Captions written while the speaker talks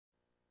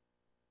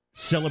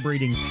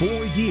Celebrating 4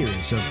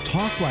 years of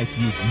talk like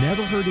you've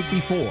never heard it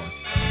before,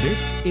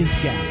 this is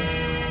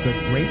GABA, the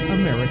Great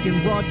American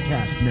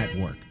Broadcast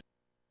Network.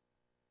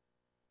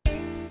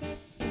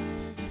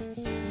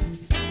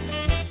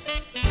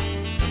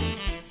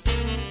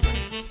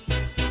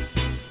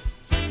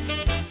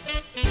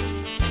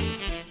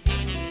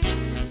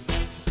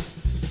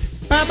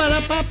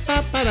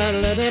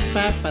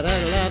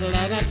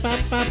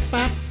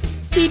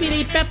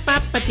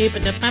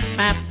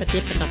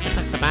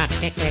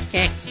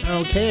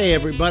 Okay,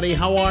 everybody,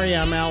 how are you?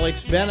 I'm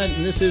Alex Bennett,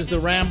 and this is the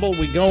Ramble.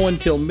 We go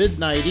until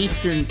midnight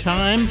Eastern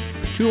Time.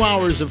 2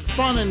 hours of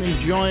fun and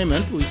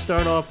enjoyment. We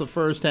start off the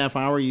first half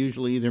hour,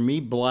 usually either me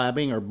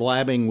blabbing or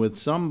blabbing with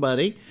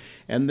somebody.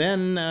 And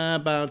then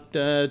about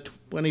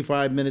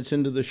 25 minutes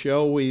into the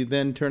show, we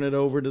then turn it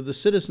over to the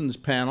Citizens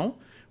Panel,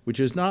 which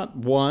is not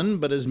one,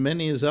 but as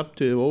many as up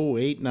to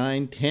 8,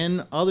 9,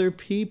 10 other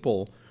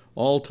people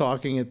all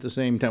talking at the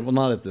same time. Well,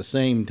 not at the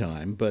same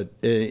time, but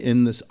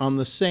on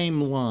the same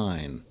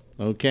line,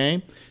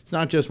 okay? It's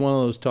not just one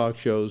of those talk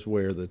shows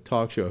where the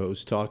talk show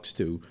host talks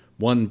to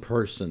one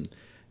person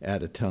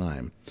at a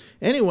time.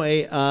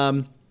 Anyway,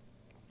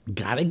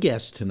 got a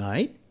guest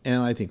tonight,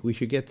 and I think we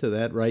should get to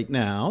that right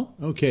now.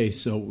 Okay,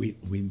 so we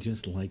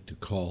just like to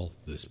call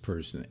this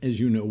person. As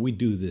you know, we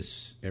do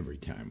this every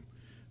time.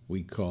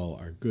 We call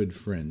our good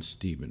friend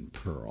Stephen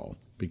Pearl,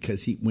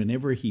 because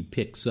whenever he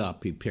picks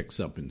up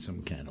in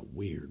some kind of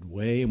weird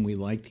way, and we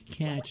like to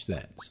catch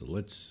that. So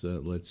let's see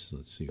what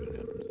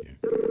happens here.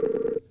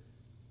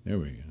 There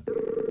we go.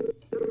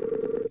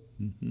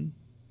 Mm-hmm.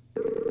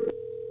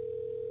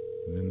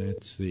 And then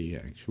that's the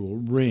actual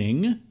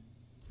ring.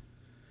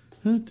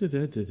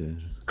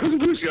 Cousin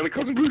Brucey on the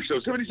Cousin Bruce Show,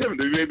 77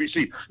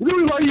 WABC. You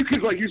know why you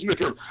kids like using the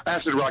term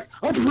acid rock?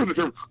 I prefer the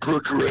term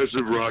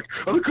progressive rock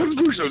on the Cousin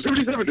Bruce Show,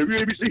 77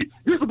 WABC.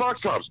 Here's the box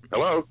tops.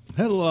 Hello.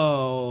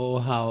 Hello.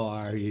 How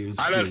are you,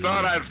 Steve? I just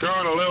thought I'd throw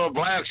in a little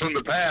blast from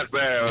the past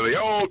there, the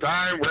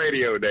old-time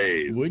radio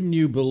days. Wouldn't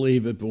you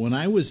believe it, but when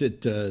I was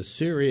at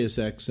Sirius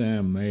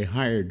XM, they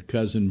hired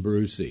Cousin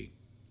Brucey.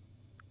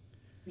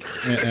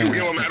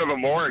 Wheel him out of a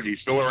morgue. He's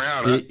still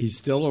around, huh? He's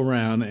still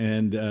around,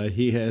 and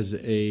he has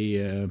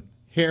a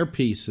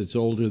hairpiece that's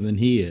older than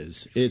he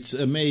is. It's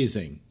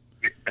amazing.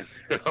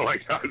 Oh, my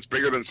God, it's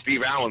bigger than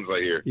Steve Allen's, I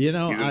hear. You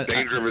know, he's in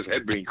danger of his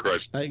head being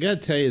crushed. I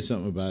got to tell you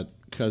something about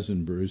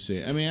Cousin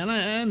Brucey. I mean,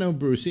 I know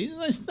Brucey.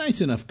 He's a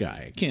nice enough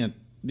guy. I can't,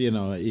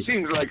 He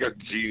seems like a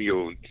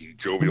genial,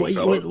 jovial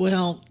fellow.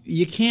 Well,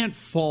 you can't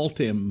fault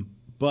him,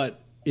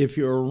 but if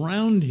you're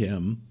around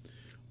him,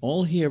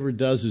 all he ever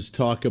does is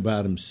talk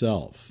about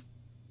himself.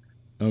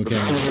 Okay.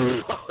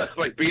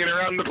 Like being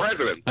around the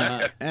president.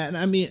 And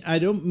I mean, I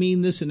don't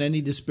mean this in any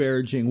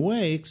disparaging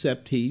way,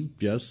 except he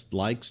just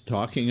likes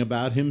talking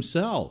about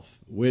himself,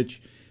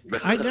 which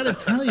I got to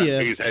tell you.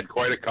 He's had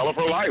quite a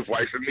colorful life.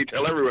 Why shouldn't he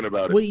tell everyone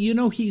about it?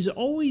 Well, he's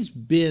always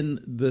been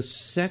the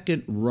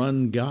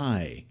second-run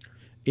guy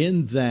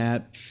in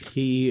that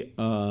he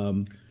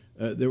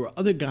there were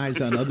other guys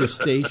on other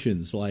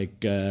stations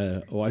like,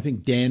 I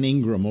think Dan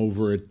Ingram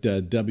over at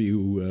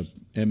WMCA.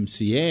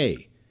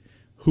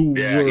 Who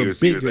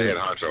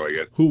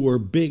were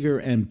bigger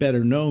and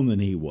better known than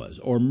he was,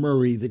 or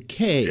Murray the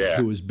K,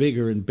 who was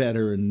bigger and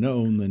better and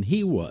known than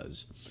he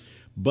was.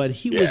 But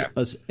he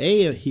was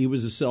he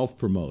was a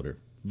self-promoter,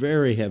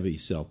 very heavy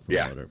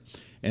self-promoter. Yeah.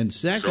 And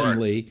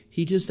secondly,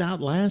 he just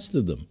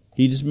outlasted them.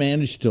 He just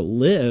managed to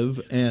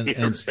live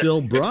and still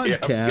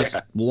broadcast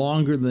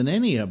longer than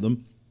any of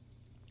them.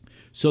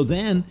 So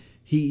then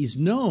he's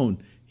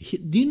known.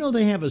 Do you know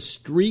they have a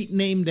street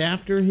named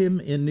after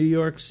him in New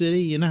York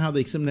City? You know how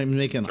they sometimes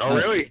make an... Oh,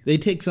 really? They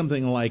take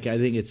something like, I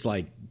think it's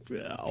like,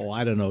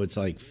 I don't know, it's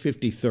like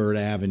 53rd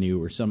Avenue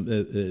or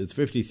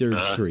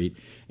 53rd Street.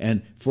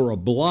 And for a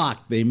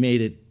block, they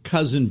made it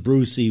Cousin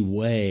Brucey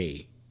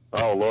Way.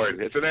 Oh, Lord.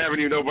 It's an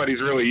avenue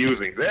nobody's really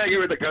using. Yeah,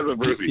 give it to Cousin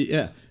Brucey.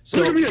 Yeah. So,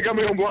 look at me, I got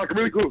my own block. I'm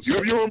really cool. You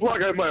have your own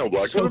block, I have my own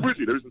block. Cousin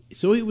Brucey.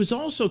 So he was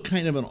also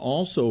kind of an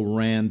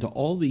also-ran to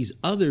all these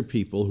other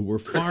people who were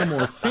far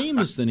more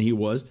famous than he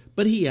was,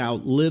 but he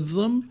outlived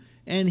them,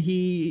 and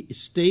he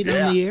stayed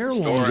on the air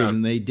longer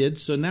than they did.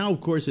 So now,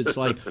 of course, it's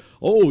like,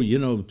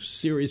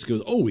 Sirius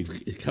goes,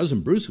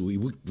 Cousin Brucey,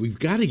 we've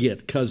got to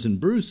get Cousin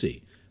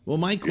Brucey. Well,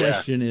 my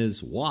question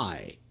is,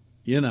 why?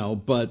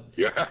 But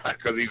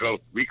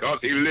because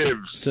he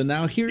lives. So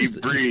now here's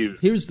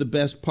the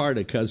best part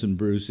of Cousin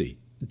Brucey.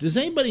 Does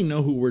anybody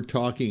know who we're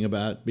talking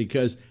about?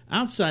 Because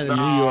outside of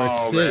New York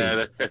City,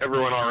 man,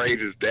 everyone our age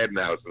is dead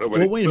now. So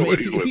wait a minute.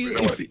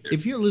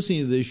 If you're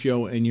listening to this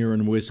show and you're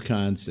in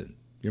Wisconsin,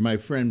 you're my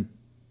friend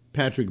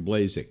Patrick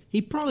Blazik.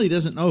 He probably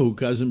doesn't know who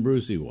Cousin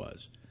Brucey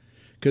was.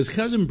 Because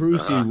Cousin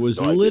Brucey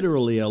was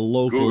literally a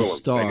local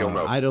star.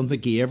 I don't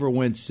think he ever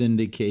went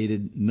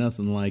syndicated,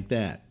 nothing like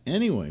that.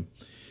 Anyway,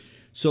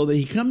 so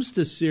he comes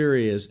to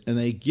Sirius, and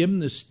they give him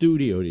the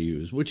studio to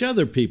use, which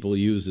other people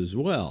use as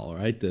well,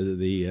 right?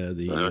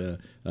 The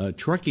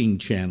trucking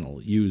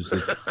channel used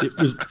it.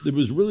 It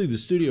was really the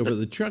studio for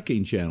the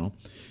trucking channel.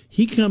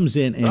 He comes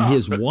in, and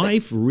his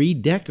wife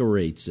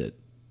redecorates it,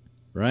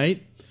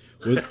 right?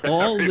 with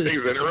all this,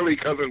 He's an early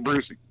Cousin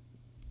Brucey.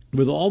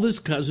 with all this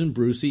Cousin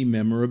Brucey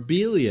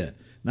memorabilia.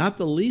 Not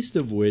the least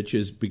of which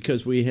is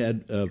because we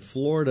had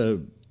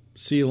Florida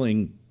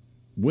ceiling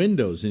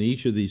windows in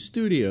each of these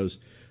studios.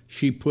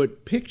 She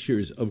put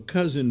pictures of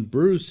Cousin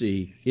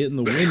Brucey in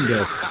the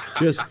window,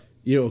 just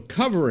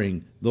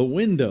covering the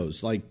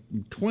windows, like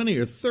 20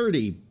 or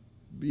 30,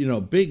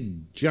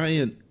 big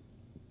giant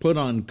put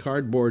on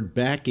cardboard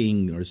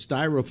backing or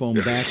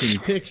styrofoam backing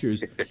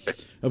pictures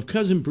of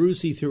Cousin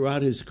Brucey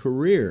throughout his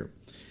career.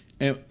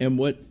 And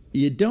what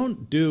you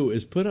don't do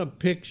is put up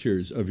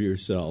pictures of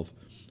yourself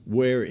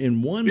where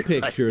in one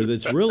picture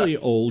that's really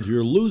old,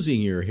 you're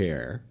losing your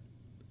hair.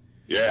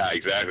 Yeah,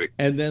 exactly.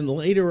 And then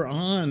later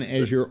on,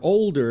 as you're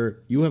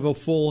older, you have a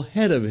full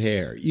head of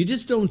hair. You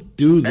just don't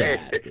do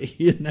that,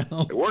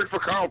 It worked for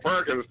Carl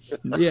Perkins.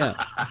 Yeah,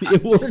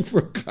 it worked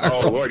for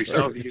Carl. Oh, Lord, he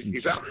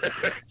sounds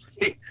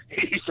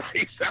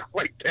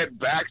like Ted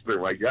Baxter,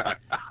 my God.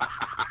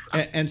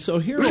 and so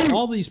here are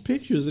all these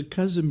pictures of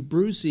Cousin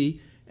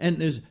Brucey.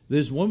 And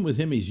there's one with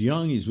him. He's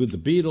young. He's with the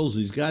Beatles.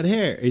 He's got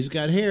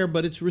hair,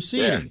 but it's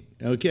receding.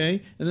 Yeah.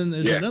 Okay. And then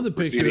there's another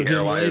picture of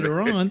him later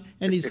on,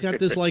 and he's got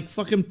this like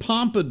fucking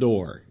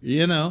pompadour.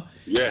 Yeah.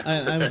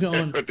 I'm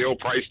going with the old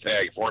price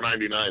tag,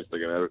 $4.99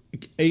 sticking out.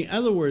 In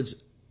other words,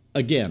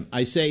 again,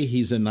 I say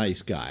he's a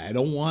nice guy. I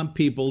don't want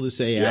people to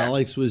say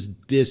Alex was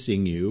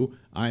dissing you.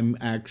 I'm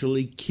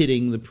actually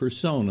kidding the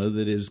persona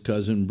that is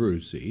Cousin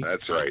Brucey.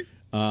 That's right.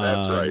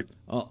 That's right.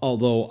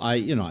 Although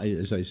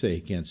as I say,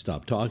 he can't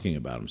stop talking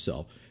about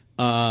himself.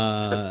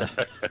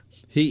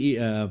 He.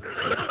 I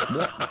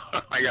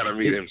gotta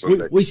meet him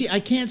someday. We see.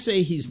 I can't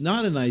say he's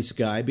not a nice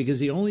guy because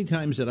the only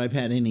times that I've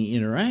had any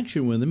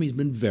interaction with him, he's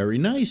been very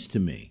nice to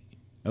me.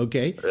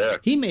 Okay. Yeah.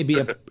 He may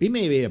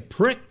be a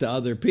prick to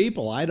other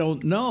people. I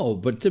don't know,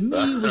 but to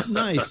me, he was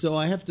nice. So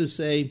I have to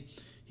say,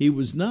 he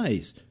was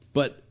nice.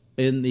 But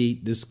in the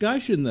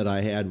discussion that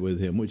I had with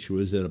him, which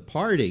was at a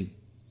party,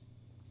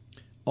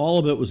 all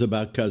of it was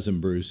about Cousin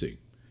Brucey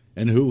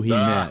and who he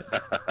met.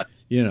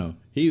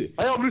 He.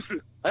 I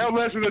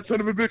outlasted that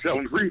son of a bitch,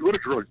 Alan Reed. What a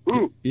drug.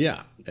 Ooh.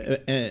 Yeah,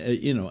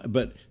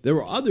 but there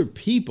were other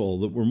people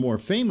that were more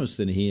famous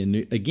than he.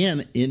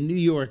 In New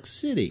York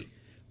City,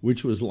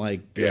 which was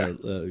like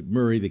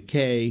Murray the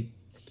K,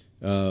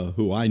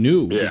 who I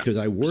knew because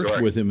I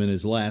worked with him in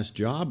his last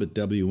job at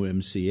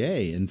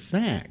WMCA. In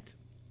fact,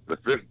 the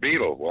fifth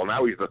Beatle. Well,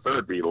 now he's the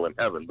third Beatle in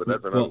heaven, but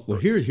that's another. Well,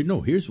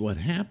 here's what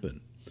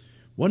happened.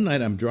 One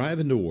night I'm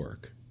driving to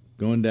work,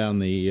 going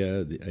down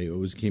I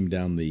always came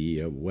down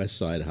the West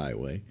Side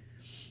Highway,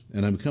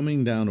 and I'm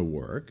coming down to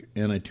work,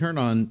 and I turn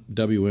on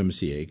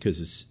WMCA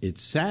because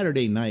it's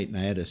Saturday night, and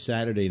I had a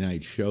Saturday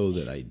night show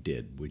that I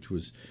did, which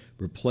was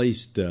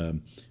replaced.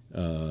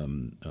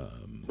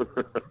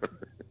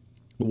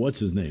 What's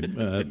his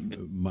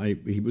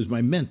name? He was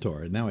my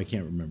mentor, and now I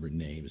can't remember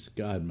names.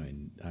 God,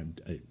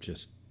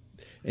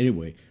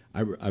 anyway.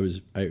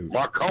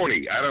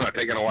 Marconi. I don't know.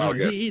 Taking a while.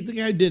 The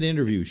guy did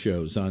interview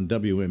shows on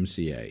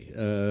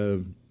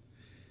WMCA.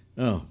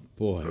 Oh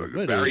boy,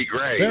 Barry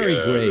Gray.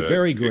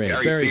 Barry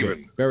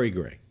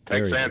Gray.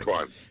 Tex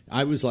Antoine.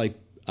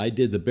 I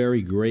did the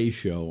Barry Gray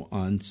show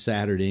on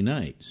Saturday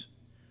nights,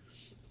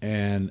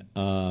 and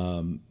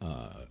I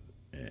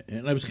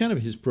was kind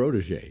of his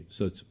protege.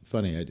 So it's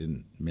funny I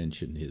didn't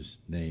mention his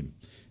name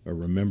or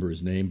remember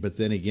his name. But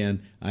then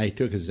again, I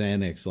took a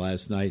Xanax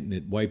last night, and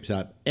it wipes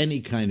out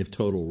any kind of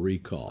total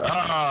recall.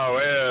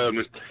 Oh, well,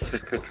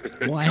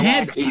 well I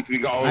had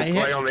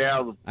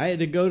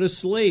to go to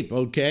sleep,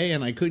 okay,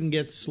 and I couldn't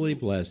get to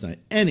sleep last night.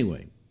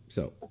 Anyway,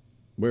 so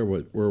where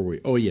were we?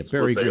 Oh, yeah,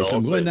 Barry Gray. So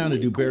I'm going down to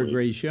do Barry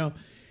Gray's show,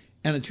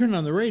 and I turn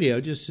on the radio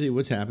just to see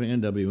what's happening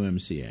on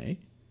WMCA,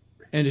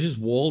 and it's just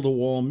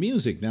wall-to-wall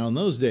music. Now, in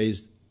those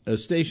days, a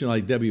station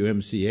like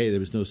WMCA, there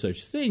was no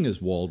such thing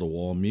as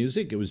wall-to-wall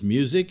music. It was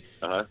music,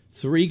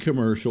 3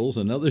 commercials,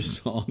 another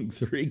song,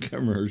 3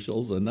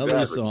 commercials,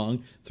 another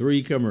song,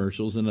 3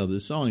 commercials,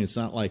 another song. It's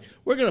not like,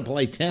 we're going to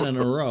play 10 in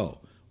a row.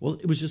 Well,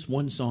 it was just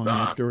one song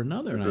after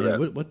another.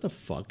 And what the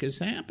fuck is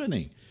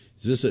happening?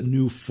 Is this a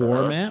new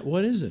format?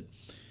 What is it?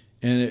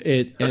 And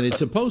it's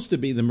supposed to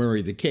be the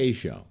Murray the K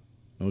show,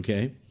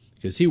 okay?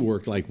 Because he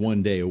worked like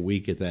one day a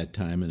week at that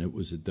time, and it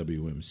was at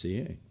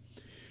WMCA.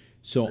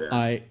 So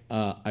I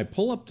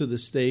pull up to the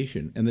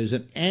station, and there's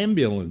an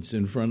ambulance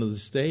in front of the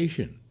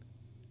station.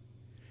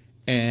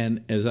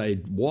 And as I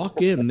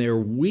walk in, they're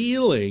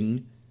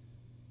wheeling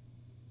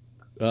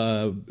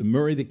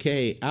Murray the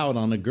K out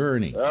on a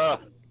gurney. Oh,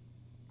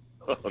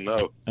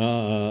 no.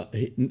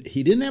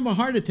 He didn't have a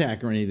heart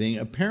attack or anything.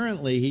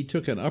 Apparently, he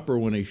took an upper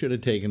when he should have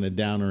taken a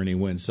downer, and he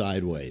went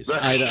sideways.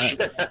 Don't take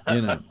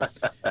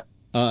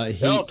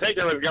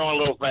him was going a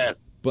little fast.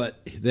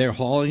 But they're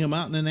hauling him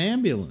out in an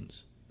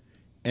ambulance.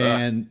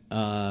 And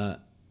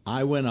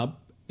I went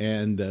up,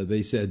 and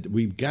they said,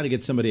 we've got to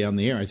get somebody on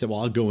the air. I said, well,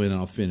 I'll go in and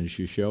I'll finish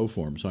your show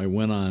for him. So I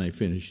went on and I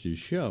finished his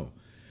show.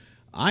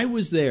 I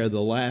was there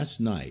the last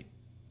night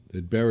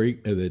that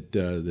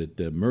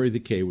Murray the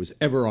K was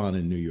ever on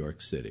in New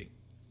York City.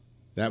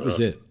 That was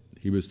it.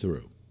 He was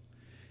through.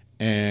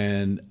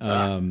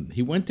 And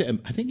he went to,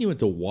 I think he went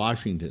to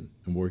Washington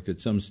and worked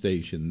at some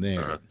station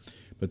there.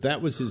 But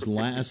that was his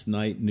last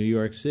night in New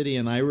York City,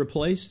 and I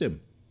replaced him.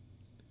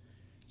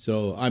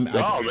 So man,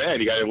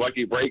 you got a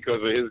lucky break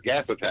because of his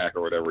gas attack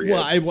or whatever.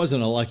 Well, it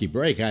wasn't a lucky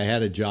break. I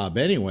had a job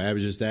anyway. I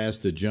was just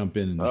asked to jump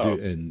in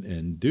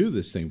and do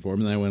this thing for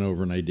him. And I went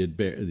over and I did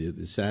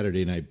the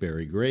Saturday Night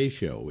Barry Gray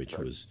show, which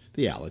was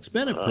the Alex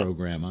Bennett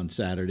program on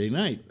Saturday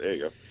night. There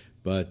you go.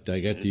 But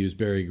I got to use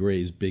Barry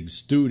Gray's big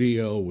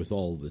studio with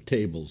all the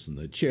tables and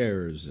the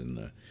chairs,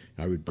 and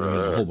I would bring in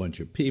a whole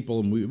bunch of people.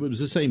 And it was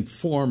the same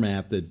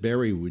format that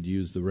Barry would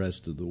use the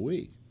rest of the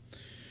week.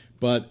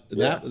 But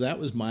that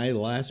was my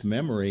last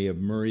memory of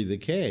Murray the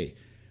K.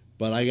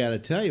 But I got to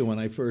tell you, when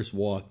I first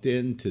walked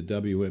into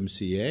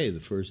WMCA,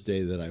 the first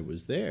day that I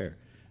was there,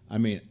 I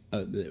mean,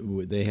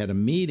 they had a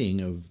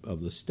meeting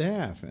of the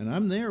staff, and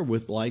I'm there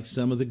with like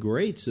some of the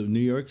greats of New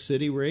York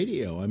City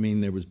radio. I mean,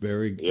 there was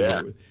Barry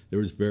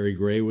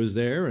Gray was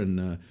there,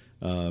 and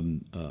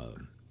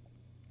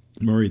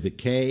Murray the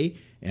K,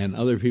 and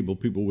other people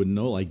wouldn't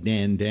know, like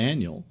Dan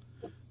Daniel,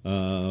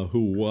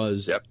 who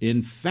was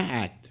in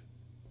fact.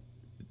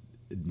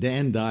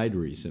 Dan died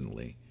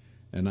recently,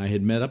 and I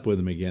had met up with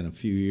him again a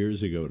few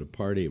years ago at a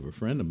party of a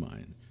friend of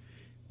mine.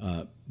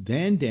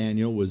 Dan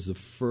Daniel was the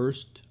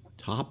first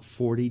top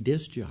 40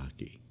 disc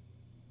jockey.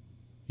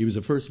 He was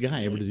the first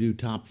guy ever to do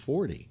top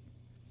 40.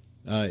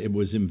 It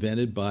was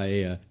invented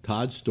by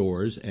Todd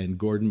Storrs and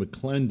Gordon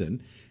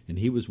McClendon, and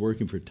he was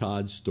working for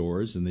Todd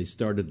Storrs, and they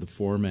started the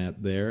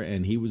format there,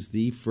 and he was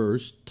the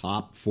first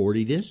top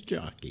 40 disc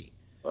jockey.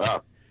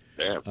 Wow.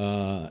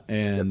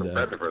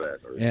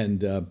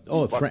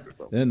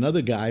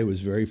 Another guy who was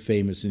very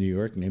famous in New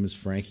York, named was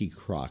Frankie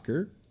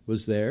Crocker,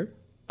 was there.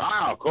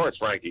 Of course,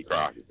 Frankie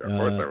Crocker. Of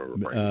course, I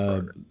remember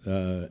Frankie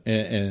Crocker.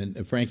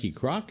 And Frankie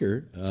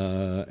Crocker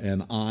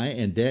and I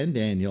and Dan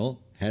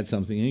Daniel had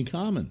something in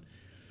common.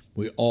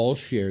 We all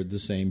shared the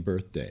same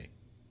birthday.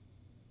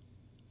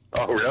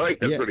 Oh, really?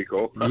 That's pretty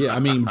cool. Yeah, I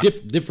mean,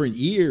 different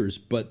years,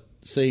 but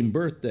same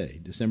birthday,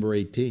 December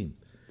 18th.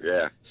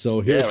 Yeah.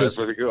 So here that's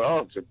pretty cool.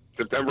 Oh,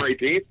 September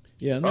 18th?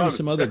 Yeah, and there were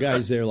some other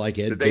guys there like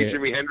Ed. The day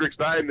Jimi Hendrix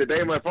died and the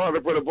day my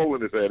father put a bullet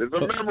in his head. It's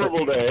a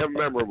memorable day. A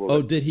memorable day.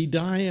 Oh, did he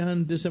die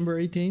on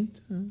December 18th?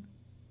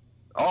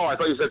 Oh, I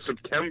thought you said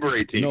September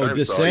 18th. No,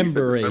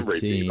 December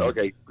 18th.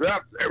 Okay.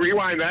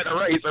 Rewind that.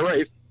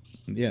 Erase.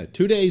 Yeah,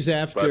 2 days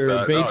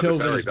after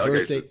Beethoven's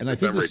birthday. Okay, and I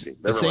think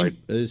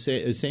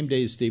the same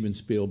day as Steven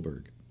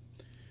Spielberg.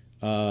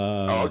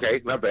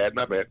 Okay. Not bad.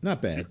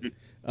 Not bad.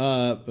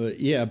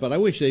 Yeah, but I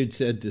wish they'd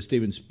said to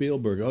Steven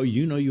Spielberg, "Oh,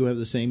 you have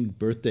the same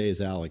birthday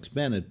as Alex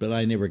Bennett," but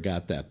I never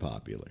got that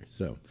popular.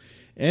 So,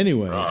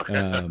 anyway,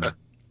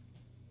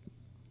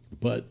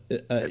 but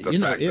it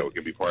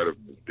can be part of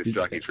this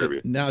jockey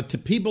trivia. Now, to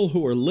people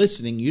who are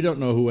listening, you don't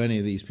know who any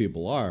of these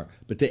people are,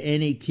 but to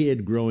any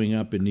kid growing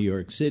up in New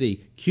York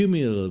City,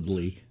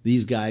 cumulatively,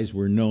 these guys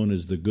were known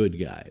as the good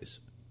guys.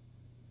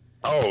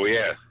 Oh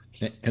yeah.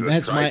 And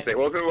that's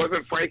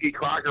wasn't Frankie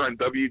Crocker on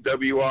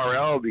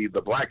WWRL,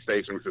 the black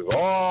station, which is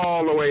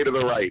all the way to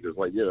the right. It's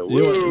like,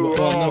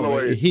 all the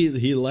way.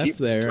 He left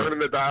there. Turning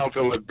the dial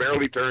till it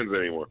barely turns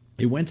anymore.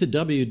 He went to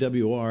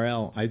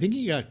WWRL. I think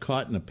he got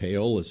caught in a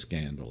payola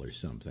scandal or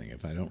something.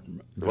 If I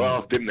don't.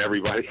 Well, didn't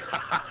everybody?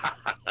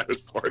 That was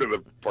part of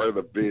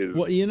the biz.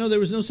 Well, there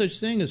was no such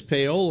thing as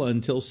payola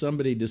until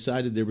somebody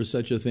decided there was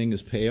such a thing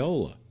as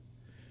payola.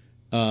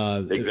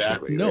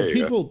 Exactly. No,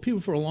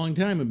 people for a long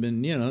time have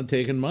been,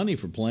 taking money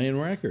for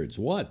playing records.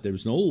 What?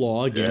 There's no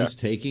law against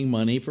taking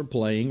money for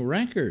playing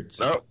records.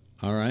 No.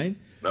 All right?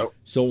 No.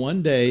 So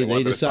one day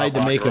they decided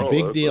to make a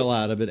big deal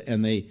out of it,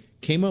 and they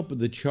came up with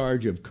the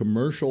charge of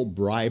commercial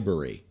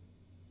bribery.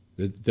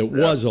 That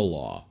was a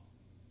law.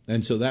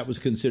 And so that was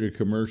considered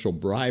commercial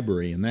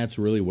bribery, and that's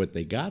really what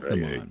they got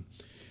them on.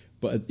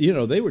 But,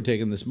 they were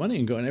taking this money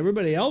and going,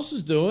 everybody else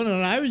is doing it,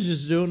 and I was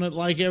just doing it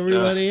like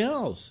everybody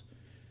else.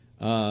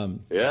 I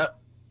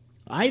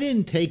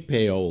didn't take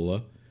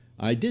payola.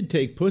 I did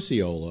take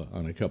pussyola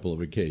on a couple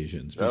of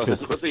occasions.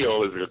 Because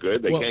pussyolas are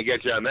good. They can't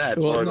get you on that.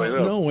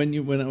 No.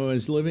 When I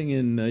was living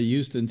in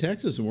Houston,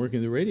 Texas, and working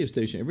at the radio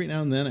station, every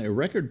now and then a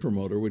record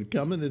promoter would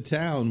come into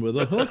town with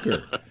a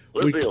hooker,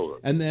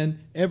 and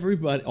then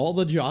all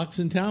the jocks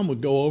in town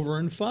would go over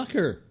and fuck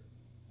her.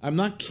 I'm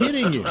not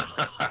kidding you.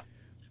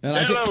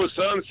 Hello,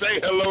 son. Say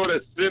hello to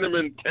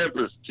Cinnamon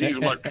Tempest. She's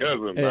my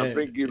cousin. I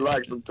think you'd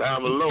like some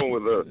time alone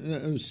with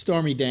her.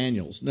 Stormy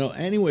Daniels. No,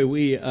 anyway,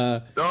 we...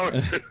 traveling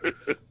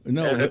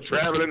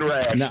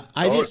rag.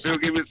 She'll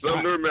give you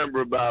something to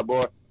remember about,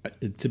 boy.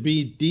 To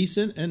be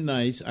decent and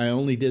nice, I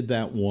only did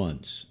that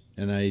once.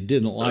 And I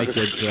didn't like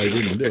it, so I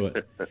didn't do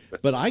it.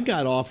 But I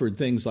got offered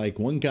things like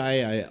one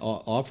guy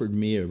offered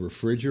me a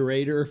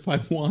refrigerator if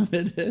I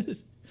wanted it.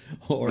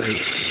 Or do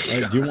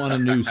you want a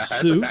new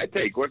suit? I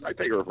take a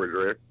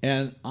refrigerator.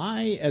 And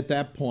I, at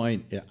that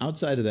point,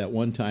 outside of that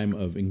one time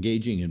of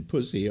engaging in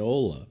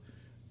pussyola,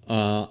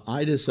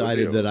 I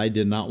decided that I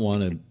did not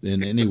want to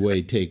in any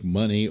way take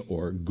money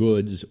or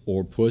goods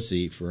or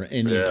pussy for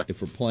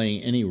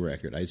playing any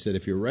record. I said,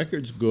 if your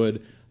record's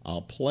good,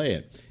 I'll play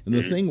it. And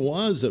the thing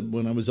was that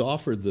when I was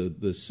offered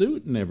the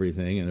suit and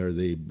everything, or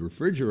the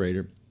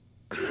refrigerator,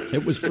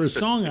 it was for a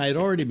song I had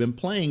already been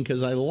playing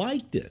because I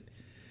liked it.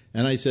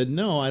 And I said,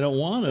 no, I don't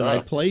want it. I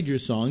played your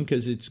song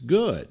because it's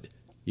good,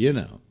 you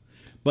know.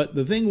 But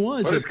the thing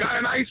was... But it's got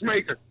an ice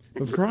maker.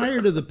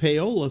 Prior to the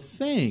payola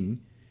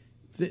thing,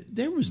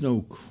 there was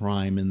no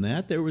crime in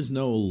that. There was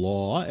no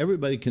law.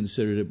 Everybody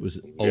considered it was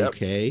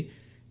okay. Yep.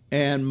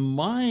 And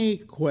my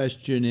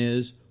question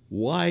is,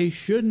 why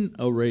shouldn't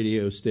a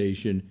radio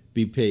station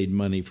be paid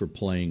money for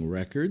playing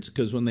records?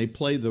 Because when they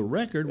play the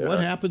record, what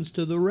happens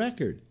to the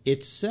record?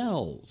 It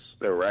sells.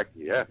 The record,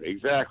 yeah,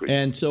 exactly.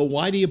 And so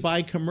why do you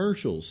buy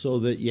commercials? So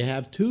that you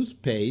have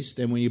toothpaste,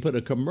 and when you put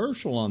a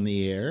commercial on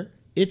the air,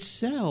 it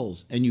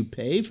sells, and you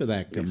pay for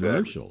that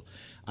commercial. Exactly.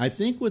 I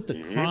think what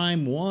the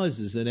crime was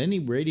is that any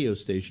radio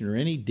station or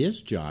any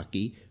disc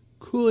jockey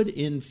could,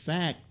 in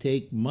fact,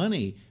 take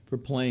money for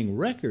playing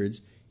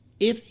records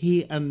if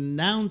he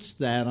announced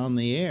that on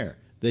the air,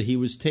 that he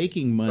was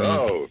taking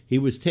money, he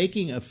was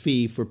taking a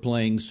fee for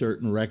playing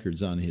certain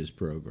records on his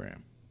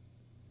program.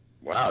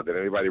 Wow, did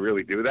anybody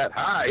really do that?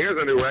 Hi, here's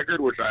a new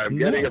record, which I'm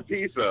getting a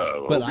piece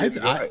of. But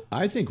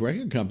I think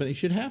record companies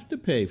should have to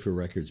pay for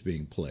records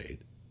being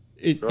played.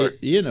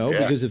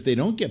 Because if they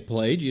don't get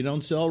played, you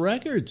don't sell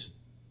records.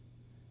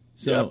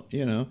 So,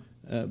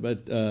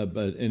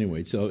 but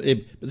anyway, but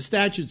the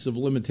statutes of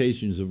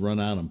limitations have run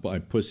out on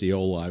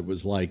Pussyola. I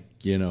was like,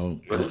 that's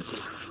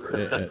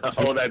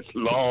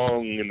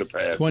long in the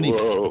past.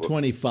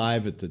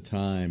 25 at the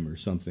time or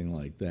something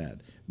like that.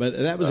 But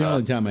that was the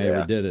only time I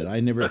ever did it. I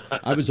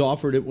was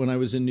offered it when I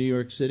was in New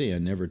York City. I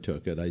never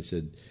took it. I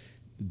said,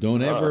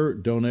 don't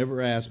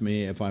ever ask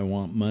me if I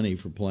want money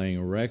for playing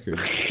a record.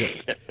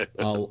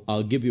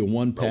 I'll give you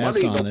one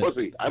pass on it.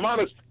 Pussy. I'm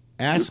honest.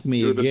 Ask me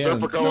You're again.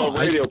 The typical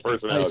radio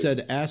personality. I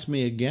said, ask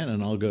me again,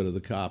 and I'll go to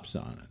the cops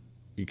on it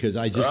because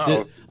I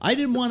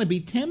didn't want to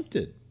be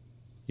tempted,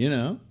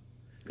 Yeah.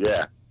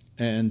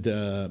 And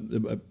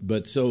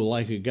but so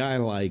like a guy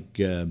like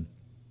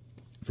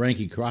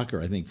Frankie Crocker,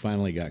 I think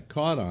finally got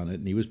caught on it,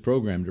 and he was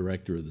program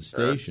director of the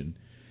station.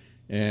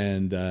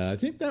 And I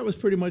think that was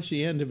pretty much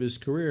the end of his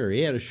career.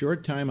 He had a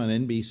short time on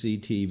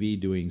NBC TV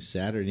doing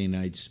Saturday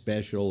Night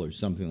Special or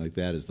something like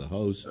that as the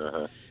host.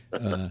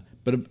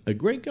 But a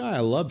great guy.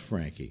 I loved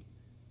Frankie.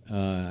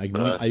 I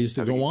used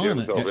to go on.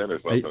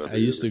 I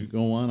used to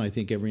go on. I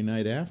think every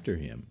night after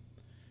him,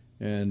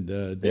 and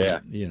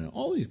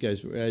all these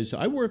guys.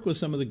 I worked with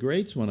some of the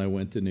greats when I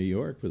went to New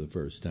York for the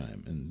first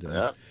time, and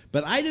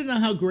but I didn't know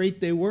how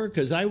great they were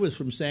because I was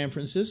from San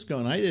Francisco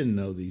and I didn't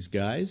know these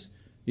guys.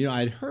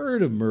 I'd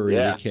heard of Murray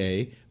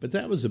McKay, but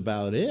that was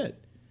about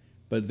it.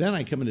 But then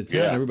I come into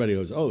town, and everybody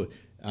goes, "Oh,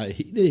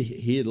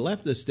 he had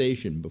left the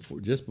station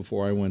just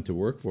before I went to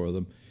work for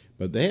them."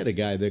 But they had a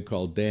guy there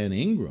called Dan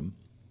Ingram,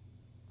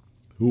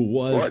 who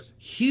was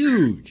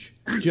huge,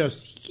 just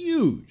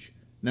huge.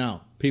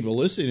 Now, people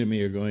listening to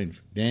me are going,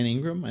 Dan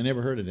Ingram? I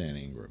never heard of Dan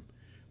Ingram.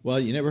 Well,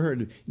 you never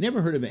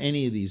heard of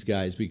any of these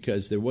guys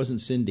because there wasn't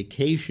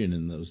syndication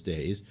in those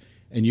days,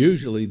 and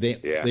usually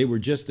they were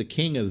just the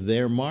king of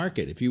their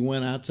market. If you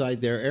went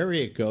outside their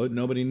area code,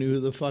 nobody knew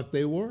who the fuck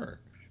they were.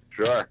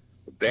 Sure.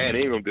 Dan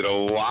Ingram did a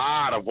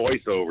lot of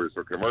voiceovers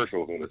for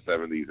commercials in the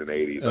 70s and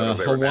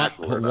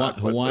 80s.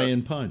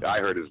 Hawaiian Punch. I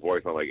heard his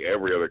voice on like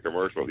every other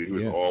commercial. He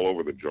was all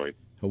over the joint.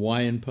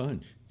 Hawaiian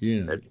Punch.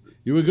 You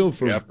would go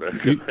for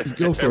you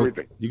go for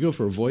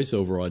a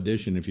voiceover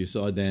audition. If you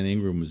saw Dan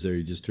Ingram was there,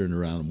 you just turned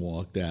around and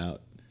walked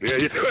out. Yeah,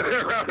 you turned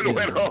around and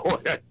went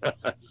home.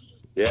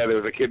 Yeah, there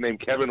was a kid named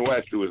Kevin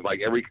West who was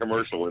like every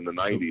commercial in the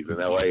 90s in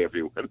L.A. If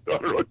you went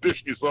on an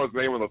audition, you saw his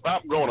name on the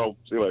top. I'm going home.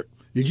 See you later.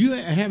 Did you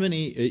have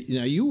any?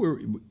 You were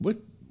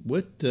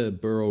what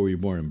borough were you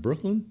born in?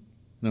 Brooklyn?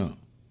 No.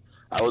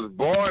 I was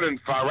born in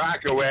Far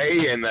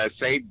Rockaway in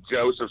St.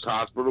 Joseph's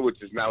Hospital,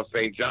 which is now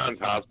St. John's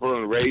Hospital,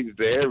 and raised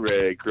there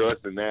across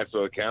in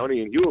Nassau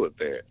County and Hewlett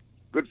there.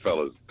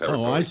 Goodfellas territory.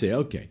 Oh, I see.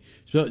 Okay.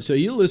 So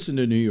you listen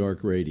to New York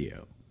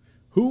radio.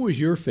 Who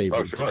was your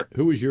favorite? Oh, sure.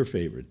 Who was your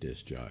favorite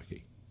disc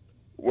jockey?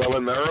 Well,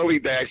 in the early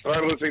days, I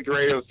started listening to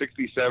radio in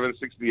 67,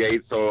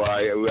 68, so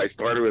I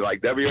started with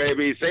like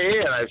WABC,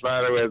 and I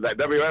started with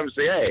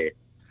WMCA.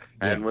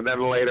 And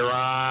then later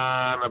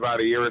on,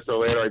 about a year or so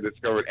later, I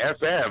discovered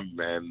FM.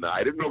 And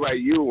I didn't know about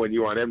you when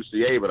you were on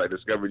MCA, but I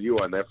discovered you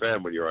on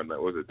FM when you were on,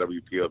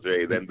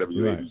 WPLJ, then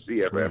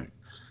WABC FM. Right.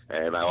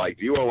 And I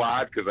liked you a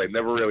lot because I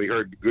never really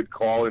heard good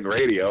call-in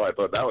radio. I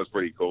thought that was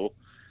pretty cool.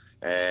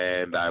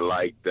 And I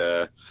liked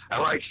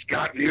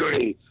Scott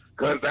Beauty.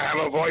 Because to have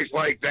a voice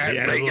like that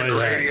making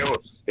radio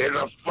is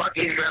a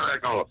fucking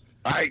miracle.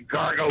 I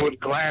gargle with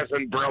glass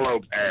and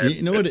Brillo pads.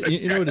 You know what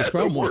his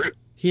problem was?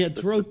 He had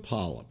throat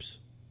polyps,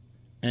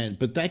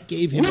 but that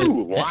gave him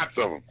lots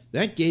of them.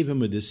 That gave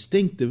him a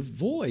distinctive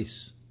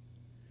voice.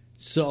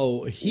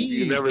 So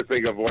you never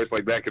think a voice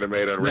like that could have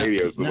made on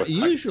radio. So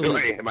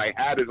usually, my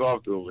hat is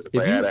off to him.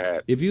 If I had a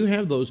hat. If you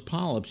have those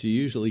polyps, you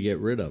usually get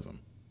rid of them.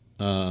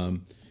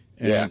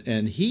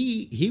 And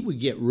he would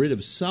get rid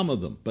of some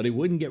of them, but he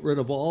wouldn't get rid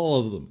of all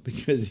of them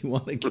because he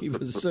wanted to keep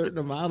a certain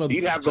amount of them.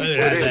 He'd have them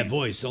that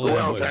voice. Who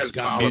else has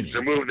polyps?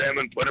 Remove them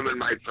and put them in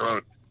my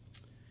throat.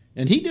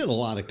 And he did a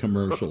lot of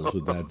commercials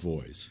with that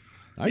voice.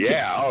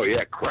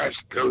 Crest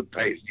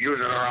toothpaste.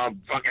 Using it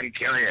around fucking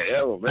killing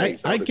it.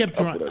 I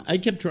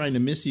kept trying to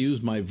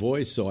misuse my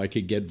voice so I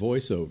could get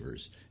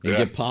voiceovers and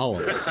get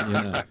polyps.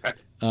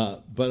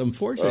 But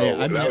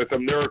unfortunately, that was a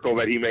miracle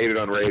that he made it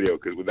on radio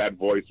because with that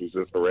voice was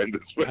just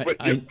horrendous.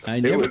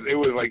 It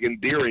was like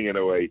endearing in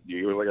a way.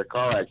 It was like a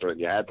car accident.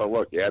 You had to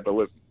look. You had to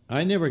listen.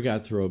 I never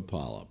got throat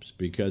polyps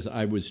because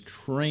I was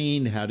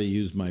trained how to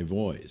use my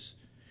voice,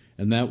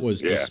 and that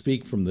was to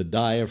speak from the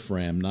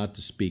diaphragm, not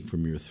to speak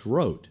from your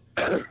throat.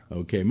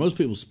 Okay, most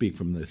people speak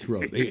from the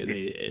throat.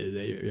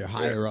 They're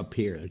higher up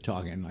here. They're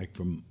talking like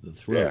from the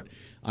throat. Yeah.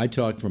 I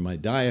talk from my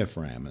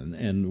diaphragm,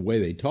 and the way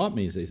they taught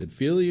me is they said,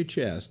 feel your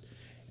chest,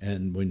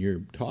 and when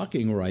you're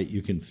talking right,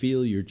 you can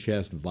feel your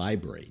chest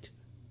vibrate.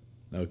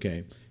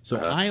 Okay, so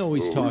I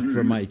always talked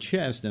from my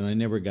chest, and I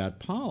never got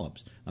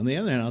polyps. On the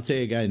other hand, I'll tell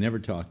you a guy who never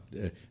talked,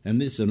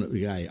 and this is a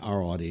guy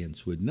our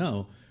audience would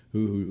know,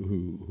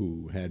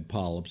 who had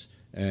polyps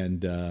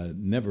and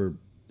never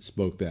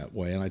spoke that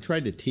way, and I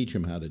tried to teach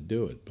him how to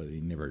do it, but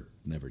he never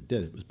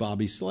did. It was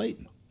Bobby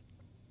Slayton.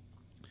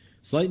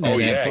 Slayton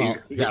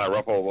he got a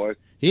rough old voice.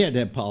 He had to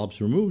have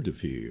polyps removed a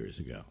few years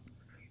ago.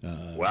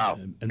 Wow.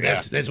 And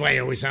that's why he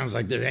always sounds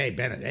like this. Hey,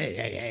 Bennett.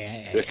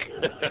 Hey.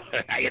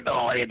 How you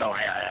doing?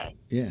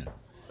 Yeah.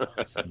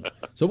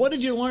 So what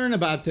did you learn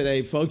about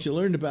today, folks? You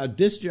learned about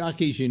disc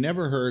jockeys you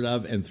never heard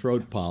of and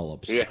throat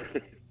polyps. Yeah.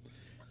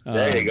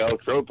 There you go,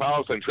 throat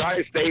polyps and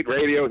tri-state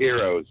radio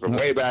heroes from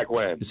way back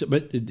when.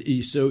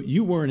 So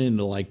you weren't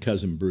into like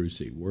Cousin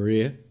Brucey, were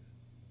you?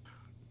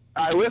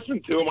 I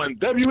listened to him on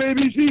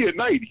WABC at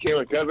night. He came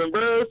on Cousin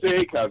Brucey.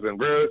 Hey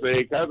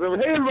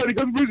everybody,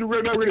 Cousin Brucey,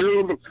 we're not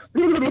going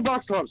to the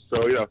box tops.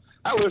 So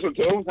I listened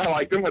to him. I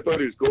liked him. I thought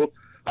he was cool.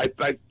 I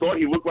thought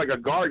he looked like a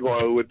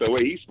gargoyle with the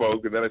way he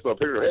spoke, and then I saw a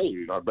picture. Hey,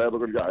 he's not a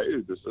bad-looking guy.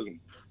 Hey, this doesn't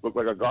look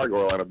like a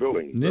gargoyle on a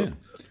building. So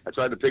I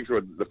tried to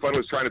picture the fun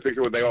was trying to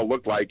picture what they all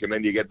look like, and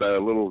then you get the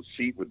little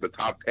sheet with the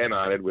top 10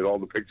 on it with all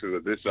the pictures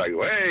of this guy.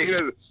 Hey,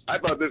 I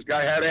thought this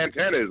guy had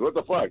antennas. What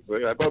the fuck?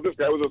 I thought this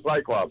guy was a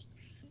cyclops.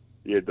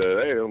 They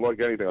don't look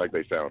anything like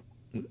they sound.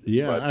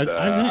 Yeah, but,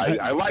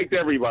 I liked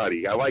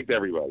everybody.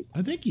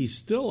 I think he's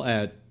still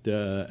at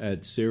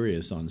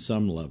Sirius on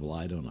some level.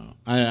 I don't know.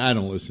 I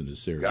don't listen to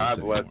Sirius. God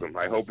bless him.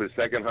 I hope his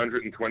second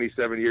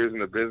 127 years in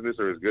the business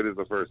are as good as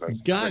the first.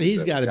 God,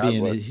 he's got to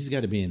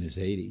be in his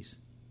 80s,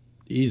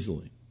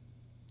 easily.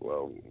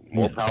 Well,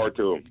 more power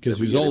to him. Because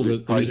he's older. If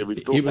he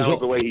still sounds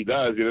the way he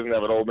does, he doesn't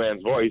have an old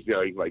man's voice.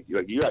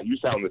 You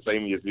sound the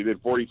same as you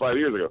did 45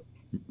 years ago.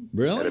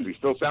 Really? And if he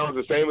still sounds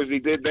the same as he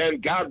did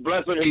then, God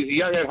bless him, he's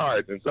young at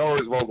heart, and so are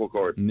his vocal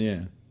cords.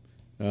 Yeah.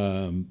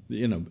 And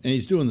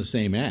he's doing the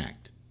same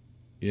act.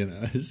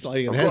 It's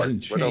like it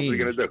hasn't changed. What else are you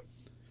going to do?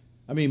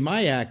 I mean,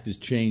 my act has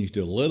changed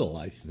a little,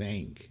 I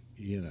think,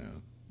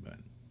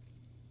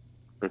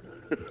 but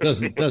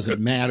it doesn't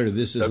matter.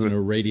 This isn't a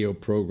radio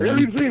program.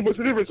 What's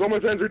the difference? All my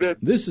friends are dead.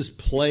 This is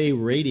play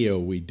radio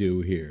we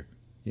do here,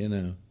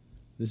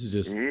 This is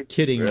just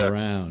kidding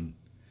around.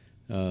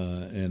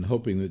 And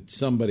hoping that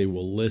somebody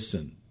will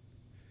listen.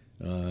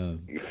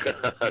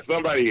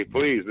 Somebody,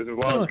 please. This is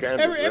long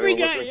Kansas.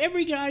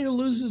 Every guy who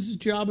loses his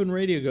job in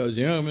radio goes,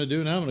 I'm going to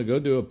do now. I'm going to go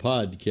do a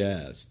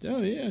podcast. Oh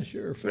yeah,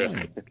 sure,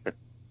 fine,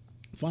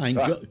 fine.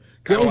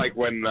 Go. Like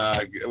when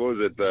what was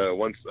it?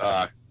 Once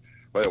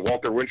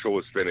Walter Winchell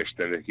was finished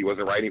and he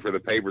wasn't writing for the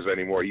papers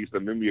anymore. He used to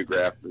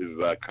mimeograph his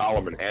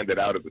column and hand it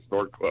out at the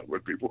Stork Club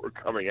when people were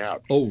coming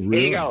out. Oh really?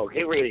 Here you go.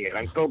 Keep reading it.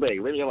 I'm so big.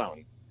 Leave me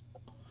alone.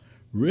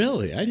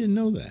 Really? I didn't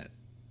know that.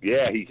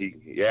 Yeah,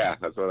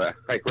 that's what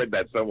I read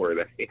that somewhere.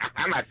 That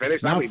I'm not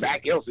finished. I'll be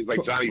back. He'll seem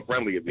like Johnny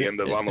Friendly at the end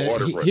of On the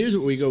Waterfront. Here's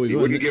what we go. He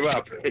wouldn't give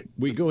up.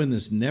 We go in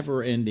this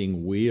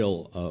never-ending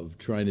wheel of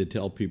trying to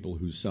tell people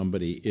who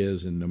somebody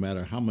is, and no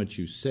matter how much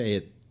you say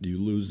it, you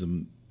lose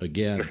them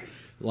again.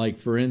 Like,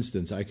 for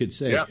instance, I could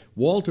say,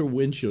 Walter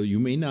Winchell, you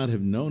may not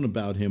have known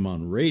about him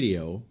on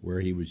radio, where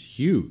he was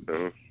huge.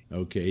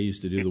 Okay, he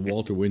used to do the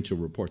Walter Winchell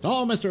reports.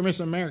 Oh, Mr. and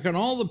Mrs. America, and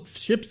all the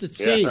ships at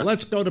sea,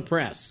 let's go to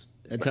press.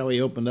 That's how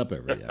he opened up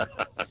every day.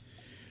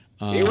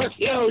 He was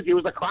huge. He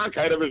was a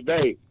Cronkite of his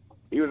day.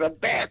 He was a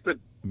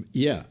bastard.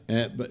 Yeah,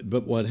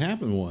 but what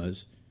happened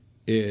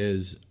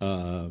is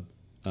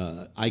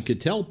I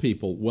could tell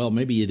people, well,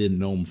 maybe you didn't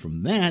know him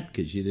from that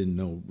because you didn't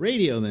know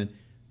radio then.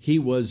 He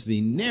was the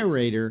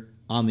narrator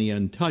on The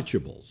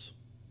Untouchables.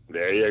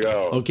 There you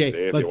go. Okay,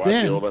 if but you watch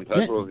the old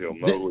Untouchables, you'll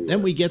know who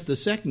then we get the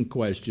second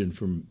question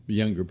from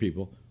younger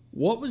people.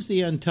 What was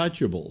The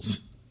Untouchables?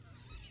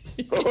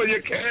 Oh,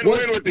 you can't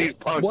win with these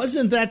punks.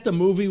 Wasn't that the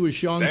movie with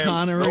Sean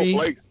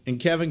Connery and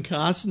Kevin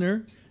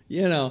Costner?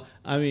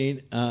 I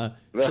mean,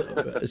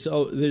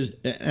 so there's.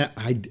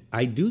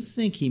 I do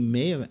think he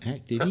may have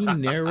acted. Did he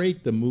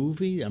narrate the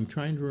movie? I'm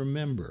trying to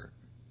remember.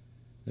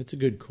 That's a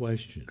good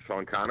question.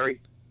 Sean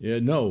Connery? Yeah,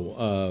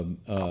 no,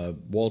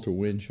 Walter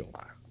Winchell.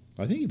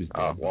 I think he was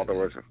dead. Walter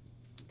Winchell.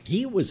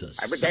 He was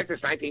I bet that's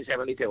just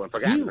 1972 and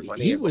forgotten.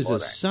 he was a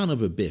son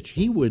of a bitch.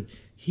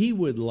 He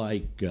would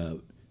like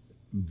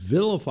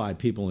vilify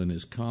people in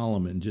his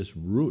column and just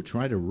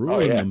try to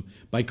ruin them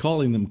by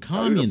calling them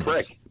communists.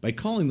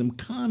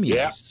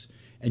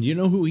 And you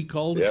know who he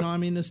called a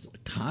communist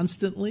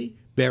constantly?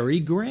 Barry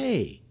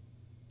Gray.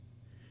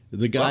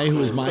 The guy who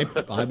was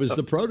I was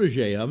the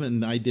protege of,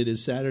 and I did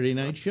his Saturday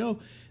night show.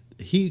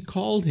 He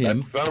called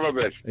him, that son of a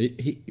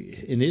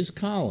bitch. In his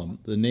column,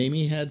 the name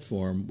he had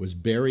for him was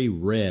Barry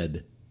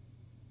Red.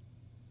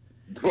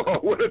 Oh,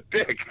 what a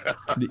dick.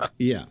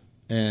 Yeah.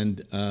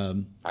 And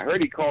I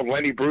heard he called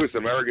Lenny Bruce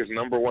America's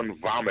 #1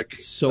 vomit.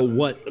 So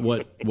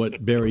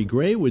what Barry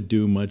Gray would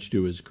do, much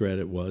to his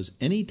credit, was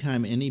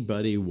anytime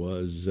anybody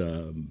was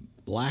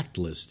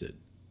blacklisted,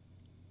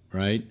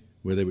 right,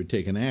 where they would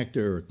take an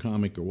actor or a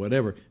comic or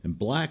whatever and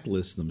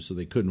blacklist them so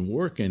they couldn't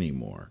work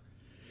anymore,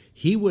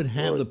 he would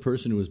have the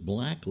person who was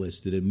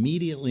blacklisted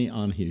immediately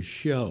on his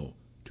show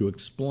to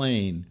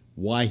explain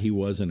why he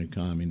wasn't a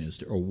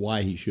communist or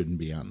why he shouldn't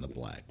be on the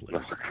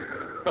blacklist.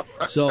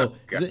 So,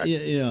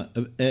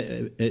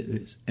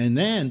 and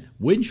then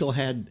Winchell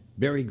had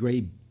Barry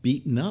Gray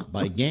beaten up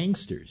by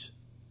gangsters.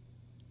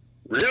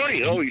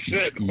 Really? Holy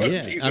shit!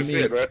 Yeah, I mean,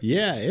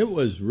 it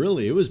was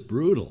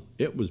brutal.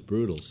 It was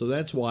brutal. So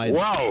that's why.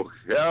 Wow!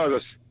 Yeah,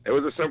 it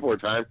was a simpler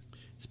time.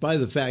 Despite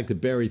the fact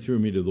that Barry threw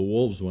me to the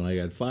wolves when I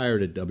got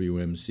fired at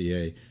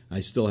WMCA, I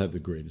still have the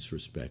greatest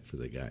respect for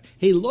the guy.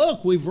 Hey,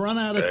 look, we've run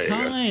out of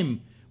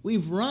time.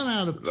 We've run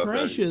out of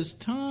precious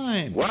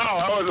time.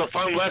 Wow, that was a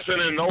fun lesson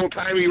in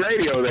old-timey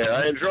radio there.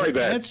 I enjoyed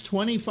that. That's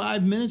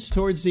 25 minutes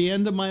towards the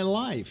end of my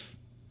life.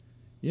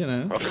 You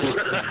know.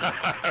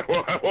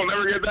 We'll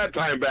never get that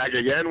time back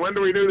again. When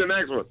do we do the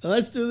next one?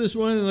 Let's do this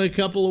one in a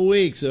couple of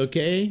weeks,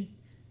 okay?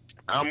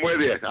 I'm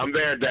with you. I'm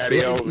there,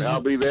 Daddy.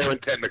 I'll be there in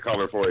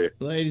Technicolor for you.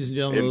 Ladies and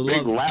gentlemen, in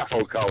big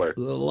Laffo color.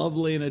 The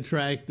lovely and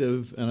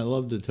attractive, and I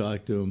love to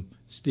talk to him,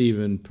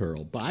 Stephen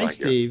Pearl. Bye, Thank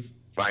Steve. You.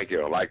 Thank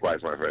you.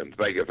 Likewise, my friend.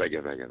 Thank you.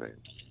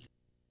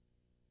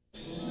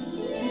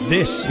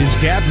 This is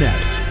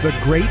GabNet, the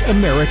Great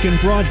American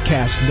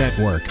Broadcast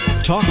Network.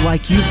 Talk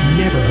like you've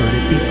never heard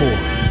it before.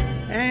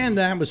 And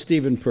that was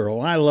Stephen Pearl.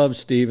 I love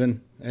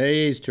Stephen.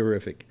 He's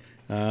terrific.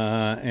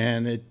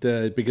 And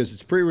because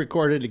it's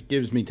pre-recorded, it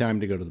gives me time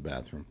to go to the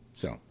bathroom.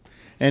 So,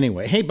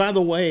 anyway, hey, by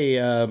the way,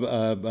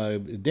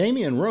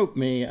 Damien wrote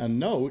me a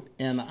note,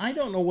 and I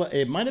don't know what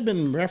it might have been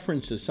in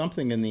reference to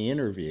something in the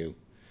interview.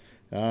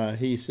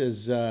 He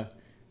says, "Yeah,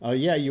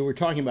 you were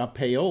talking about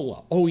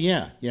payola. Oh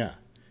yeah.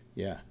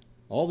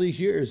 All these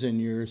years,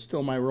 and you're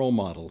still my role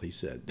model." He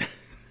said.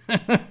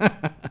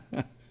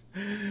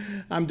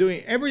 I'm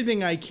doing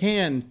everything I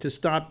can to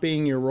stop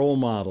being your role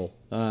model,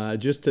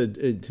 just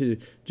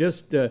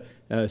to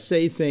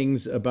say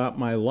things about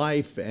my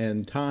life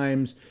and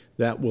times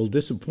that will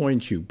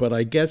disappoint you. But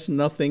I guess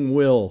nothing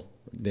will,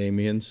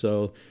 Damien.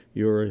 So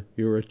you're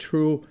a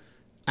true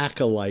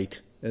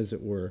acolyte, as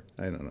it were.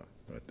 I don't know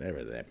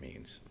whatever that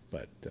means,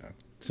 but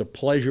it's a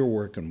pleasure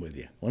working with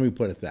you. Let me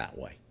put it that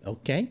way.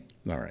 Okay,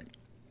 all right.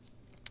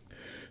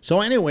 So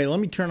anyway,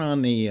 let me turn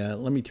on the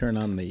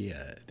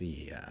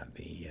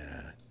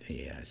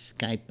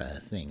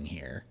Skype thing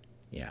here.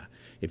 Yeah.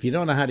 If you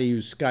don't know how to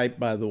use Skype,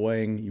 by the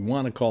way, and you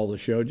want to call the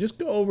show, just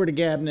go over to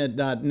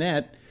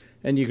gabnet.net,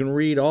 and you can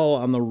read all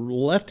on the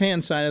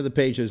left-hand side of the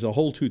page. There's a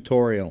whole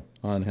tutorial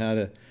on how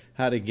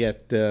to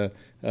get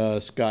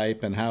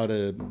Skype and how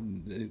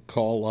to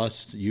call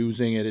us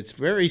using it. It's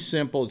very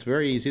simple. It's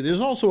very easy. There's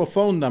also a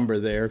phone number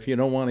there if you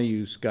don't want to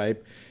use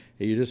Skype.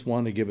 You just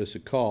want to give us a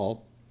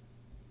call.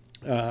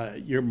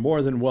 You're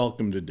more than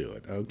welcome to do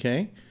it,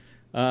 okay?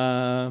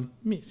 I'm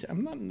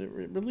not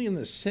really in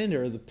the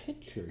center of the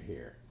picture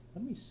here.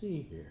 Let me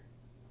see here.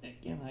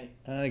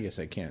 I guess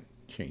I can't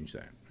change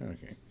that.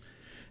 Okay.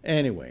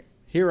 Anyway,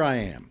 here I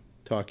am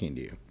talking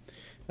to you.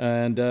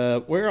 And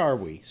where are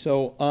we?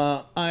 So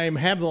I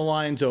have the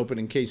lines open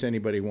in case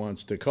anybody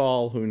wants to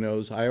call. Who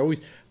knows? I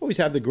always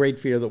have the great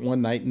fear that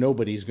one night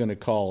nobody's going to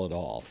call at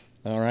all.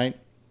 All right?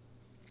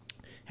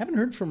 Haven't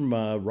heard from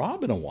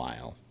Rob in a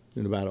while.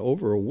 In about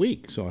over a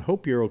week. So I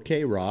hope you're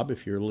okay, Rob,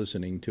 if you're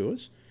listening to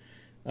us.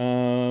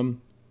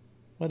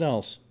 What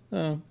else?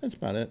 That's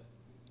about it.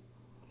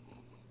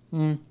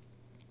 I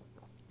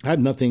have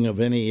nothing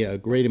of any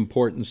great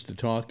importance to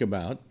talk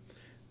about.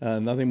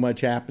 Nothing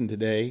much happened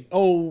today.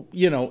 Oh,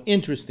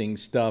 interesting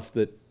stuff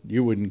that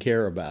you wouldn't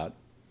care about.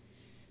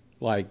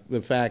 Like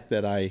the fact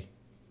that I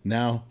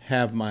now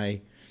have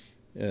my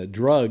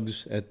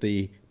drugs at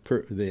the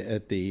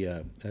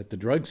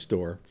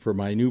drugstore for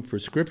my new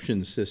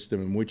prescription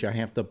system, in which I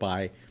have to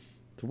buy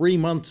 3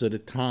 months at a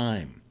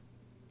time.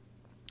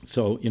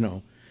 So,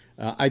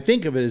 I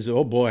think of it as,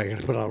 oh boy, I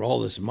got to put out all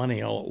this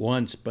money all at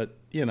once, but,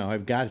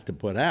 I've got it to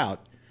put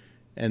out.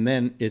 And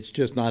then it's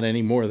just not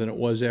any more than it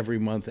was every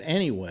month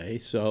anyway,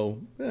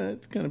 so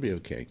it's going to be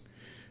okay.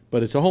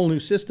 But it's a whole new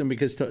system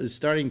because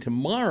starting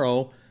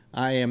tomorrow,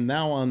 I am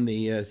now on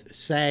the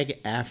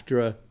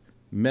SAG-AFTRA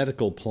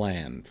medical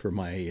plan for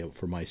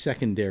my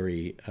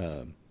secondary,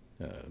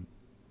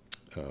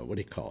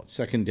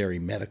 secondary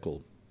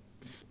medical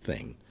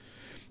thing.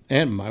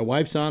 And my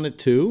wife's on it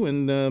too,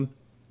 and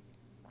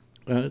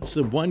it's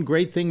the one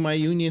great thing my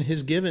union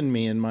has given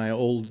me in my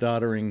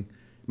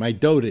my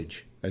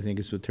dotage, I think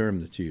is the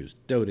term that's used,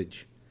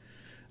 dotage.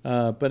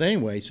 But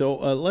anyway, so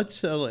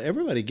let's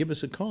everybody give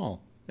us a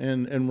call.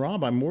 And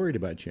Rob, I'm worried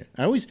about you.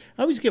 I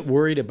always get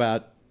worried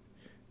about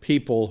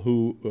people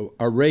who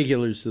are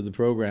regulars to the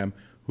program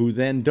who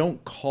then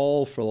don't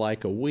call for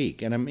like a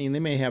week. And I mean, they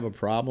may have a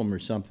problem or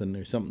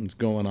something's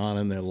going on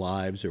in their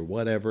lives or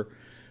whatever.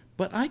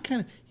 But I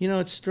kind of,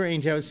 it's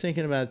strange. I was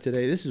thinking about it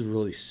today. This is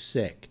really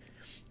sick.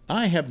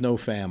 I have no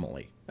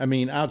family. I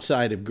mean,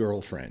 outside of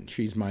girlfriend,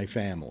 she's my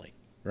family,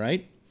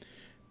 right?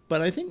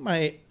 But I think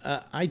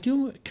I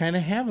do kind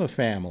of have a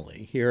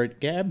family here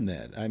at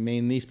GabNet. I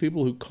mean, these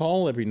people who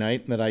call every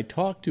night and that I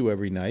talk to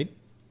every night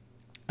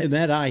and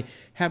that I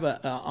have an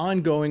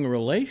ongoing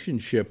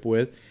relationship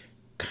with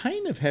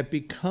kind of have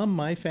become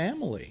my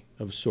family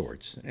of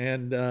sorts.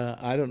 And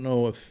I don't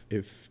know if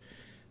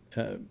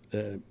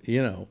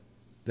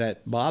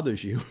that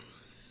bothers you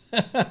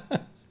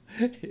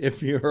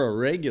if you're a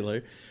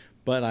regular,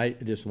 but I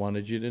just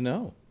wanted you to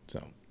know.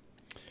 So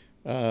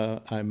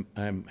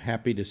I'm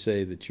happy to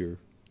say that you're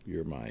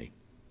my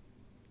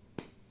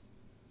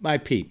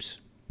peeps.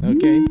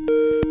 Okay.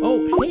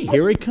 Oh, hey,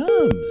 here he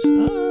comes.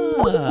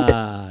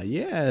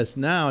 Yes.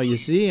 Now you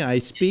see, I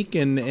speak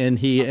and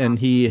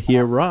he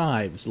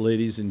arrives,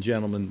 ladies and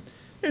gentlemen.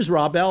 There's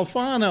Rob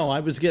Alfano. I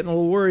was getting a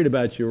little worried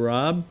about you,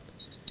 Rob.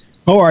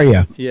 How are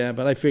you? Yeah,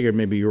 but I figured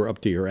maybe you were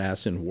up to your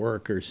ass in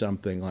work or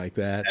something like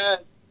that.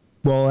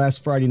 Well,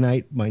 last Friday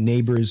night, my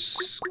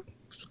neighbors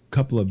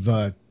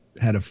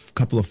had a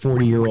couple of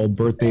 40-year-old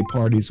birthday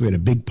parties. We had a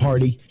big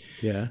party.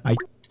 Yeah. I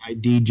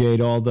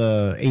DJ'd all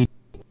the 80s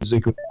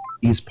music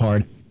East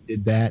part.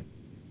 Did that.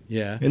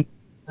 Yeah. And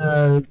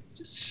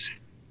just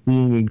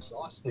being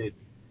exhausted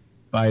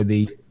by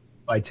 10:30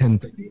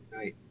 at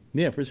night.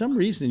 Yeah, for some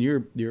reason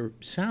your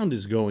sound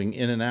is going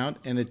in and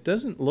out, and it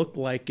doesn't look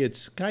like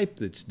it's Skype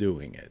that's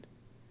doing it.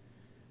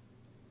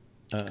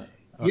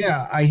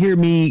 Yeah, I hear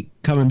me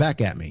coming back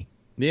at me.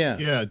 Yeah.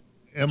 Yeah.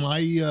 Am I?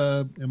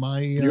 You're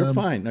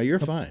fine. No, you're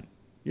fine.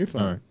 You're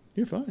fine. All right.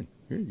 You're fine.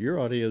 Your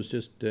audio's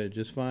just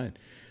fine.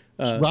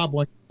 Rob,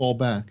 like fall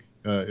back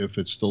if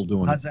it's still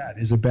doing How's it. that?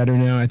 Is it better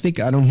now? I think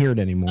I don't hear it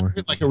anymore.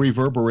 It's like a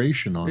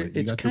reverberation on it.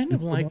 It's kind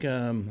of like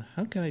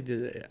how can I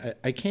do it?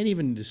 I can't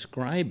even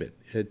describe it.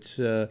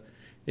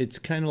 It's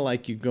kind of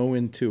like you go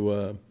into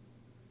a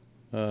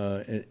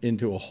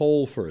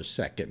hole for a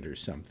second or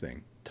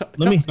something.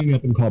 Let me hang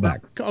up and call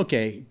back.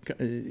 Okay,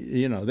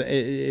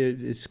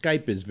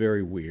 Skype is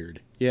very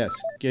weird. Yes,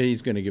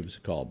 he's going to give us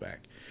a call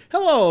back.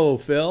 Hello,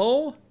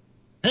 Phil.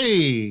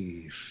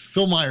 Hey,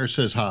 Phil Meyer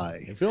says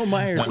hi. Phil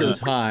Meyer says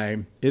hi.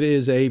 It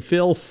is a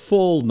Phil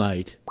full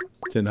night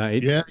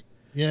tonight. Yeah,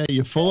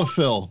 you're full of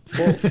Phil.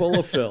 Full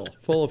of Phil.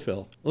 Full of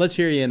Phil. Let's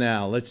hear you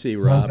now. Let's see,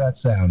 Rob. How's that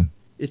sound?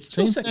 It's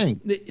Same just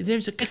thing.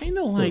 There's a kind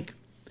of like,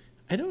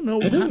 I don't know.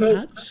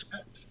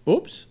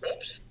 Oops.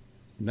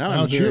 Now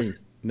I'm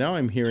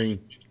hearing.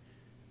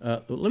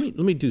 Let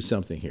me do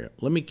something here.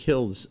 Let me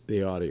kill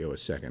the audio a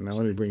second. Now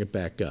let me bring it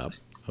back up.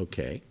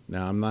 Okay.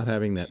 Now I'm not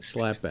having that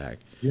slap back.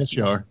 Yes,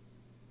 you are.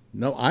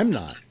 No, I'm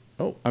not.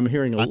 Oh, I'm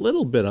hearing a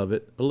little bit of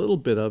it. A little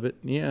bit of it.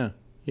 Yeah.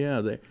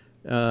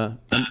 I'm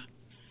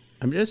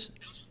just.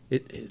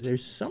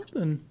 There's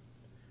something.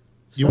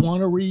 You want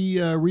to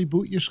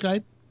reboot your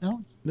Skype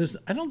now?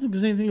 I don't think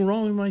there's anything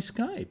wrong with my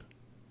Skype.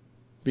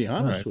 Be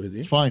honest with you.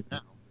 It's fine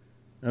now.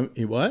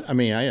 What? I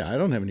mean, I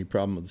don't have any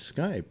problem with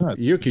Skype. No,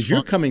 Because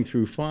you're coming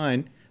through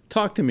fine.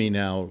 Talk to me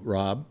now,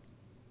 Rob.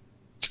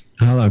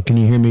 Hello, can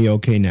you hear me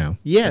okay now?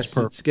 Yes,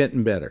 it's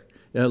getting better.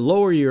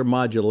 Lower your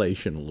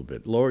modulation a little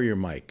bit. Lower your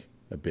mic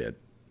a bit.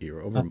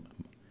 You're over.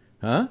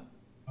 Huh?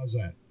 How's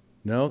that?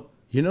 No.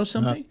 You know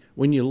something?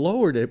 When you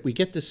lowered it, we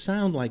get the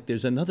sound like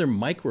there's another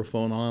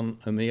microphone on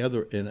the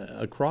other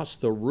across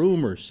the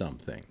room or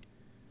something.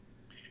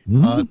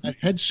 That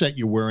headset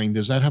you're wearing,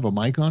 does that have a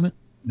mic on it?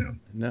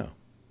 No.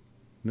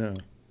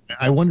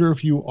 I wonder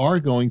if you are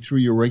going through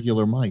your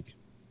regular mic.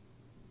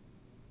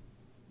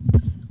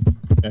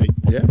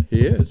 Yeah,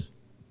 he is.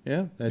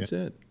 Yeah, that's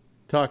it.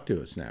 Talk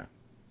to us now.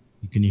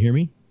 Can you hear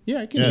me?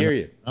 Yeah, I can hear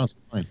you. That's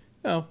fine.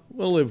 Oh,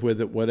 we'll live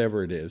with it,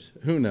 whatever it is.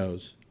 Who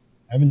knows?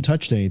 I haven't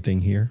touched anything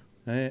here.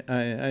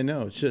 I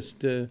know. It's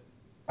just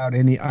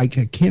I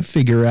can't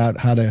figure out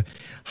how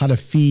to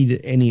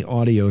feed any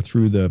audio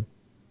through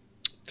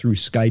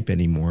Skype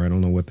anymore. I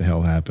don't know what the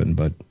hell happened,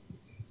 but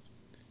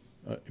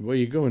well,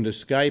 you go into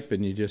Skype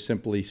and you just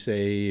simply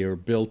say or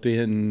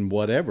built-in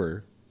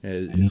whatever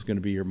is going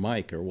to be your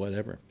mic or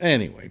whatever.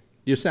 Anyway,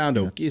 you sound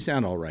okay. You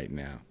sound all right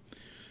now.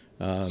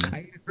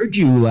 I heard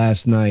you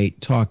last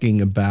night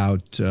talking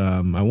about.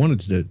 I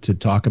wanted to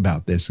talk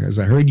about this because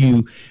I heard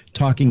you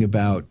talking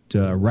about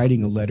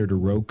writing a letter to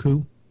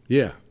Roku.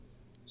 Yeah.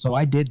 So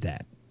I did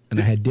that, and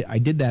I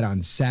did that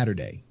on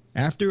Saturday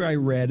after I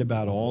read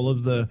about all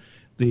of the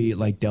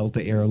like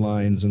Delta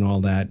Airlines and all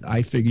that.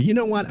 I figured, you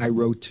know what? I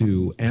wrote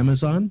to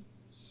Amazon.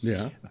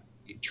 Yeah.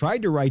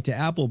 tried to write to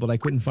Apple, but I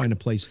couldn't find a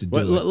place to do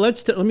Well,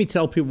 it. let me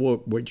tell people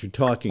what you're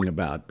talking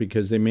about,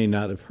 because they may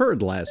not have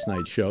heard last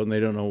night's show and they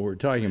don't know what we're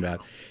talking about.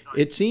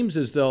 It seems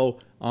as though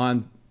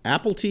on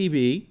Apple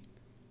TV,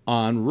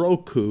 on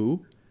Roku,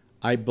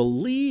 I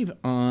believe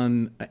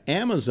on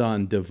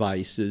Amazon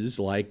devices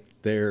like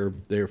their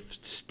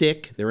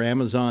stick, their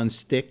Amazon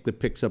stick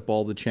that picks up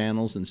all the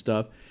channels and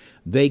stuff,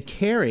 they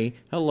carry,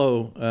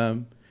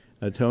 hello,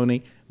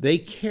 Tony, they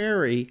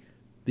carry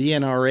the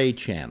NRA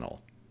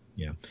channel.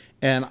 Yeah.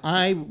 And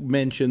I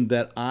mentioned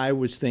that I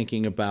was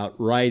thinking about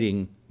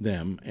writing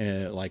them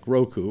like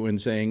Roku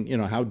and saying, you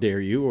know, how dare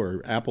you,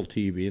 or Apple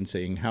TV and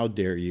saying, how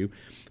dare you.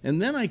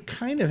 And then I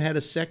kind of had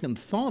a second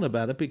thought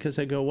about it, because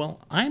I go, well,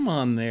 I'm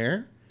on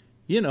there.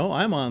 You know,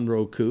 I'm on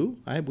Roku.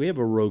 We have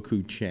a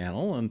Roku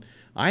channel, and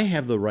I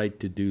have the right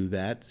to do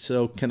that.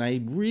 So can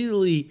I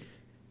really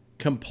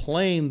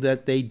complain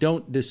that they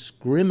don't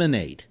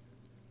discriminate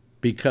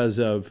because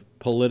of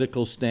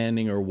political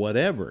standing or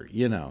whatever,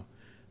 you know?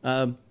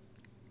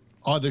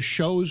 Are the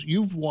shows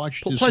you've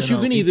watched? Plus, you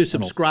can either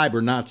subscribe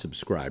or not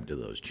subscribe to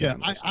those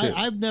channels. Yeah,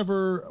 I've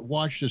never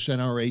watched this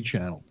NRA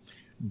channel,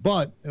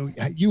 but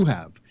you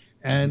have.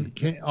 And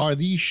are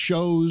these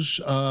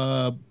shows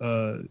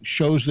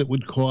shows that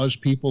would cause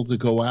people to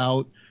go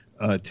out,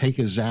 take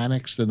a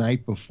Xanax the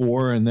night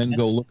before, and then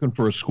go looking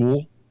for a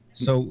school?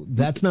 So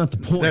that's not the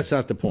point. That's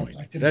not the point.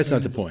 That's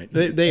not the point.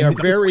 They are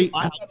very.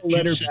 I got a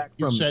letter back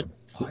from them.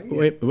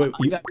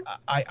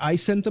 I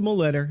sent them a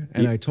letter,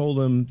 and I told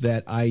them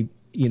that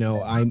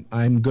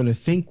I'm going to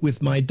think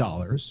with my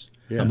dollars.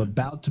 Yeah. I'm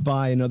about to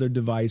buy another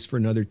device for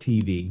another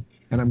TV,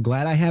 and I'm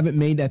glad I haven't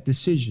made that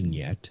decision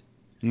yet.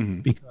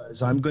 Mm-hmm.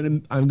 Because I'm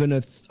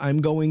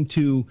going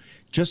to,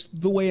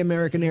 just the way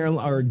American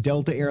Airlines or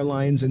Delta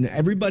Airlines and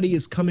everybody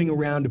is coming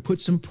around to put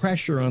some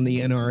pressure on the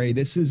NRA.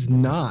 This is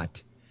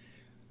not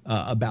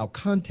about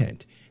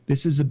content.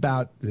 This is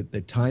about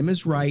the time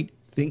is right.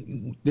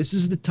 This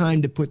is the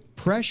time to put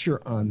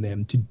pressure on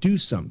them to do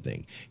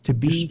something, to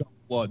be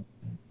blood.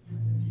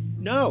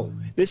 No,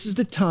 this is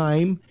the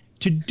time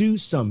to do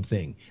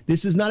something.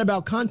 This is not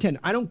about content.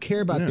 I don't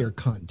care about their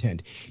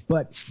content.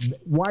 But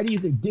why do you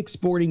think Dick's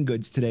Sporting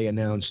Goods today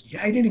announced?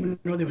 Yeah, I didn't even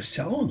know they were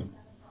selling them.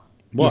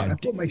 What? Yeah, I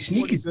put my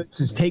sneakers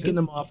is taking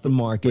them off the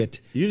market.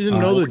 You didn't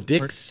know that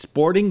Dick's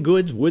Sporting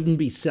Goods wouldn't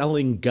be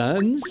selling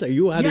guns? Are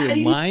you out of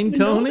your mind,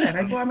 Tony?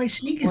 I bought my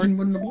sneakers and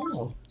won the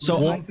ball.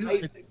 So I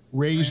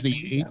raised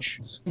the age.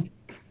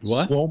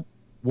 What?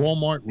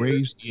 Walmart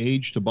raised the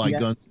age to buy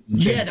guns.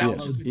 Yeah, that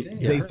was a good thing.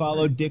 They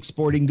followed Dick's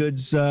Sporting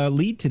Goods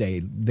lead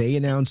today. They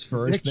announced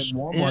first, then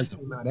Walmart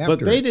came out after.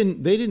 But they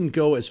didn't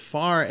go as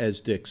far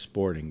as Dick's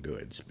Sporting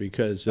Goods,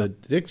 because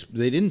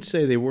they didn't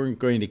say they weren't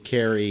going to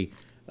carry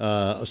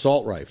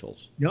assault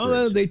rifles.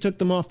 No, they took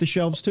them off the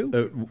shelves too.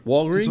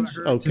 Walgreens?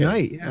 Okay.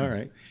 Tonight, yeah. All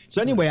right.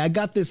 So anyway, I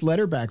got this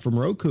letter back from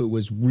Roku. It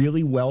was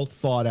really well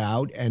thought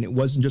out, and it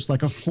wasn't just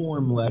like a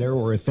form letter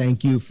or a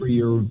thank you for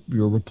your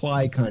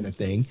reply kind of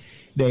thing.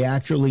 They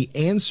actually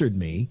answered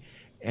me,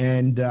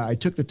 and I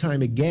took the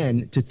time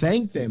again to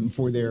thank them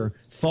for their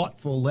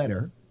thoughtful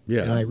letter.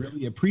 Yeah. And I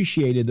really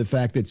appreciated the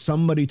fact that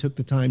somebody took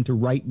the time to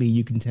write me.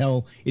 You can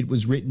tell it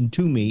was written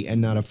to me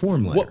and not a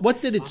form letter.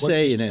 What did it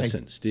say in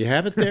essence? Do you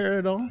have it there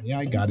at all? Yeah,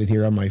 I got it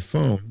here on my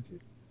phone.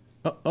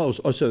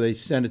 So they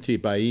sent it to you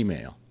by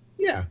email.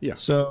 Yeah.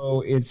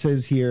 So it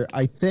says here,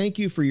 I thank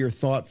you for your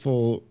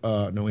thoughtful,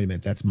 no, wait a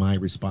minute. That's my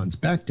response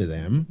back to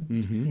them.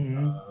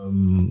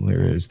 Mm-hmm.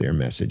 Where is their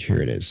message?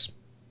 Here it is.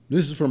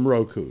 This is from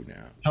Roku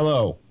now.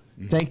 Hello.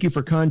 Thank you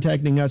for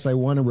contacting us. I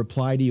want to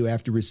reply to you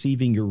after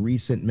receiving your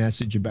recent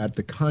message about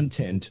the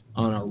content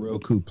on our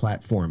Roku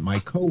platform. My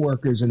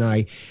coworkers and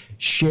I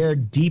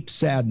shared deep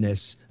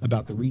sadness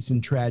about the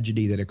recent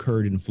tragedy that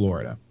occurred in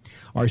Florida.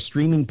 Our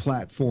streaming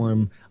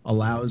platform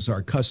allows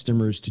our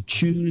customers to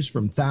choose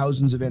from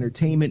thousands of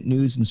entertainment,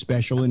 news, and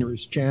special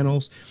interest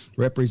channels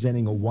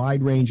representing a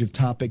wide range of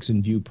topics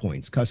and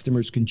viewpoints.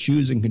 Customers can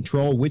choose and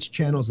control which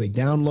channels they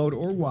download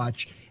or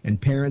watch, and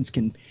parents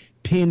can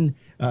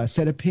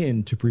set a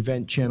pin to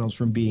prevent channels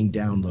from being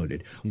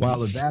downloaded. While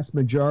the vast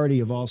majority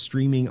of all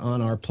streaming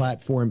on our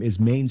platform is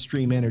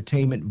mainstream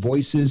entertainment,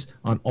 voices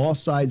on all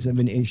sides of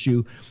an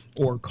issue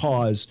or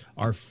cause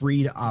are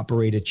free to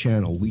operate a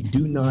channel. We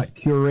do not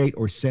curate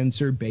or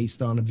censor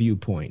based on a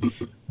viewpoint.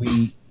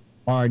 We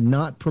are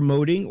not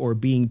promoting or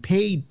being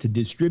paid to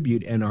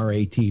distribute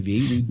NRA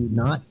TV. We do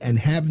not and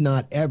have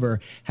not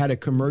ever had a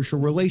commercial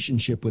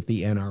relationship with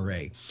the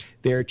NRA.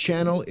 Their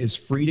channel is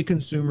free to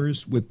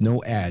consumers with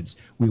no ads.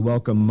 We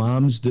welcome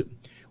Moms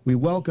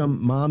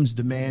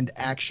Demand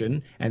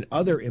Action and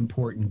other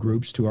important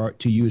groups to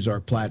use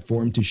our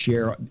platform to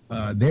share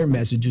their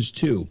messages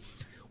too.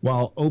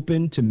 While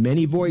open to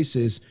many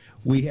voices,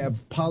 we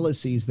have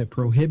policies that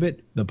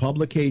prohibit the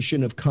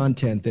publication of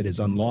content that is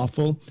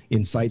unlawful,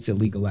 incites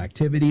illegal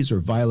activities, or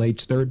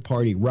violates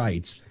third-party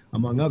rights,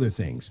 among other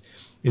things.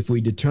 If we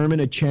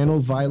determine a channel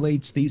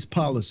violates these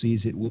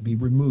policies, it will be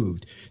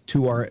removed.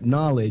 To our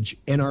knowledge,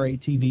 NRA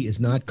TV is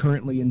not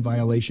currently in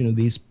violation of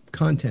these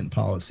content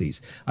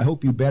policies. I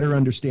hope you better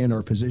understand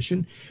our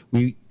position.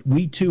 We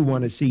too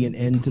want to see an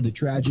end to the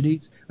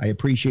tragedies. I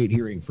appreciate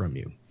hearing from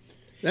you.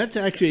 That's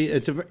actually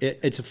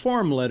it's a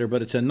form letter,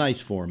 but it's a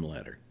nice form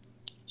letter.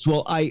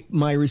 So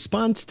my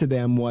response to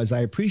them was,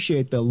 I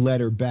appreciate the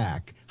letter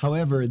back.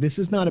 However, this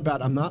is not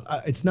about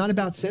it's not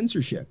about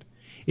censorship.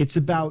 It's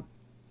about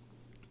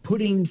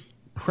putting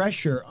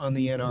pressure on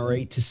the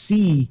NRA to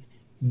see,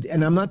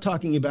 and I'm not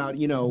talking about,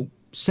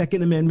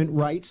 Second Amendment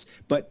rights,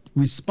 but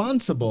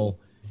responsible,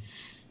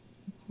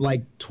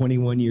 like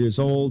 21 years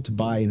old to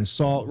buy an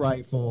assault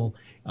rifle,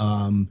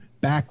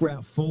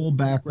 full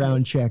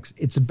background checks.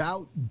 It's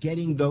about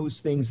getting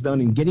those things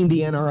done and getting the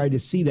NRA to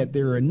see that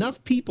there are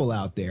enough people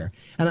out there.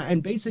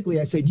 And basically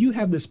I said, you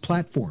have this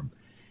platform.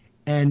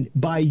 And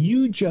by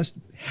you just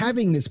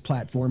having this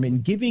platform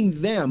and giving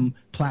them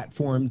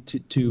platform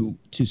to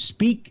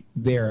speak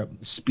their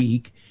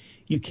speak,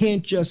 you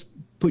can't just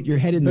put your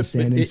head in the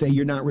sand and say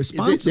you're not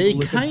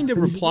responsible. They kind of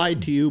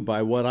replied to you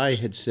by what I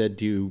had said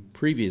to you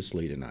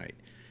previously tonight.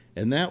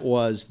 And that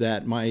was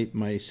that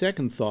my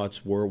second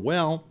thoughts were,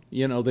 well,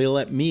 they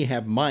let me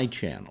have my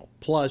channel.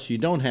 Plus, you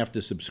don't have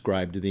to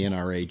subscribe to the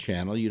NRA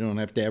channel. You don't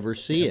have to ever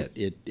see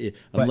it.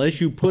 Unless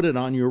you put it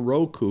on your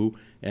Roku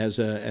as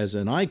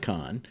an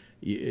icon,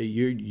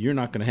 you're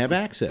not going to have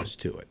access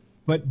to it.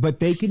 But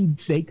they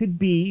could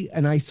be,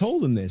 and I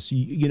told them this.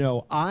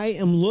 I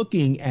am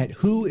looking at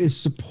who is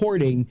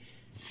supporting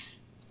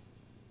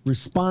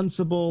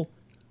responsible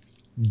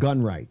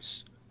gun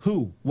rights.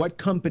 What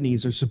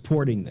companies are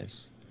supporting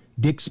this?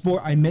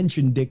 I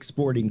mentioned Dick's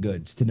Sporting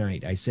Goods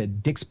tonight. I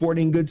said Dick's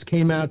Sporting Goods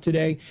came out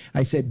today.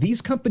 I said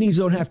these companies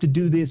don't have to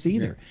do this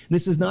either. Yeah.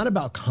 This is not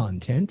about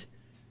content.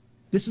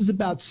 This is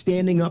about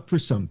standing up for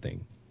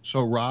something.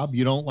 So, Rob,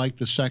 you don't like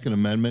the Second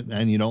Amendment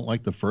and you don't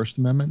like the First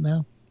Amendment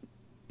now?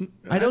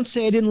 I don't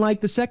say I didn't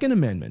like the Second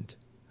Amendment.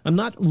 I'm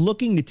not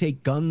looking to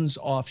take guns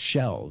off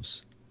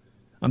shelves.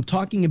 I'm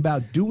talking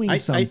about doing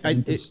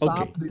something to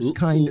stop this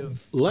kind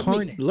of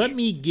carnage. Let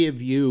me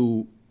give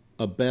you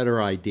a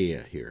better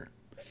idea here.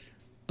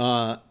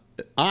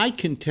 I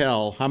can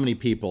tell how many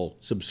people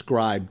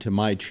subscribe to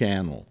my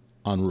channel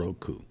on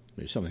Roku.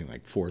 There's something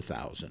like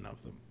 4,000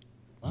 of them.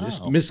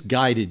 Wow.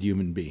 Misguided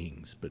human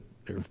beings, but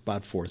there are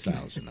about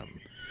 4,000 of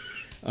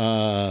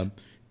them.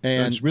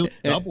 And so it's really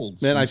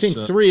doubled. And I think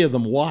 3 of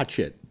them watch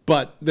it,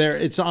 but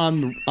it's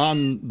on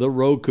the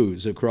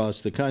Rokus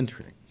across the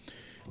country.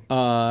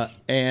 So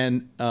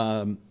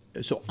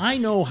I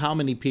know how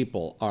many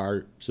people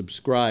are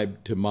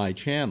subscribed to my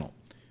channel.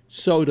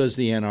 So does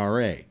the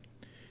NRA.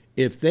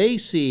 If they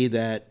see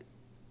that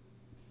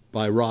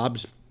by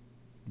Rob's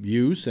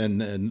use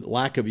and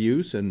lack of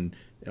use and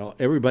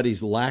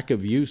everybody's lack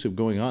of use of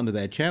going onto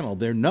that channel,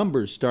 their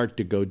numbers start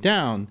to go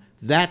down,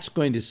 that's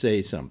going to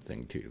say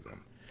something to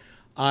them.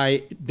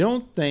 I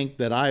don't think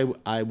that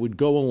I would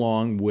go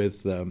along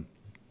with,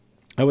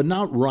 I would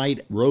not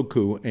write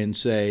Roku and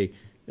say,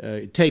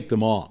 take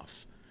them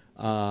off.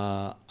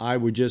 I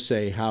would just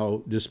say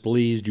how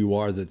displeased you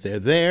are that they're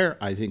there.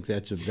 I think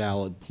that's a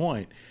valid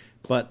point.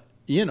 But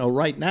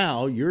right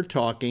now, you're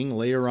talking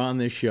later on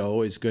this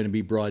show is going to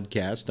be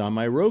broadcast on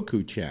my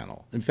Roku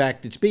channel. In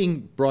fact, it's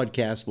being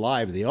broadcast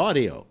live. The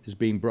audio is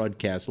being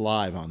broadcast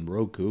live on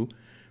Roku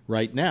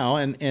right now.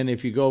 And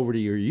if you go over to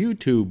your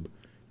YouTube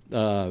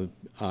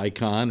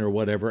icon or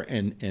whatever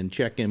and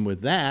check in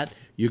with that,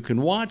 you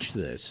can watch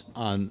this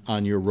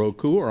on your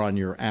Roku or on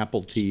your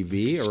Apple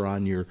TV or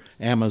on your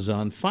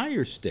Amazon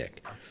Fire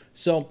Stick.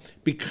 So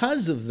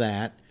because of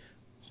that,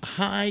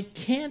 I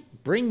can't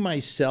bring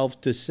myself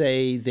to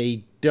say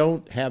they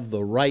don't have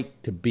the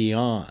right to be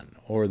on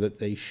or that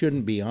they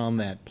shouldn't be on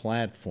that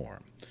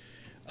platform.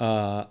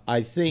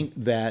 I think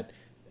that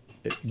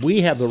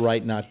we have the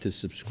right not to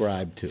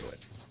subscribe to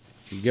it.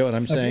 You get what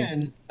I'm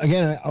saying?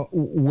 Again,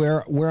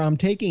 where I'm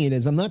taking it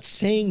is I'm not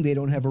saying they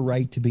don't have a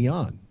right to be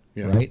on.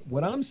 Yeah. Right.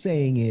 What I'm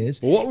saying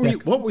is what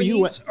were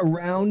you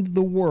around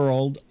the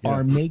world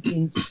are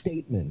making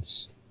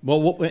statements.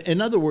 Well,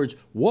 in other words,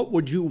 what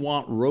would you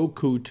want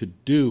Roku to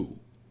do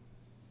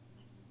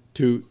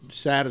to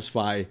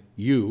satisfy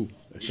you,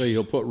 so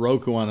you'll put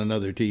Roku on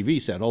another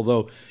TV set?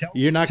 Although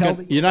you're not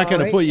going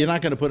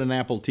to put an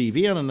Apple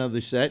TV on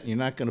another set. You're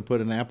not going to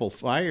put an Apple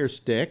Fire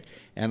Stick,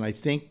 and I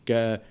think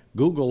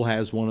Google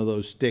has one of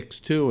those sticks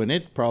too, and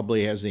it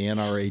probably has the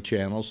NRA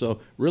channel. So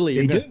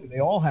really, they do. They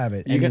all have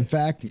it. And in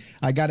fact,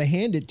 I got to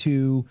hand it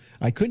to.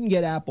 I couldn't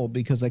get Apple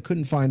because I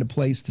couldn't find a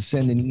place to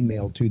send an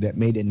email to that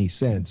made any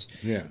sense.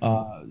 Yeah.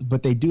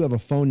 But they do have a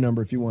phone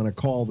number if you want to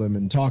call them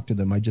and talk to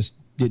them. I just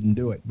didn't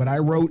do it. But I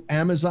wrote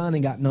Amazon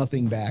and got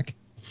nothing back.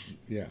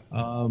 Yeah.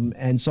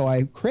 And so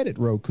I credit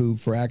Roku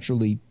for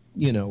actually,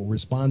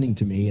 responding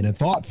to me in a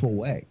thoughtful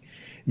way.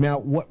 Now,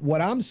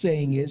 what I'm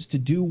saying is to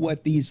do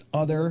what these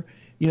other,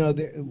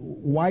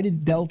 why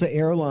did Delta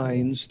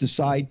Airlines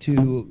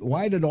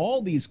why did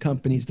all these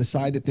companies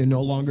decide that they're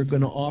no longer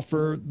going to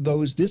offer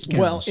those discounts?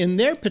 Well, in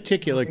their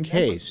particular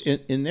case,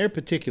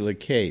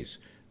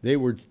 they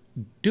were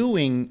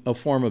doing a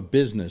form of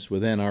business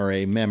with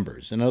NRA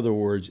members. In other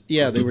words,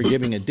 they were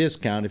giving a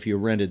discount if you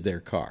rented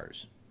their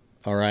cars.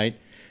 All right.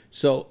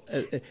 So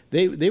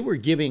they were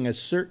giving a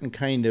certain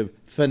kind of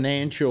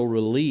financial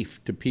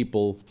relief to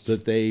people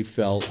that they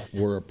felt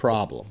were a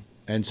problem,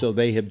 and so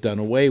they have done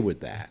away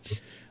with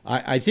that.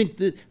 I think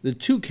that the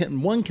two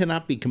one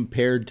cannot be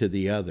compared to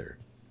the other.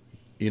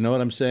 You know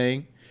what I'm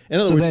saying? In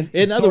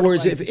other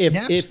words,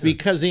 if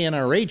because the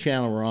NRA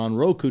channel were on,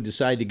 Roku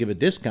decided to give a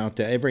discount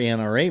to every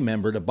NRA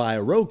member to buy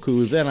a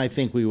Roku, then I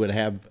think we would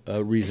have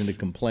a reason to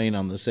complain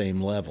on the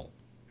same level.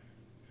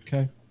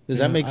 Okay. Does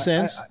that make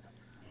sense?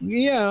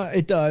 Yeah,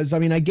 it does. I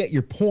mean, I get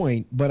your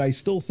point, but I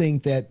still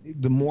think that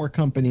the more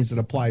companies that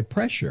apply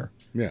pressure,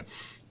 the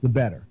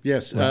better.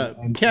 Yes. Right?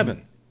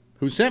 Kevin,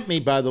 who sent me,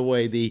 by the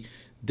way, the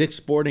Dick's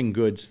Sporting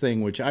Goods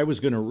thing, which I was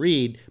going to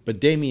read, but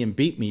Damien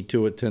beat me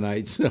to it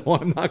tonight, so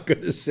I'm not going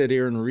to sit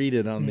here and read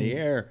it on the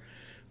air.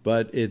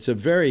 But it's a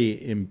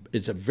very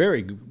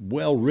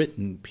well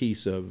written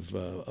piece of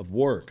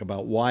work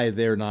about why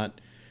they're not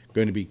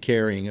going to be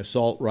carrying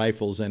assault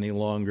rifles any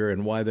longer,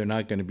 and why they're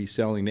not going to be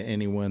selling to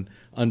anyone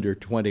under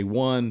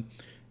 21,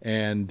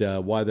 and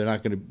why they're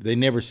not going to. They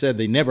never said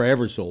they never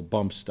ever sold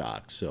bump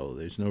stocks, so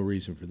there's no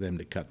reason for them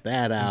to cut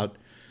that out.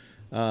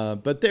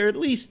 But they're at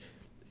least.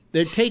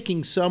 They're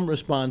taking some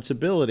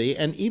responsibility,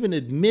 and even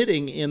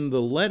admitting in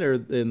the letter,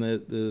 in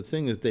the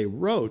thing that they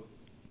wrote,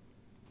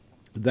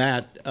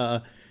 that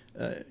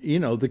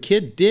the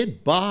kid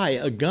did buy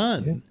a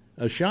gun,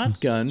 a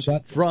shotgun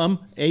from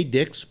a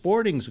Dick's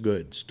Sporting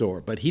Goods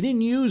store, but he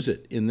didn't use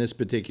it in this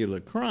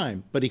particular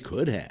crime, but he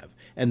could have,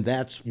 and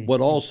that's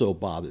what also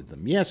bothered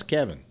them. Yes,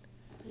 Kevin.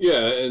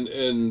 Yeah,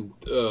 and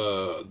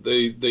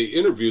they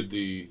interviewed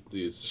the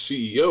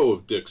CEO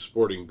of Dick's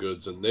Sporting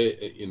Goods, and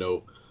they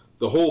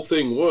the whole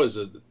thing was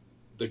that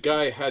the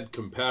guy had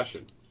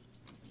compassion,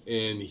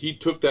 and he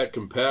took that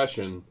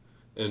compassion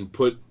and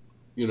put,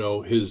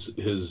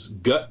 his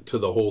gut to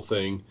the whole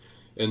thing,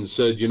 and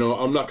said,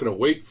 I'm not going to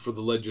wait for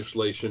the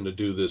legislation to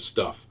do this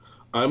stuff.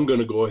 I'm going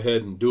to go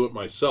ahead and do it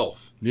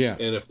myself. Yeah.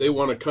 And if they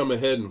want to come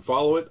ahead and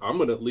follow it, I'm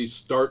going to at least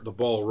start the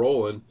ball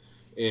rolling,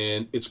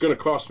 and it's going to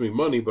cost me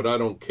money, but I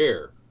don't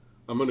care.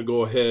 I'm going to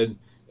go ahead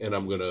and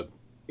I'm going to,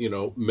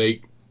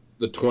 make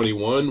the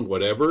 21,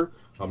 whatever.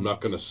 I'm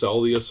not going to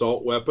sell the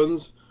assault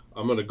weapons.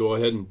 I'm going to go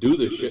ahead and do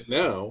this shit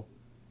now,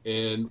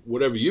 and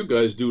whatever you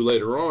guys do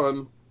later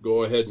on,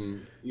 go ahead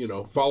and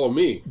follow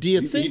me. Do you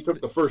think he took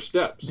the first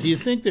steps? Do you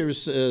think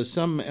there's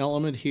some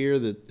element here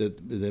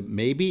that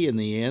maybe in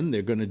the end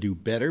they're going to do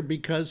better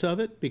because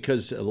of it?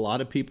 Because a lot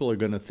of people are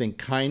going to think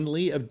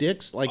kindly of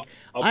Dick's. Like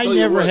I've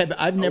never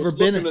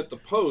been looking at the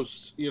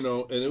posts,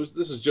 and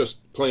this is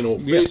just plain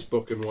old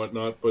Facebook and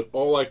whatnot. But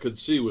all I could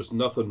see was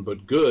nothing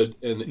but good,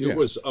 and it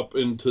was up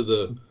into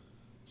the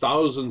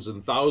thousands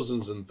and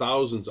thousands and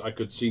thousands. I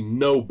could see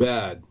no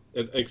bad.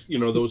 And,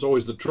 there was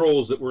always the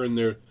trolls that were in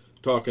there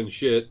talking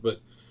shit,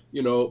 but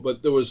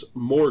there was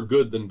more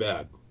good than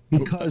bad.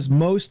 Because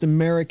most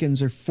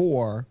Americans are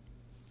for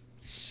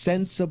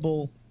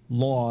sensible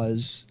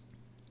laws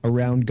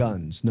around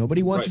guns.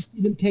 Nobody wants to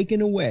see them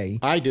taken away.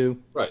 I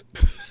do. Right.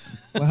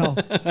 Well,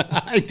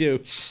 I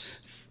do.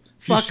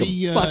 Fuck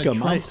them.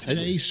 Trump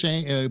today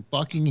saying,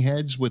 bucking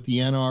heads with the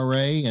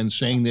NRA and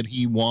saying that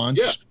he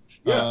wants.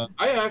 Yeah,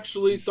 I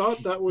actually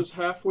thought that was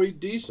halfway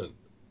decent.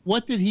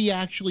 What did he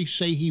actually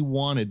say he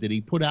wanted? Did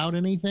he put out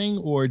anything,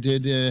 or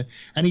did?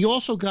 And he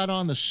also got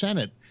on the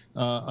Senate,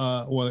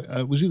 or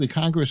it was either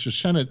Congress or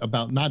Senate,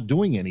 about not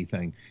doing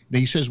anything.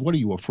 He says, "What are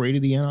you afraid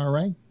of the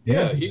NRA?"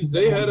 Yeah,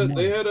 they had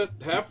a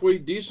halfway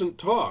decent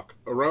talk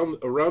around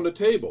the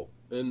table,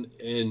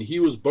 and he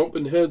was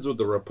bumping heads with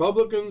the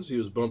Republicans. He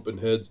was bumping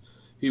heads.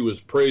 He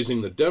was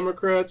praising the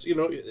Democrats.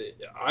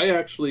 I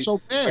actually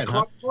I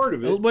caught part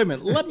of it. Wait a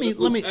minute. Let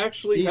me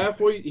actually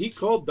halfway. He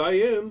called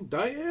Diane.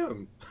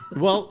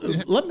 Well,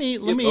 let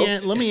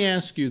me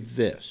ask you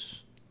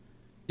this: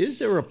 is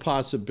there a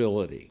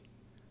possibility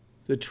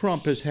that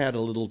Trump has had a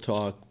little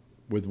talk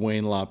with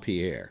Wayne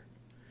LaPierre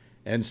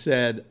and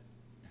said,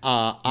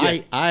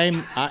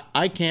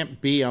 I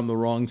can't be on the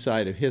wrong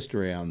side of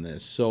history on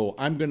this, so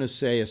I'm going to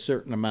say a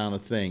certain amount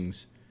of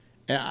things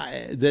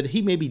that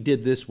he maybe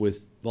did this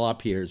with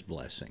LaPierre's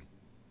blessing?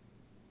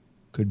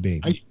 Could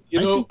be. I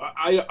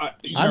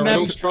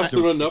don't trust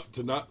him enough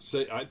to not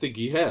say. I think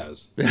he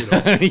has.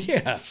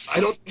 Yeah. I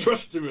don't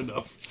trust him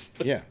enough.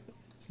 Yeah.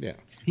 He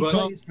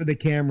plays for the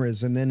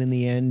cameras, and then in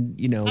the end,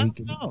 he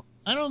could.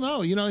 I don't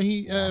know.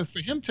 He for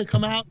him to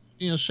come out,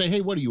 say,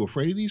 "Hey, what are you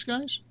afraid of these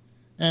guys?"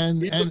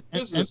 And he's a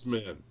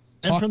businessman.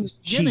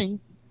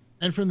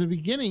 And from the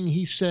beginning,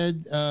 he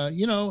said,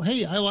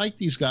 "Hey, I like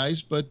these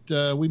guys, but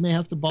we may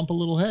have to bump a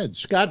little heads."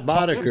 Scott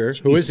Boddicker,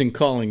 who isn't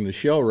calling the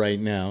show right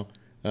now,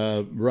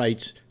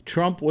 writes,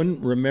 Trump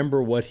wouldn't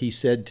remember what he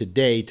said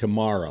today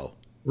tomorrow.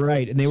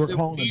 Right, and they were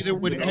calling. Neither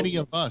would any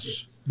of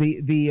us.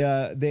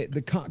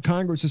 The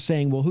Congress is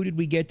saying, well, who did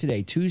we get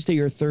today, Tuesday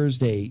or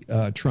Thursday,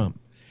 Trump?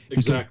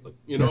 Exactly.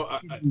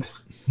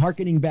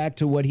 Harkening back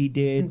to what he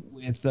did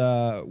with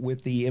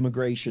the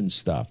immigration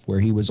stuff, where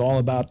he was all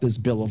about this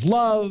bill of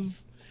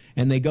love,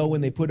 and they go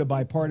and they put a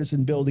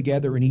bipartisan bill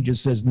together, and he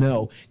just says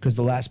no because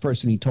the last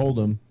person he told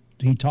him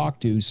he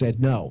talked to said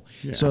no.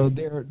 Yeah. So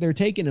they're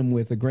taking him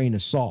with a grain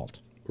of salt.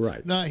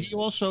 Right. No, he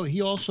also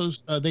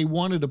they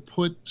wanted to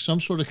put some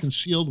sort of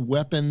concealed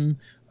weapon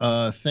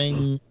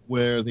thing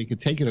where they could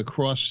take it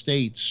across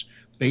states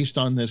based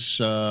on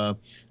this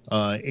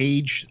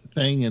age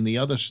thing and the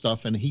other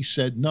stuff, and he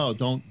said no,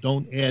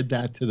 don't add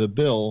that to the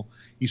bill.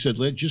 He said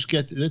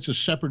it's a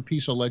separate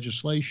piece of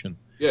legislation.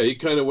 Yeah, he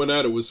kind of went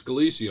at it with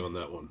Scalise on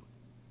that one.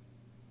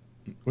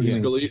 Yeah.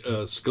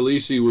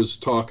 Scalise was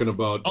talking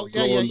about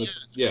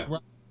Yeah.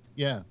 Right.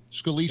 Yeah,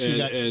 Scalise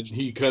and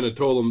he kind of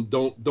told him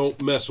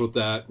don't mess with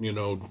that,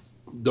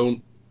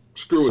 don't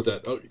screw with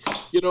that.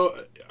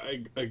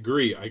 I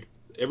agree.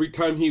 Every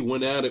time he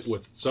went at it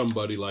with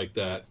somebody like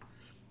that,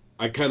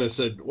 I kind of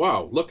said,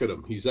 wow, look at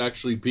him, he's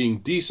actually being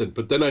decent.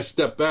 But then I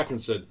stepped back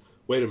and said,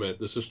 wait a minute,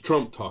 this is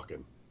Trump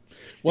talking.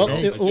 Well,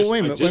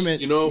 wait a minute.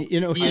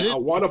 I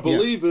want to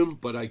believe him,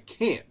 but I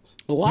can't.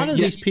 A lot of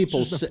these people.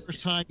 This is the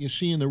first time you're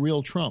seeing the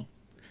real Trump.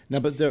 No,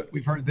 but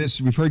We've heard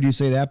this. We've heard you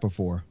say that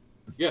before.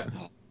 Yeah,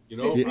 I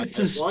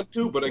want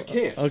to, but I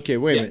can't. Okay,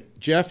 wait a minute.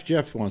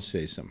 Jeff wants to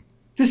say something.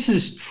 This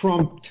is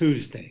Trump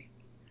Tuesday.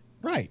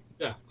 Right.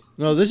 Yeah.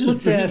 No, this is.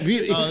 Let's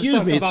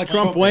Excuse me. It's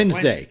Trump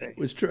Wednesday.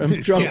 It's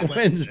Trump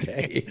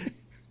Wednesday.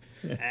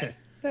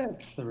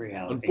 That's the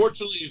reality.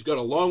 Unfortunately, he's got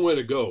a long way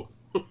to go.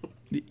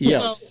 Yeah.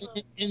 Well,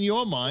 in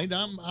your mind,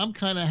 I'm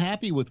kind of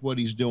happy with what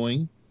he's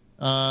doing.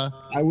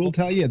 I will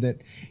tell you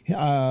that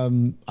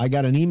I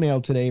got an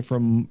email today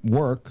from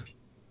work,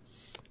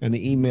 and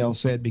the email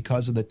said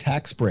because of the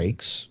tax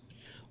breaks,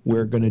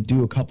 we're going to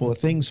do a couple of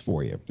things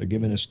for you. They're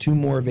giving us 2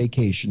 more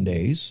vacation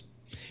days,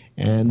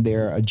 and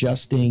they're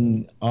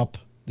adjusting up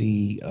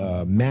the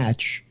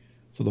match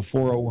for the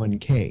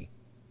 401k.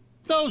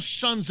 Those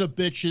sons of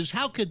bitches,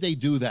 how could they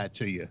do that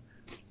to you?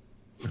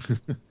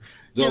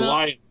 They're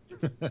lying.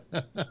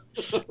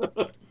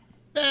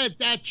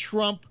 that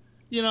Trump,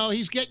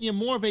 he's getting you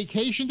more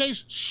vacation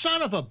days.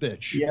 Son of a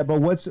bitch. Yeah, but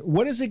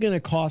what is it going to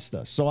cost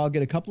us? So I'll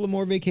get a couple of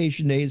more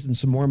vacation days and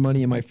some more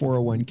money in my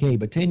 401k.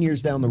 But 10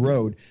 years down the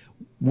road,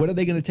 what are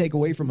they going to take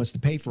away from us to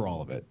pay for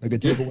all of it? They're going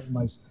to take away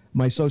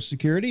my Social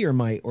Security or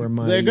my.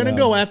 They're going to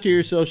go after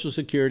your Social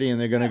Security, and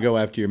they're going to go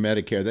after your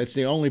Medicare. That's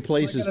the only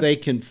places they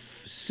can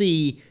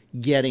see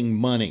getting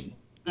money.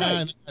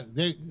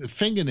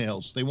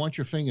 Fingernails. They want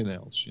your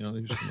fingernails.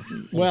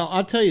 Well,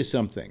 I'll tell you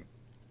something.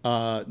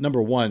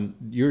 Number one,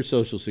 your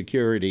Social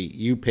Security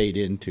you paid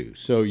into,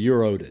 so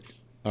you're owed it.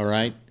 All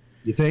right.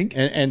 You think?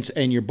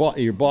 And your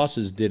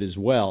bosses did as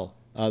well.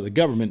 The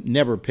government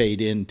never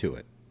paid into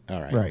it.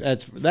 All right. Right.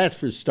 That's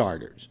for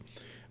starters.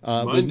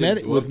 With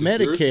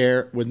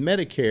Medicare,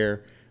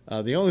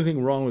 the only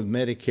thing wrong with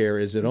Medicare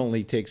is it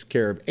only takes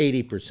care of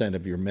 80%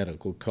 of your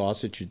medical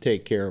costs. It should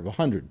take care of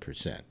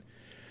 100%.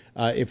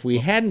 If we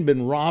hadn't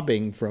been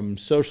robbing from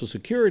Social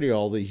Security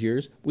all these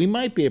years, we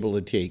might be able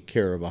to take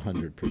care of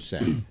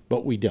 100%,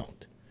 but we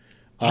don't.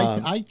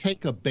 I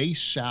take a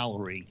base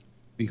salary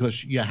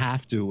because you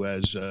have to,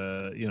 as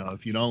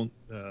if you don't,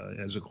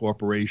 as a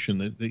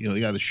corporation, you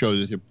got to show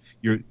that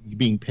you're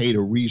being paid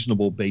a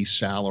reasonable base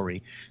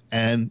salary,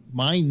 and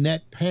my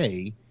net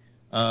pay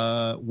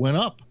went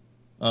up,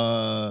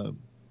 and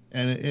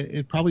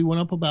it probably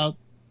went up about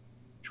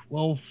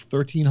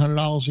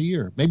 $1,300 a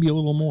year, maybe a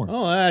little more.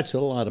 Oh, that's a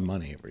lot of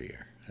money every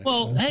year.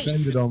 Well,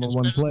 spend it all in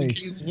one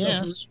place.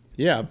 Yes.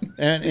 Yeah,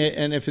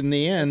 and if in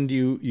the end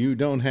you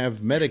don't have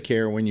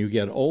Medicare when you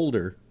get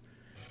older,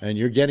 and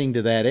you're getting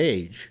to that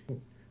age,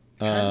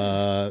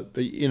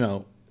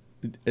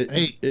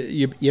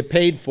 you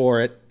paid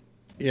for it,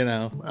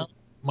 Well,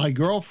 my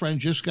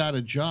girlfriend just got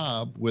a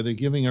job where they're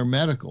giving her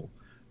medical,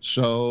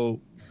 so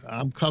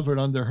I'm covered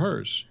under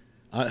hers.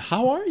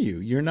 How are you?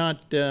 You're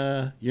not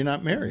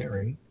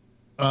married.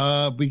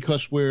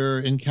 Because we're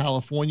in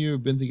California.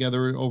 We've been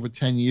together over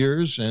 10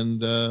 years,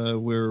 and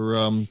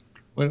we're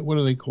what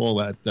do they call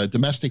that?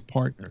 Domestic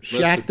partners.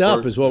 Shacked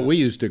up is what we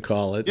used to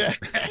call it. Yeah.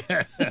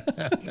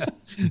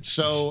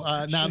 So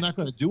now I'm not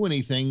going to do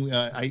anything.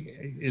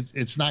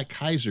 It's not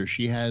Kaiser.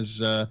 She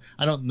has.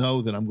 I don't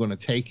know that I'm going to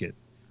take it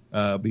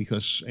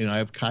because I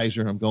have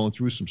Kaiser and I'm going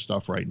through some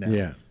stuff right now.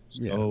 Yeah.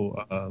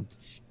 So,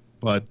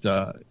 but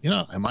I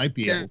might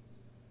be able.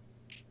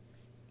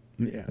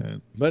 Yeah,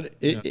 but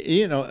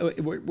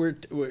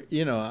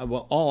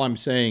well, all I'm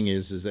saying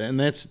is and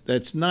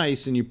that's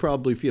nice, and you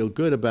probably feel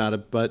good about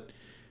it, but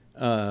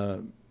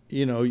not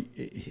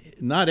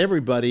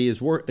everybody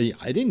is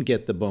I didn't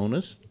get the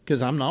bonus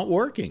because I'm not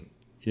working.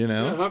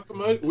 Yeah, how come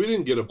we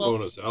didn't get a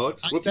bonus,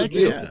 Alex? What's the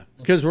deal? Yeah,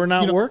 because we're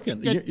not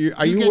working.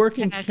 Are you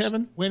working, taxed,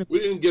 Kevin? We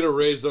didn't get a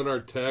raise on our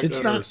tax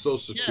on our Social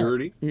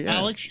Security. Yeah.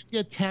 Alex, you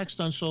get taxed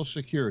on Social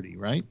Security,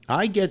 right?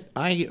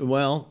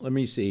 Well, let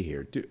me see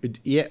here.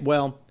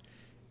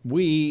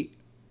 We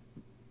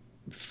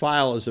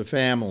file as a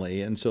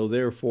family, and so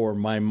therefore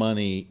my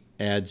money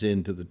adds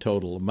into the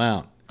total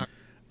amount.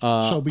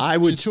 I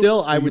would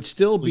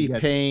still be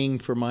paying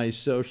for my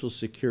Social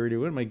Security.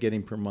 What am I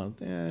getting per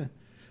month?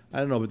 I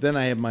don't know. But then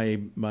I have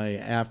my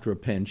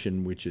AFTRA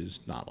pension, which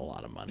is not a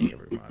lot of money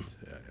every month.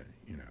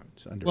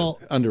 it's under Well,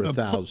 under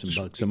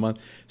 $1,000 a month.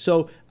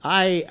 So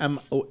I am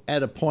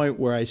at a point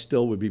where I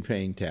still would be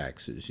paying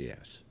taxes.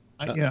 Yes.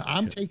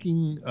 I'm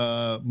taking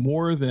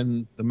more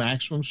than the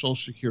maximum Social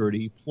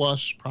Security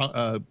plus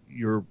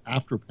your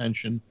after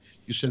pension.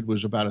 You said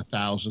was about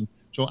 1,000.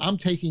 So I'm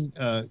taking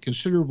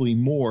considerably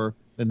more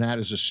than that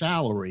as a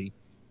salary,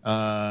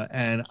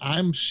 and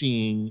I'm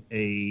seeing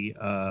a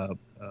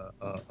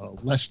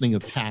lessening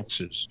of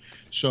taxes.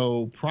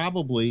 So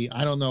probably,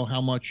 I don't know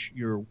how much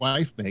your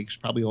wife makes,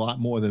 probably a lot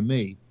more than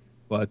me,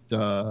 but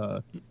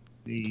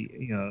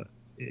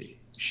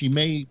she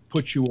may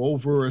put you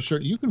over a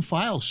certain. You can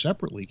file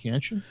separately,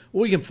 can't you?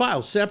 Well, we can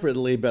file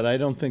separately, but I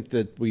don't think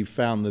that we've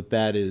found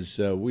that is.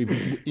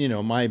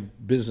 My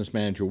business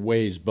manager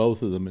weighs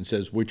both of them and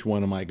says which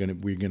one we're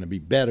going to be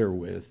better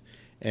with,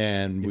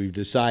 and we've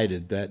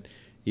decided that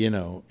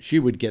she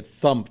would get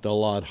thumped a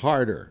lot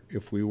harder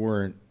if we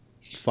weren't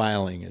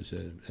filing as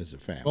a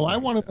family. Well, I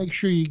want to make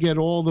sure you get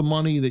all the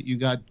money that you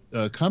got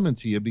coming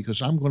to you,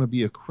 because I'm going to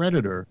be a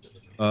creditor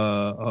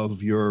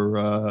of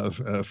your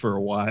for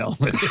a while.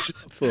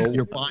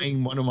 You're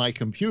buying one of my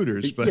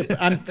computers, but yeah,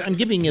 I'm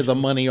giving you the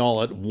money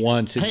all at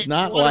once. It's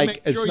not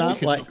like you're going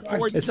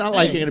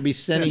to be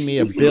sending me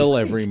a bill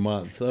every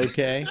month,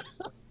 okay?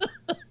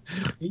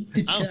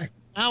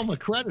 I'm a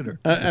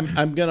creditor.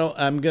 I'm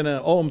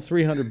gonna owe him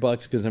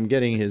 $300 because I'm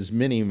getting his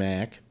mini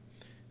Mac,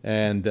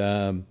 and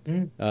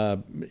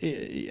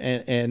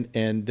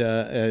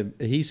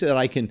he said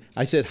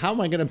I said, how am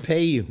I going to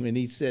pay you? And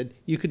he said,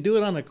 you could do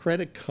it on a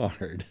credit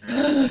card.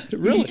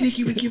 Really? You think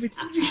you would give it to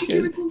him? You should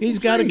give it to him. He's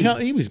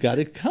got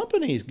a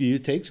company. He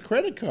takes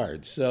credit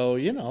cards. So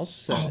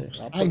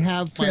I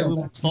have my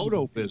little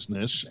photo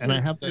business, and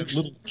I have that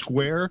little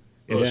square.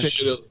 They'll send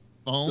you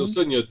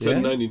a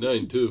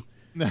 1099 too.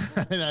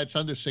 That's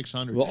under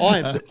 600. Well,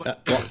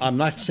 I'm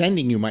not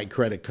sending you my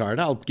credit card.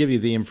 I'll give you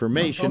the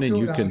information, and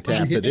you can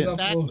tap it in.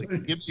 Exactly.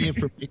 Give me the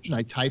information.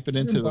 I type it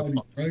into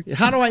the.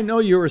 How do I know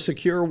you're a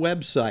secure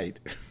website?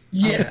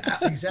 Yeah,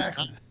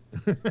 exactly.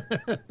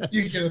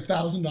 You get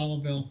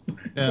 $1,000 bill.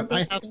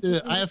 I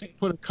have to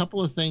put a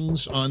couple of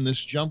things on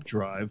this jump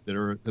drive that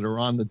are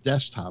on the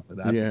desktop of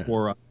that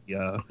before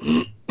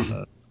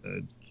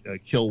I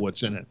kill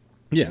what's in it.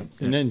 Yeah,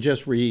 and then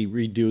just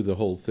redo the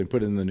whole thing.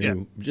 Put in the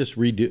new, just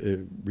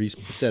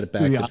reset it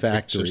back to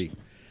factory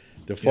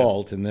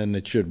default, and then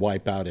it should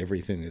wipe out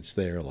everything that's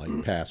there, like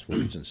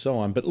passwords and so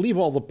on. But leave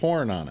all the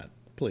porn on it,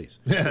 please.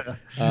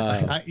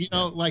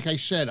 Like I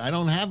said, I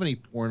don't have any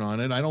porn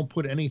on it. I don't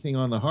put anything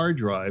on the hard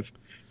drive.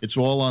 It's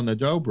all on the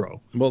Dobro.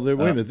 Well, wait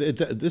a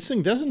minute. This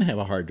thing doesn't have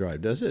a hard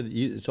drive, does it?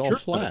 It's all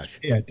flash.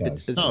 Yeah, it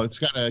does. It's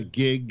got a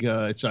gig.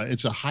 It's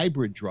a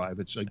hybrid drive.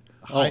 It's a.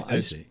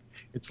 I see.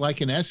 It's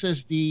like an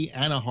SSD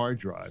and a hard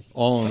drive.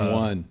 All in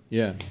one.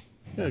 Yeah.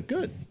 Yeah,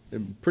 good.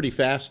 Pretty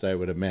fast, I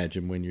would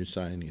imagine, when you're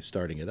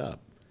starting it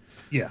up.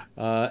 Yeah.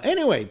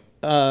 Anyway,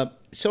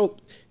 so,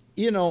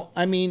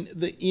 I mean,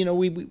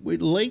 we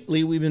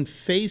lately we've been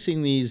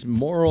facing these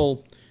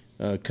moral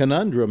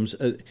conundrums,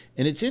 and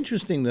it's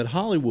interesting that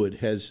Hollywood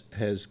has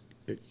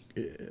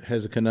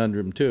a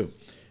conundrum too.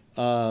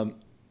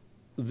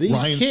 These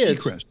Ryan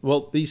kids, Seacrest.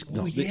 well, these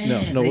we'll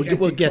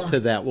get to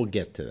that. We'll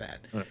get to that.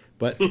 Right.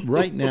 But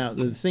right now,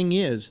 the thing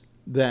is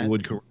that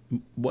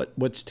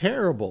what's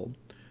terrible,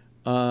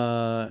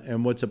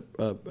 and what's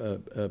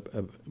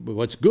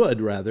good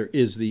rather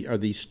are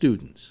these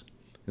students,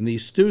 and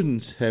these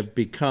students have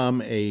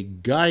become a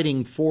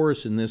guiding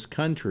force in this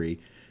country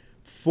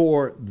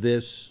for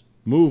this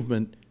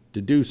movement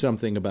to do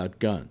something about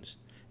guns,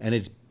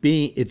 and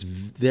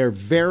they're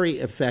very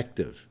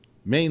effective,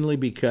 mainly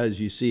because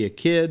you see a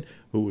kid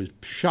who was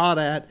shot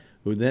at,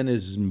 who then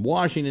is in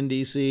Washington,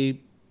 D.C.,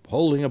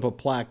 holding up a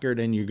placard,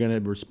 and you're going to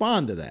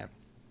respond to that.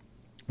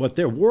 What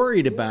they're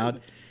worried about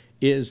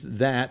is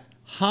that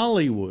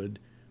Hollywood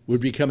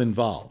would become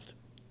involved.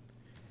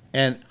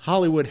 And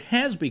Hollywood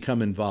has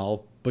become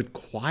involved, but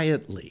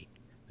quietly,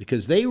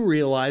 because they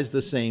realize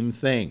the same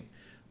thing.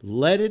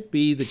 Let it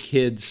be the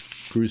kids'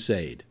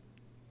 crusade.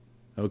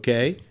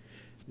 Okay?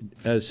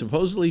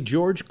 Supposedly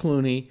George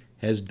Clooney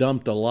has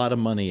dumped a lot of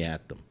money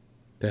at them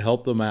to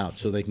help them out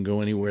so they can go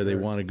anywhere they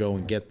want to go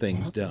and get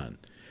things done.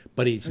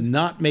 But he's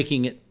not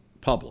making it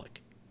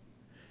public.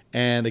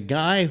 And a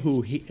guy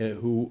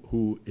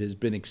who has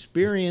been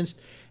experienced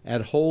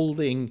at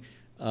holding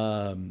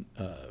what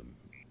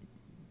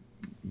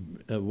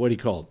do you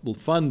call it?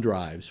 Fund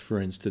drives,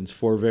 for instance,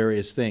 for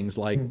various things.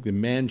 Like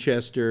in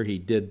Manchester, he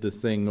did the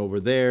thing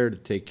over there to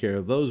take care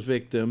of those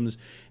victims,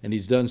 and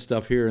he's done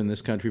stuff here in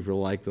this country for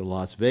like the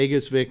Las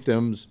Vegas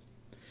victims.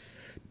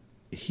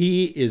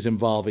 He is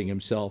involving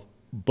himself,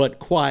 but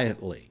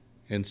quietly,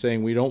 and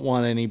saying we don't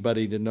want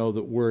anybody to know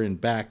that we're in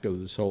back of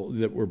this whole,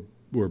 that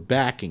we're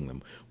backing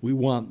them. We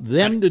want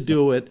them to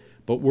do it,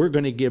 but we're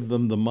going to give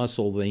them the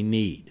muscle they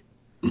need.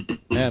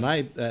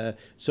 And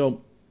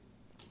so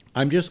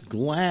I'm just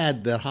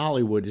glad that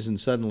Hollywood isn't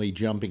suddenly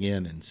jumping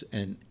in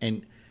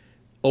and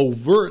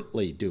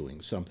overtly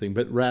doing something,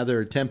 but rather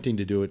attempting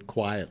to do it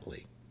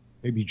quietly.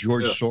 Maybe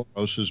George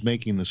Soros is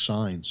making the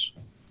signs,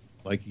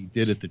 like he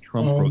did at the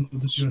Trump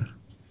protest.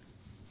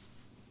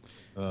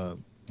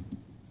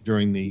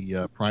 during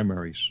the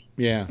primaries.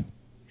 Yeah,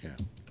 yeah.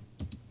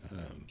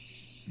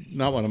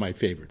 Not one of my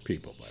favorite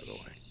people, by the way.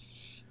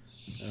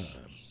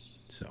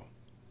 So.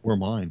 Or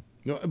mine.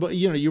 No, but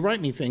you write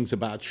me things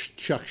about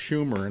Chuck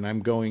Schumer, and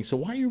I'm going, so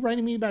why are you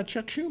writing me about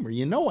Chuck Schumer?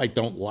 You know I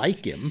don't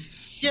like him.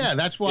 Yeah,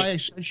 that's why I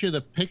sent you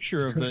the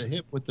picture of the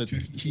hip with the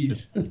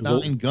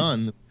 9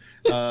 gun,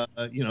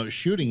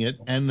 shooting it,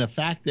 and the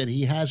fact that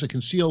he has a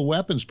concealed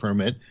weapons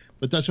permit,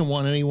 but doesn't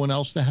want anyone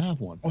else to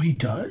have one. Oh, he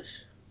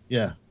does?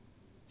 Yeah.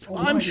 Oh,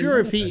 I'm sure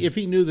if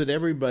he knew that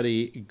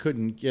everybody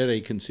couldn't get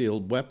a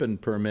concealed weapon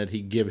permit,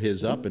 he'd give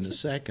his up in a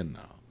second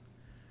now.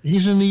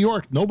 He's in New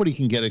York. Nobody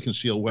can get a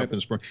concealed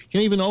weapons permit.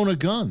 Can't even own a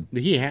gun.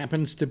 He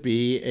happens to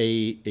be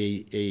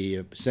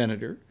a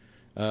senator,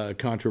 a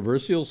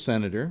controversial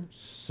senator,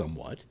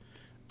 somewhat,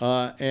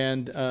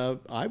 and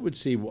I would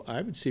see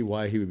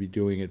why he would be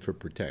doing it for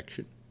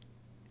protection.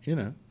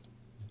 All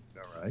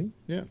right.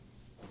 Yeah.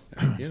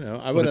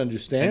 I would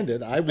understand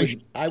it. I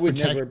would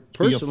never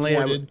personally.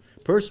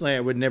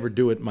 I would never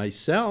do it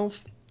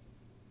myself.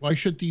 Why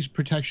should these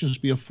protections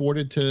be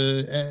afforded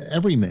to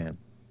every man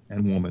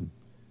and woman?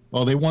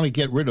 Well, they want to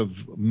get rid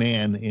of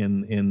man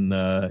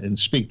in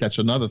speak. That's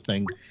another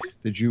thing.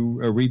 Did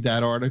you read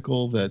that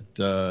article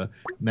that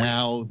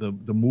now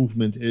the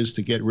movement is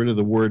to get rid of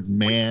the word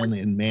man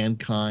in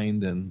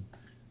mankind and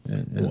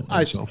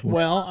so forth?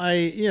 Well,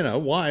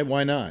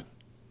 why not?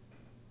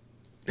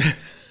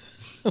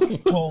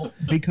 Well,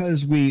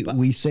 because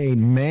we say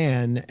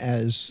man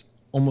as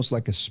almost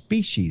like a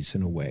species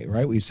in a way,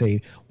 right? We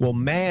say, well,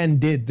 man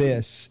did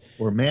this.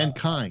 Or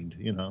mankind,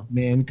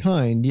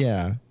 Mankind,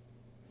 yeah.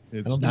 I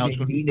don't think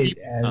they mean it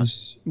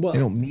as well, they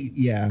don't mean.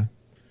 Yeah,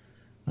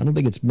 I don't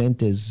think it's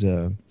meant as.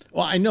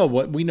 Well, I know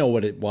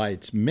why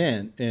it's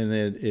meant, and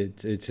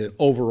it's an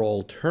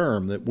overall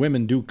term that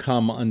women do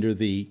come under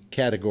the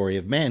category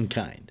of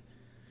mankind.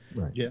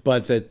 Right. Yeah.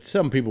 But that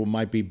some people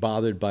might be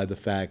bothered by the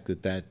fact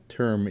that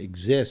term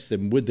exists,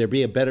 and would there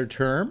be a better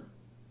term?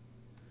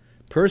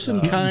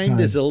 Personkind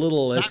is a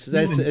little. It's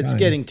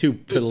getting too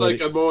political. It's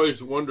like I'm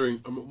always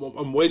wondering.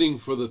 I'm waiting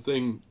for the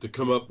thing to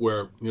come up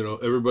where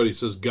everybody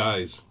says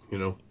guys.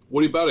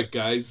 What about it,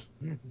 guys?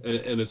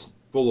 And it's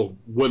full of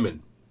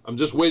women. I'm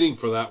just waiting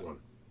for that one.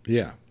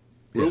 Yeah.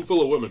 Room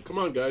full of women. Come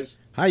on, guys.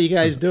 How you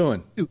guys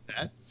doing? Do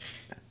that.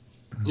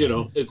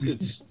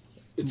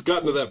 It's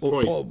gotten to that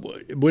point.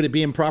 Would it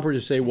be improper to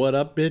say "What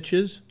up,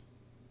 bitches"?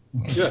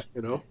 Yeah,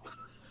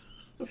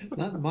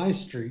 Not my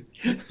street.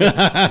 Savannah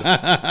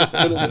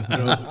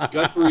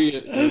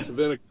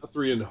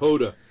Guthrie and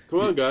Hoda. Come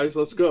on, guys,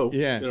 let's go.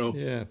 Yeah.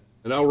 Yeah.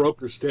 And Al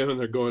Roker's standing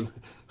there going,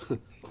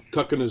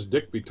 tucking his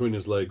dick between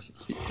his legs.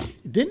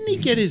 Didn't he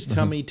get his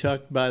tummy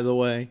tucked, by the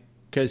way?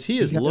 Because he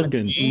is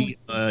looking. He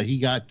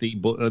got the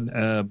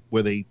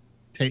where they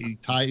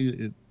tie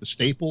the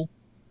staple.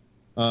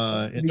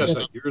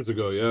 That's years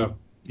ago, yeah.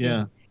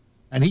 Yeah,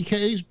 and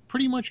he's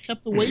pretty much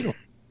kept the weight on.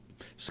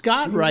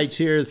 Scott writes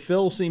here,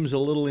 Phil seems a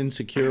little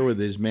insecure with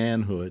his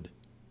manhood.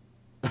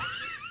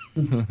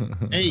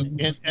 Hey,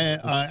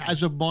 and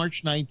as of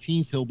March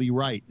 19th, he'll be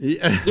right.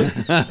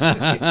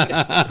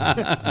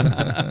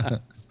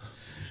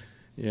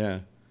 Yeah.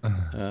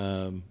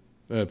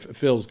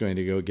 Phil's going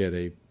to go get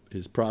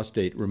his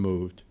prostate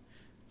removed.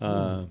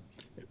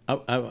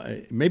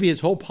 Maybe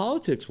his whole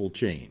politics will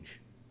change.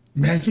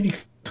 Imagine he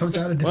comes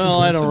out of. Well,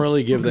 I don't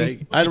really give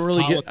that.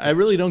 I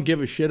really don't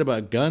give a shit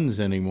about guns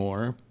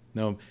anymore.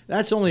 No,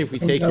 that's only if we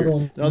take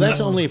your. No, that's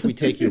only if we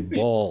take your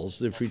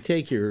balls. If we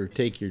take your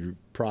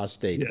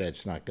prostate,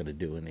 that's not going to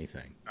do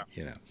anything.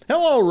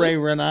 Hello, Ray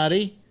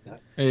Renati.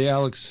 Hey,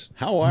 Alex.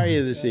 How are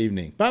you this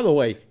evening? By the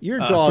way, your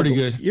dog. Pretty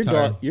good.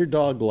 Your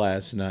dog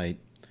last night.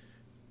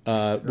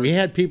 We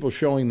had people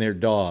showing their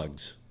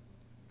dogs.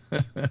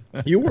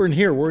 You weren't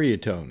here, were you,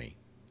 Tony?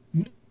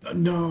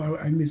 No,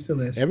 I missed the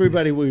list.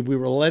 Everybody, we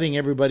were letting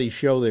everybody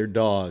show their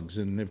dogs,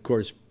 and of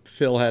course,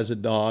 Phil has a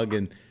dog,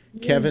 and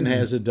Kevin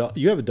has a dog.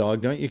 You have a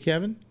dog, don't you,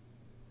 Kevin?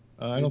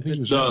 I don't think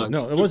it was.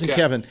 No, it wasn't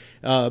Kevin.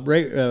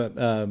 Ray.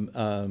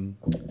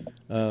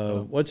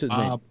 What's his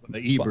name?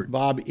 Ebert.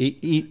 Bob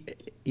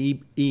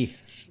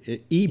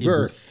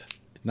Ebert,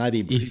 not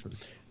Ebert.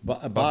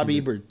 Bob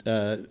Ebert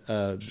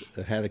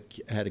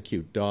had a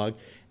cute dog,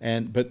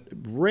 but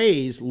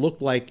Ray's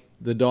looked like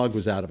the dog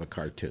was out of a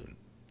cartoon,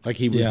 like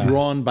he was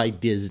drawn by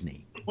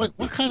Disney. What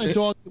kind of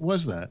dog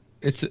was that?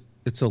 It's a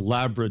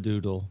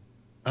Labradoodle.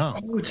 Oh,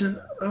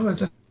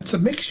 it's a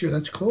mixture.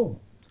 That's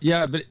cool.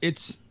 Yeah, but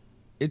it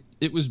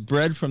was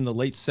bred from the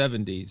late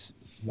 70s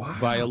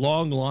by a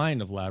long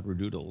line of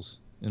Labradoodles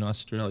in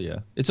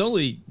Australia. It's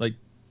only like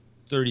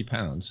 30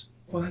 pounds.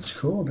 Well, that's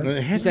cool.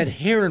 It has that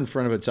hair in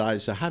front of its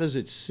eyes, so how does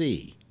it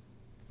see?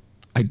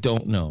 I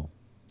don't know.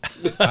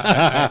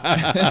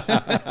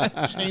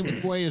 Same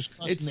way as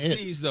it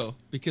sees though,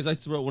 because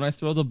when I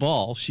throw the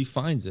ball, she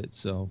finds it.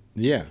 So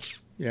it's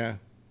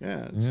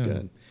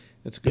good.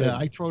 It's good. Yeah,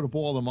 I throw the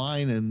ball to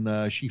mine,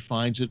 and she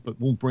finds it, but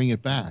won't bring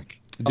it back.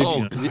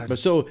 But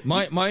so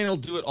mine will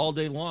do it all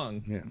day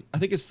long. Yeah, I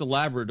think it's the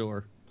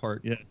Labrador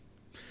part. Yeah.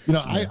 You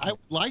know, I would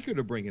like her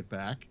to bring it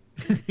back.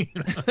 You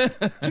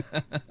know?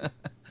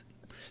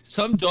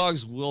 Some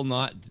dogs will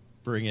not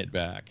bring it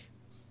back.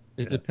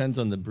 It depends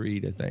on the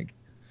breed, I think.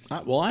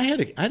 Well, I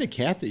had a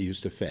cat that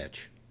used to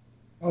fetch.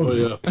 Oh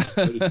yeah,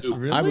 I did too.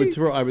 Really? I would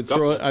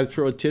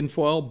throw a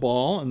tinfoil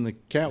ball, and the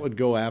cat would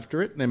go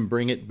after it, and then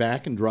bring it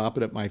back and drop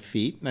it at my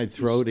feet, and I'd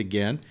throw it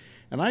again.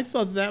 And I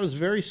thought that was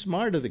very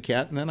smart of the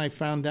cat, and then I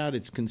found out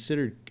it's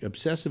considered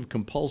obsessive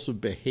compulsive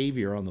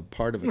behavior on the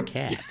part of a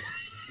cat.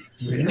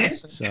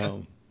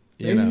 So,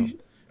 you know,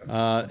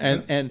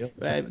 and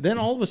then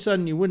all of a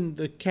sudden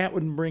the cat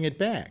wouldn't bring it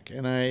back,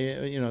 and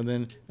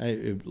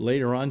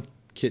later on.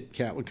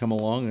 Cat would come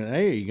along and,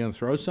 hey, are you going to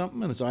throw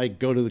something? And so I'd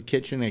go to the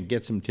kitchen and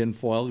get some tin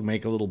foil,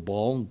 make a little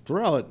ball, and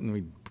throw it, and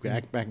we'd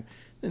back.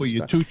 Were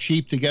you too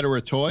cheap to get her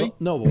a toy? Well,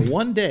 no, but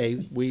one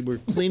day we were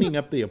cleaning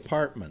up the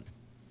apartment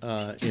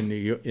in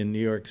New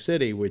York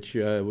City, which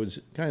was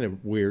kind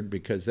of weird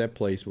because that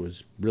place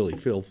was really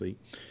filthy.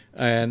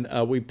 And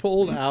we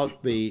pulled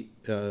out the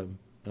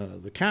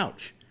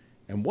couch.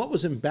 And what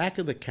was in back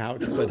of the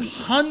couch but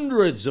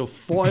hundreds of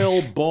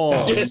foil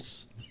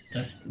balls.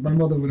 My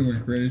mother would have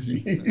went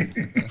crazy.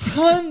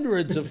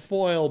 Hundreds of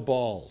foil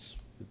balls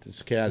that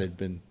this cat had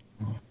been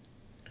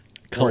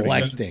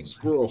collecting.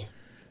 Squirrel.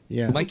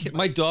 Yeah.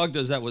 My dog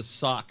does that with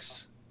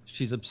socks.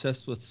 She's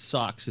obsessed with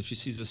socks. If she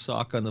sees a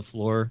sock on the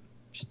floor,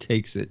 she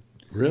takes it.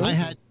 Really? I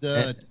had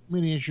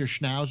miniature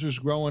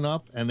schnauzers growing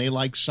up, and they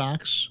like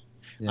socks.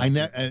 Yeah.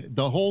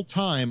 The whole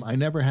time, I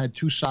never had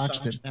two socks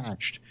that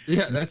matched.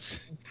 Yeah,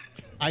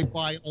 I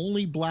buy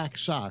only black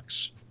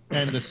socks.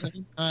 And the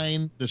same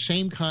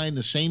kind,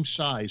 the same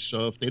size.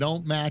 So if they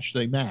don't match,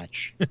 they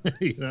match.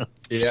 You know?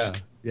 Yeah.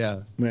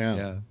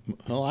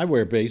 Well, I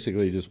wear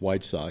basically just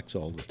white socks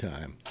all the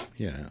time.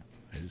 You know,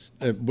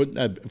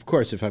 of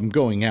course, if I'm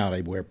going out,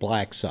 I wear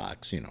black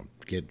socks. You know,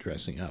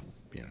 dressing up.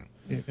 You know,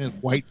 and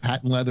white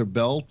patent leather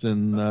belt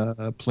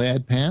and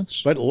plaid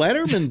pants. But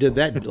Letterman did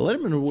that.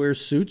 Letterman wears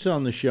suits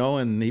on the show,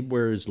 and he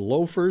wears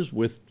loafers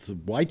with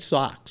white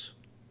socks.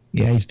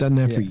 Yeah, he's done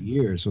that for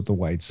years with the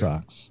White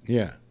Sox.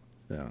 Yeah.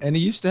 Yeah. And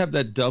he used to have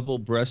that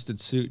double-breasted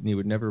suit, and he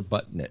would never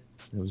button it.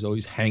 It was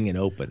always hanging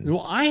open.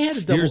 Well, I had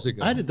a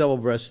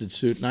double-breasted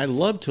suit, and I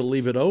love to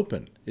leave it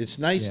open. It's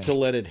nice to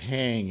let it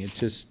hang. It's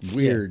just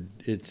weird.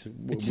 Yeah. It's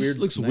weird. Just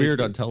looks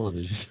weird on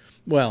television.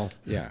 Well,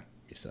 yeah.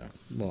 So,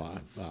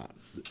 in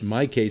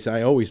my case,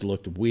 I always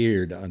looked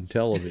weird on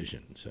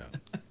television. So,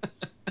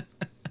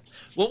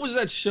 what was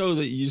that show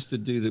that you used to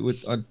do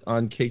that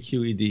on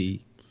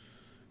KQED?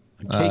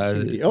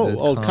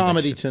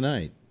 Comedy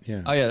Tonight.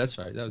 Yeah. Oh, yeah, that's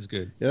right. That was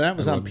good. Yeah, that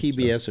was on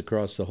PBS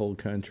across the whole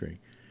country.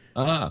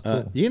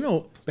 Cool. You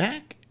know,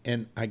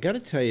 and I got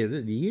to tell you,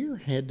 the year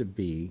had to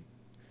be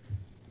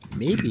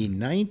maybe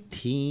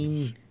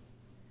 19.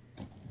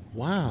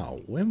 Wow,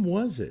 when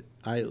was it?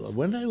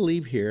 When did I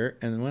leave here?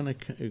 And when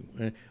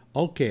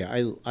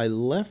I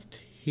left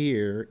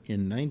here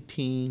in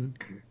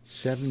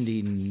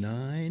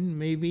 1979,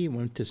 maybe.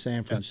 Went to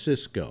San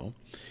Francisco.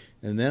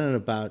 And then in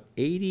about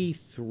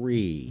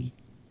 83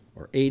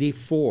 or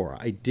 84,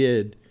 I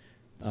did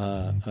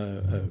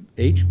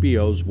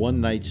HBO's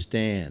One Night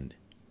Stand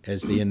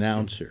as the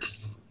announcer.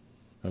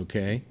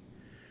 Okay?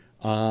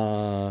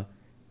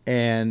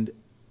 And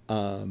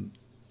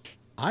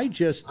I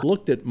just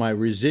looked at my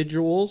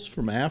residuals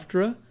from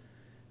AFTRA,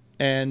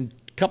 and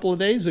a couple of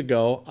days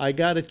ago, I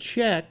got a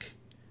check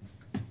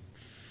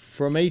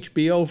from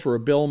HBO for a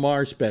Bill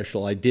Maher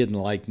special I did in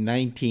like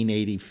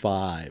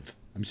 1985.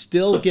 I'm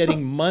still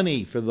getting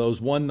money for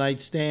those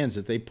one-night stands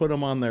that they put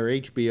them on their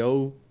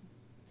HBO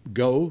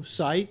Go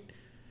site,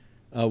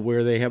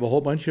 where they have a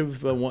whole bunch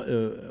of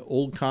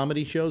old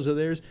comedy shows of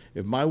theirs.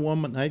 If my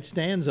one-night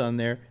stand's on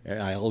there,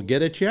 I'll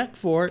get a check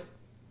for it.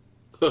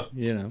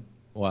 You know.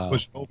 Wow.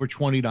 Was it over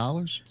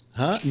 $20?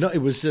 Huh? No, it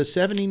was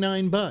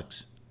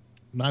 $79.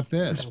 Not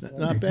bad.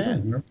 Not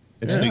bad.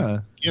 It's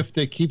the gift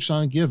that keeps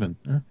on giving.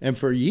 And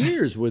for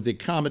years with the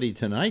Comedy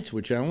Tonights,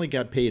 which I only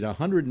got paid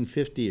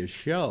 $150 a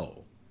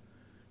show,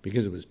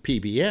 because it was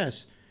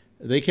PBS,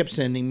 they kept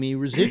sending me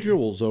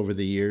residuals over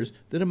the years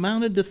that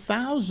amounted to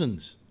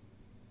thousands.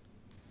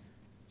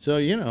 So,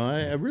 you know,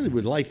 I really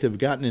would like to have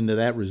gotten into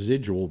that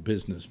residual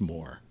business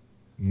more.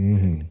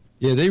 Mm-hmm.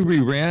 Yeah, they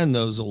reran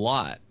those a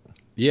lot.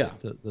 Yeah.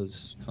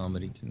 Those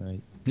Comedy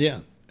Tonight. Yeah.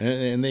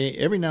 And they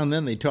every now and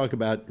then they talk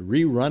about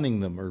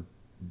rerunning them or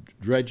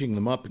dredging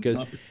them up,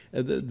 because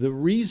the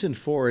reason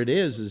for it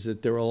is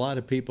that there were a lot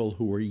of people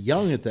who were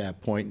young at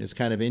that point, and it's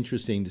kind of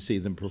interesting to see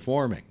them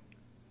performing.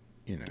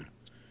 You know.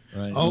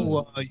 Right.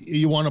 Oh,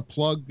 you want to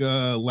plug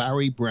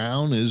Larry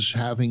Brown is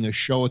having a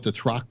show at the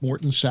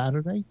Throckmorton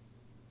Saturday?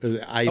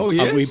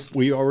 Yes?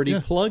 We already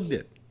plugged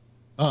it.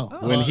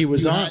 When he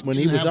was on. When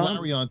he was on.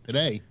 Larry on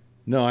today.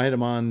 No, I had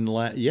him on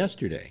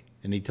yesterday,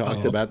 and he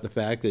talked about the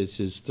fact that it's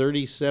his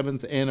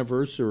 37th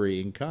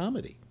anniversary in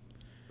comedy.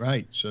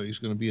 Right. So he's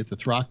going to be at the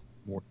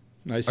Throckmorton.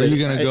 Are you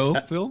going to go,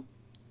 Phil?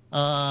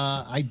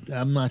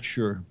 I'm not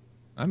sure.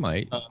 I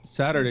might.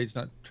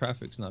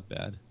 Traffic's not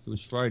bad. If it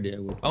was Friday, I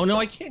would. Oh, no,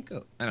 I can't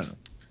go. I don't know.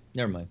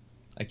 Never mind.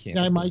 I can't.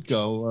 Yeah, I might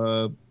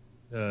go.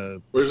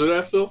 Where's it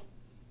at, Phil?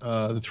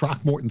 The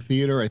Throckmorton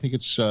Theater. I think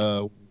it's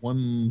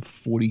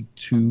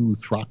 142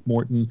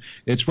 Throckmorton.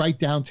 It's right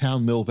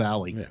downtown Mill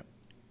Valley. Yeah.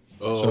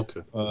 Oh,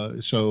 okay.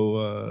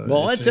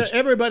 Well,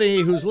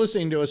 everybody who's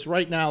listening to us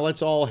right now,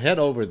 let's all head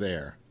over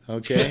there.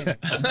 Okay.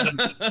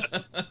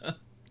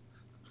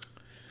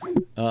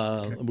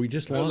 We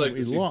just lost.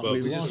 We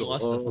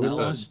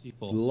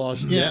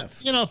lost Jeff.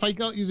 You know, if I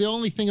go, the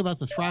only thing about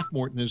the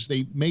Throckmorton is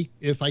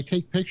if I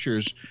take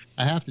pictures,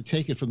 I have to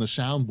take it from the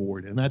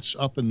soundboard, and that's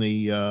up in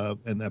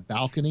the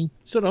balcony.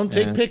 So don't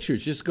take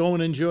pictures. Just go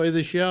and enjoy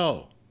the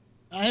show.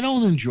 I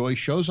don't enjoy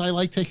shows. I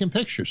like taking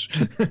pictures.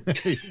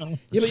 You know?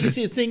 Yeah, but you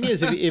see, the thing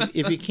is,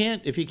 if you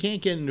can't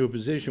get into a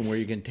position where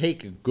you can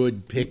take a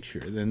good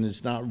picture, then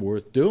it's not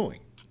worth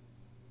doing.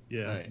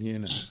 Yeah, you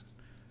know.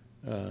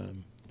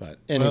 But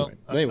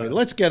anyway,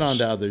 let's get on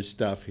to other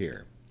stuff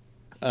here.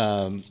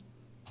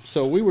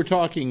 So we were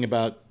talking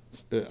about,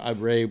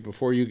 Ray,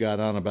 before you got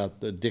on,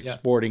 about the Dick's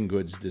Sporting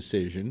Goods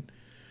decision.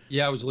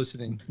 Yeah, I was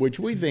listening. Which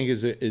we think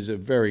is a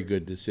very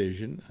good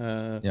decision.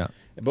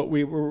 But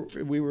we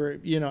were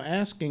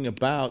asking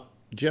about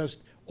just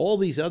all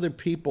these other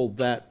people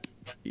that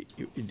do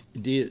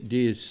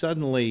you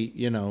suddenly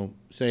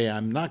say,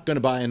 I'm not going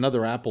to buy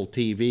another Apple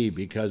TV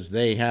because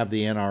they have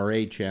the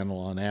NRA channel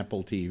on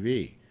Apple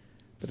TV.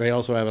 But they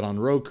also have it on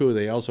Roku.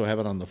 They also have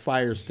it on the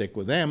Fire Stick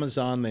with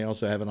Amazon. They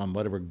also have it on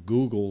whatever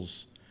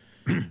Google's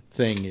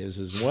thing is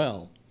as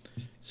well.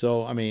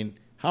 So, I mean,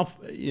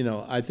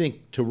 I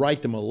think to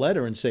write them a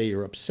letter and say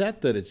you're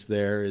upset that it's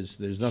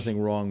there's nothing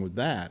wrong with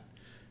that.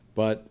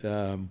 But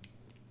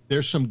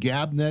there's some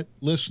Gabnet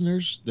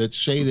listeners that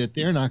say that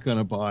they're not going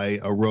to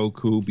buy a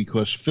Roku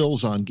because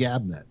Phil's on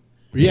Gabnet.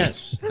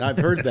 Yes, I've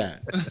heard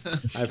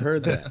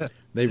that.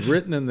 They've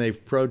written and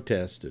they've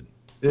protested.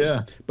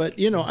 Yeah. But,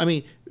 I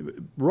mean,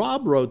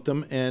 Rob wrote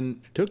them and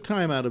took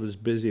time out of his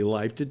busy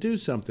life to do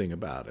something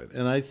about it.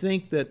 And I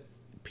think that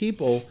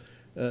people,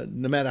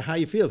 no matter how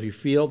you feel, if you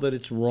feel that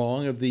it's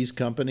wrong of these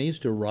companies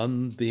to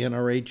run the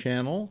NRA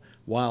channel,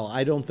 while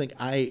I don't think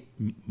I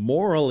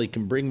morally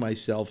can bring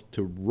myself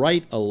to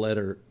write a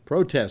letter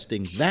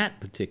protesting that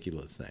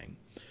particular thing,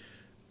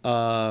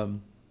 but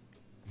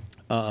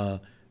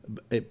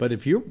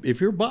if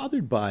you're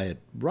bothered by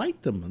it,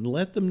 write them and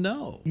let them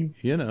know,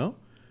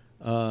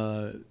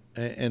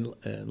 and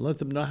let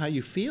them know how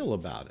you feel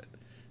about it.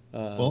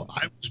 Well,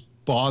 I was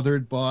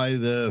bothered by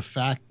the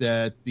fact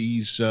that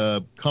these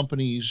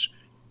companies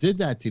did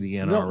that to the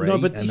NRA. No,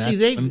 but you see,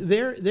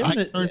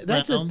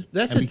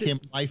 that's became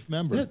a life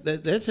member.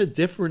 That's a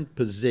different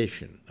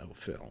position, though,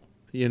 Phil.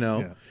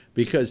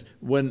 Because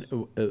when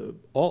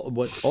all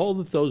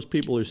that those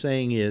people are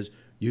saying is,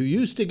 you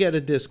used to get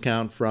a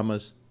discount from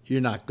us, you're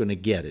not going to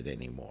get it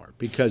anymore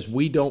because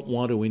we don't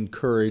want to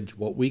encourage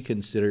what we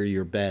consider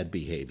your bad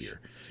behavior.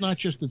 It's not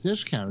just the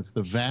discount; it's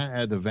the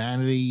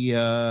vanity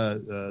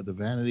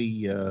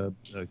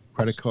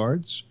credit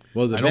cards.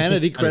 Well, the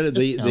vanity credit,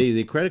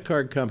 the credit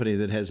card company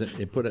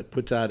that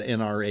puts out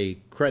NRA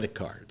credit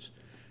cards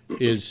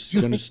is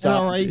going to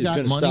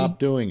stop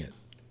doing it.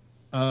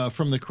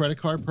 From the credit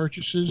card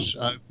purchases,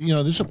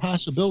 there's a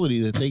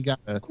possibility that they got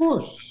a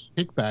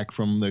kickback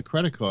from the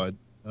credit card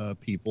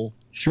people.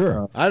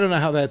 Sure. I don't know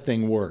how that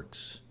thing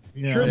works.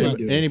 Sure they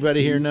do.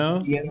 Anybody here know?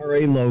 The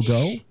NRA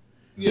logo.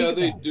 Yeah,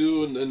 they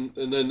do, and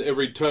then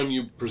every time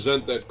you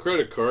present that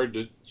credit card,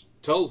 it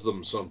tells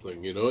them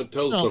something. It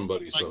tells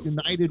somebody something.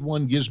 My United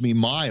one gives me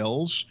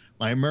miles.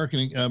 My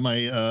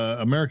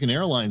American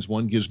Airlines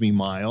one gives me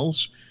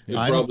miles. It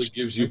probably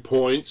gives you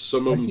points.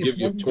 Some of them give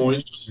you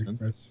points.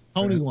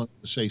 Tony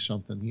wanted to say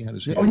something. He had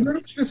his hand. Oh, you know what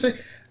I was going to say?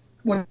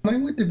 When I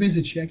went to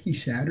visit Shecky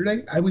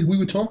Saturday, we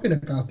were talking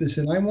about this,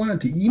 and I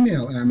wanted to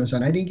email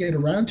Amazon. I didn't get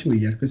around to it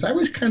yet because I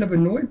was kind of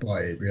annoyed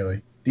by it,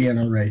 really, the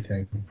NRA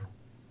thing.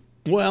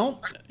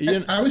 Well,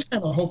 I was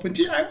kind of hoping.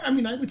 I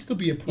mean, I would still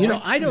be a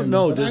prime. I don't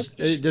know.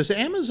 Does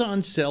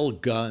Amazon sell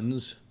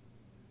guns?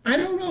 I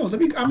don't know.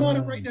 I'm on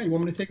it right now. You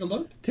want me to take a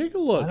look? Take a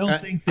look. I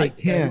don't think they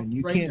can.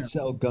 You can't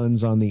sell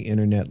guns on the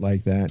internet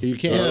like that. You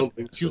can't. I don't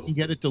think so. You can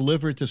get it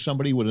delivered to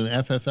somebody with an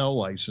FFL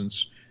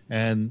license,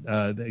 and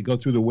they go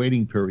through the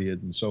waiting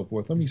period and so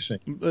forth. Let me see.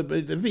 But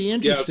it'd be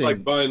interesting. Yeah, it's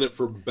like buying it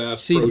from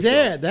Bass See, Pro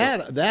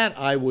that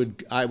I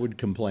would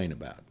complain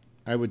about.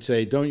 I would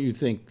say, don't you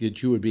think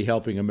that you would be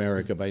helping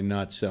America by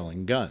not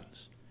selling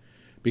guns?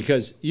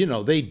 Because,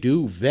 they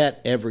do vet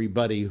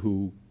everybody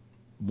who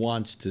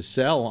wants to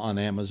sell on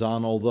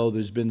Amazon, although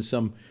there's been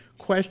some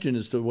question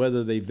as to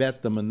whether they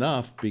vet them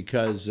enough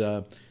because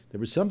there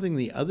was something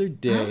the other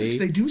day. Alex,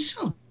 they do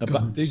sell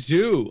guns. They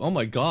do. Oh,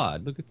 my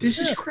God. Look at this.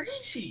 This is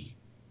crazy.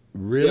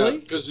 Really? Yeah,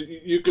 because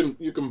you can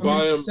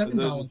buy them.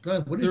 $7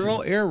 gun. What is They're it?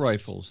 all air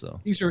rifles, though.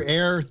 These are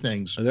air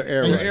things. They're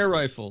air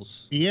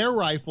rifles. The air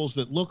rifles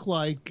that look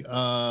like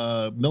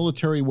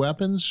military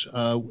weapons.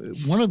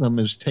 One of them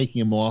is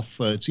taking them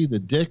off. It's either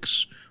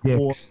Dick's.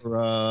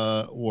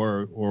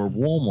 or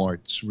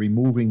Walmart's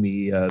removing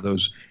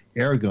those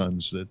air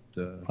guns that.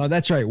 Oh,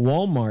 that's right.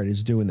 Walmart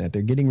is doing that.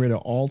 They're getting rid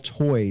of all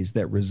toys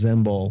that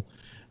resemble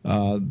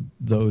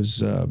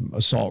those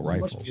assault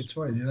rifles. Must be a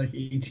toy. They're like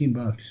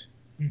 $18.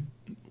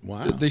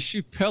 Wow. They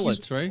shoot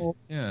pellets, right?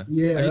 Yeah.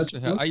 Yeah,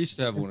 I used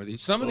to have one of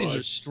these. Some of these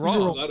are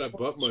strong. Glad I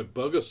bought my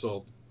bug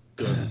assault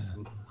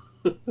gun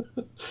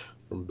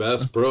from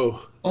Bass Pro.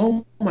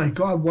 Oh my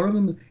God! One of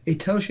them. It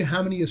tells you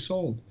how many are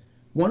sold.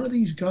 One of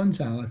these guns,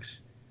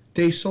 Alex,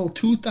 they sold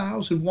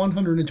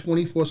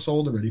 2,124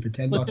 sold already for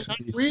 $10 But they're a not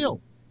piece.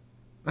 real.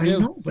 I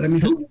know, but I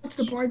mean, who wants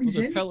to buy these?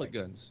 They're anyway? pellet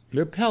guns.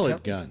 They're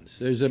pellet guns.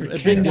 There's a For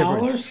big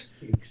difference.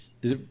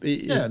 $10?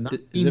 Yeah,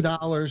 $19,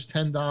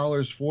 $10,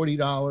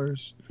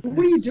 $40. What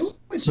are you doing?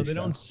 With So this they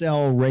don't stuff?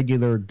 sell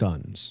regular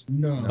guns.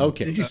 No.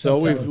 Okay, They just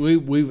so sell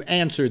pellets. we've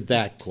answered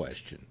that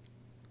question.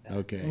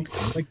 Okay.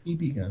 Like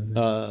BB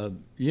guns.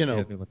 You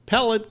know, Yeah,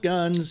 pellet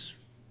guns.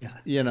 Yeah.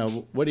 You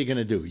know, what are you going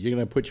to do? You're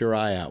going to put your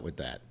eye out with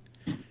that.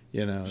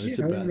 You know, it's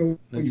I about. don't know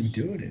what it's- you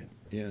do with it.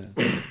 Yeah.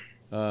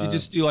 You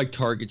just do like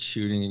target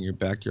shooting in your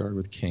backyard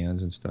with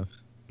cans and stuff.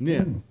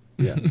 Yeah.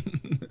 Yeah.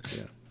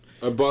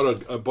 I bought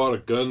a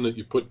gun that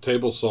you put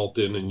table salt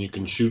in and you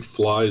can shoot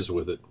flies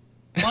with it.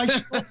 I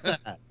saw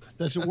that.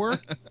 Does it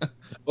work?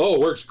 Oh, it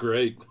works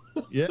great.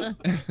 Yeah.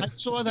 I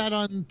saw that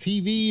on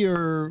TV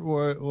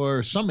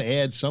or some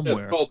ad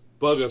somewhere. It's called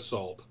bug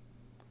assault.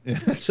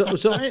 So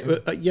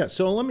yeah.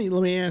 So let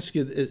me ask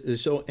you.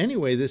 So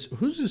anyway,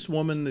 who's this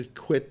woman that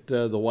quit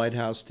the White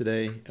House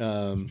today?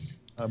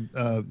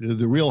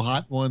 The real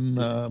hot one.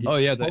 Oh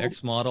yeah, the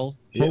X model.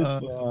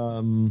 Hope,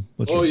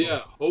 what's Oh her- yeah,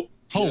 Hope.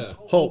 Hope. Yeah.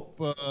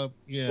 Hope.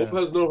 Yeah. Hope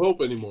has no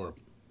hope anymore.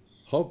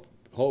 Hope.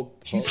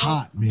 She's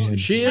hot, man.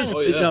 She is. Oh,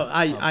 yeah. No,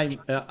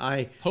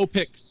 I Hope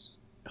Hicks.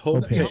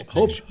 hope.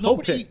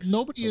 Nobody Hicks.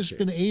 has Okay.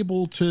 been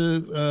able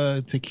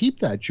to keep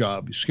that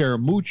job.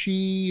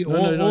 Scaramucci, No,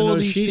 all no.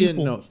 these She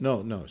people. didn't.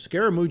 No.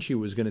 Scaramucci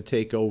was going to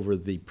take over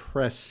the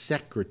press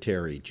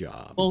secretary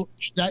job. Well,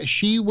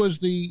 she was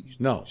the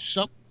No.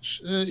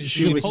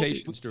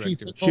 Communications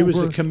director. She was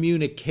the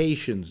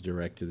communications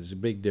director. There's a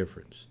big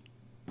difference.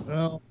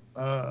 Well,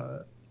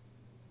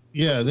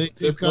 yeah,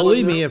 they've got.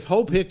 Believe me, if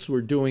Hope Hicks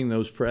were doing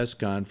those press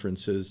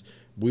conferences,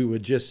 we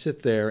would just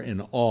sit there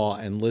in awe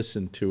and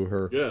listen to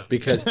her. Yeah.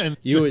 because And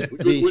you would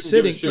wouldn't be give a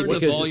sitting shit Turn the what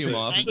because volume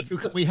off. Thank you.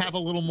 Can we have a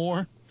little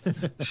more?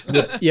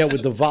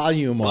 with the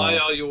volume Buy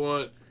off. all you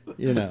want.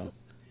 You know.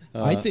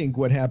 I think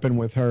what happened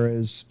with her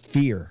is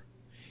fear.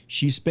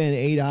 She spent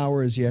 8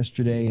 hours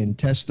yesterday in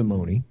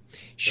testimony.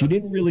 She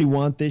didn't really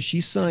want this.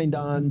 She signed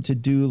on to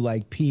do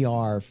like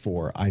PR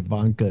for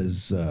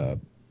Ivanka's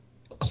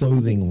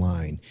clothing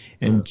line.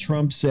 And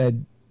Trump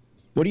said,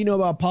 "What do you know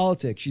about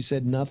politics?" She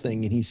said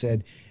nothing. And he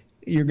said,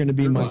 "You're going to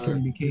be my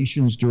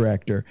communications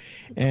director."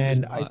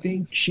 And I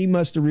think she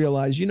must have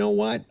realized, you know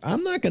what?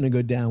 I'm not going to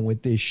go down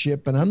with this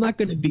ship, and I'm not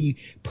going to be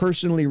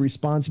personally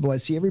responsible. I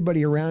see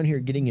everybody around here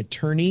getting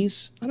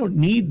attorneys. I don't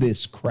need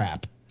this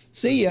crap.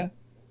 See ya.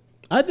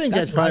 I think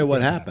that's That's what probably I what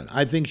think happened.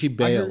 I think she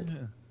bailed. yeah.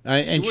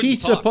 And She she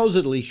wouldn't talk.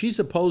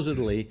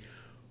 supposedly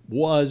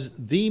was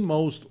the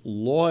most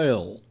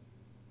loyal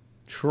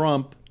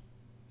Trump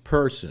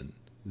person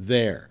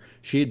there.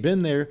 She had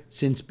been there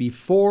since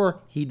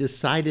before he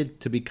decided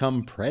to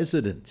become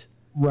president.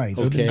 Right.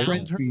 Okay. They've been Found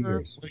friends for her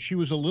years. when she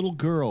was a little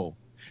girl,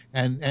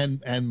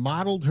 and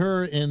modeled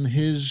her in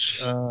his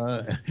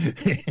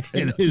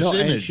And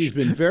image. she's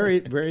been very,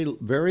 very,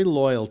 very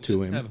loyal to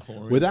Doesn't him have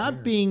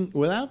horns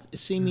without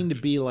seeming to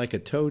be like a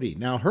toady.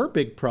 Now her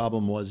big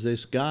problem was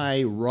this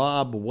guy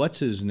Rob, what's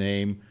his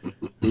name,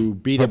 who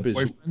beat up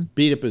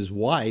his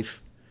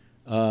wife.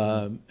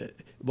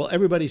 Well,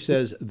 everybody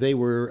says they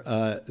were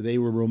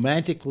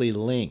romantically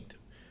linked.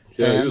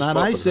 Yeah, he And was I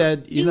fucking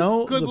said, you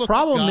know, the good-looking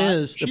problem guy.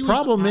 is She the was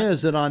problem hot.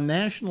 is that on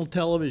national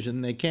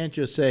television they can't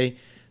just say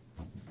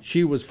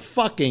she was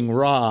fucking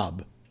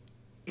Rob.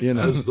 You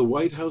know. As the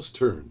White House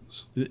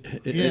turns.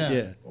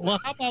 yeah. Well,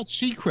 how about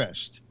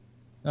Seacrest?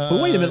 But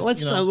wait a minute.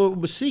 Let's you know,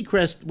 with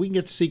Seacrest. We can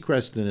get to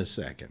Seacrest in a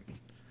second.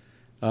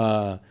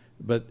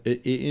 But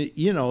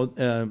you know,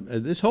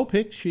 this Hope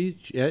Hicks.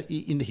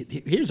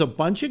 Here's a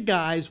bunch of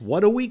guys.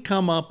 What do we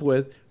come up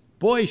with?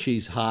 Boy,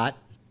 she's hot.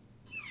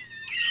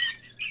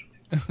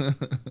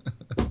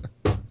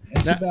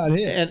 That's about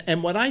it.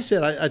 And what I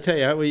said, I tell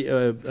you,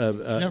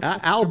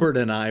 Albert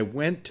and I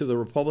went to the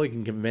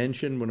Republican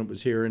convention when it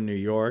was here in New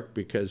York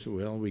because,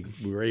 well, we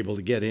were able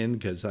to get in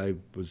because I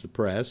was the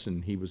press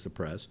and he was the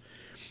press.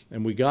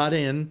 And we got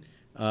in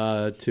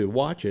to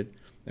watch it,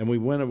 and we're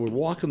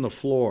walking the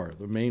floor,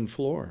 the main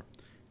floor.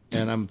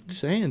 And I'm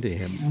saying to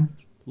him,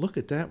 "Look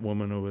at that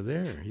woman over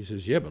there." He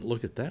says, "Yeah, but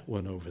look at that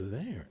one over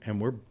there."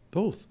 And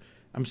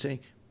I'm saying,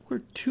 we're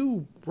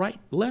two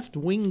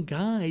left-wing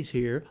guys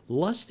here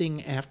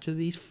lusting after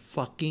these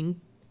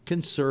fucking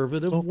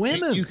conservative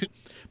women.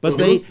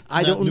 But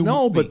I don't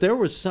know, but there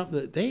was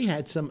something, they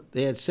had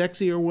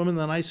sexier women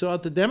than I saw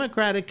at the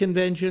Democratic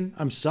convention.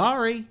 I'm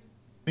sorry.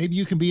 maybe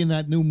you can be in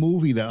that new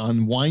movie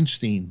on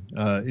Weinstein.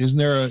 Isn't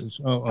there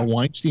a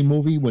Weinstein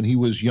movie when he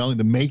was young?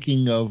 The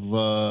making of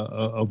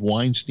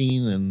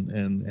Weinstein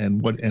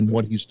and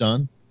what he's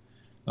done.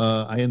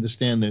 I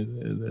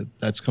understand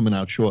that's coming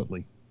out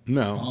shortly.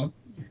 No.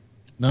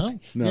 No.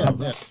 No,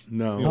 Yeah,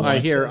 no. Yeah.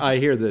 I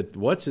hear that.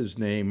 What's his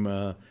name?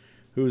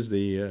 who's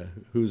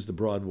the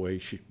Broadway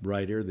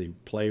writer, the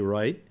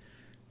playwright,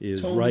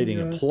 is Tony,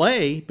 writing a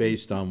play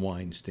based on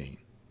Weinstein.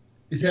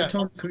 Is that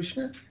Tony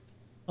Kushner?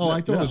 Oh,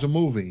 I thought No. it was a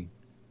movie.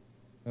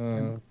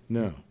 No.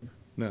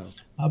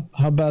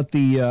 How about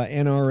the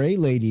NRA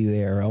lady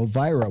there,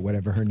 Elvira,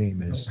 whatever her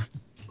name is?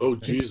 Oh,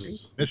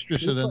 Jesus.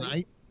 Mistress of the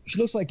Night. She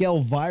looks like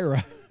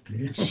Elvira.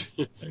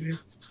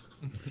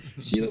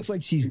 She looks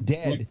like she's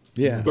dead.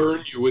 Yeah.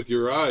 Burn you with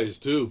your eyes,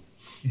 too.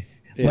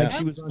 Yeah. Like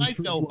she was I on like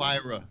True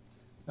Elvira.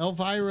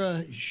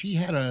 Elvira, she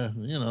had a,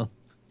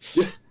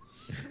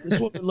 This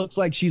woman looks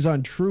like she's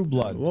on True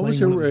Blood. What was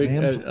playing her? one of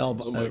the vampires. Oh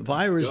my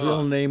Elvira's God.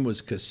 real name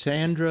was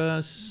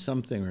Cassandra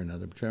something or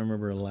another. I'm trying to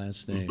remember her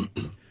last name.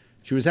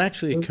 She was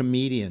actually a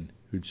comedian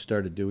who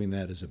started doing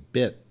that as a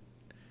bit,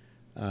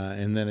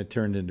 and then it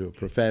turned into a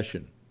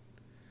profession,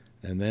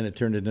 and then it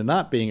turned into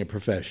not being a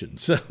profession.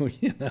 So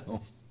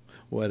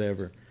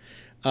whatever.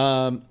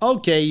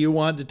 Okay, you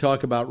wanted to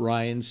talk about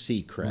Ryan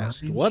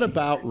Seacrest. What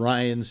about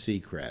Ryan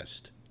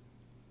Seacrest?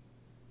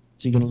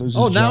 Is he going to lose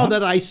his Oh, now job?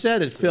 that I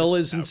said it, Phil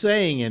isn't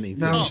saying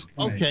anything. No.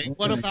 Oh, okay.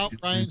 What about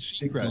Ryan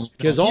Seacrest?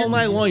 Because all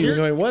night long you're Here's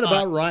going, what a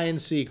guy- about Ryan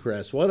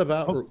Seacrest? What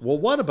about,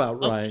 what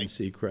about Ryan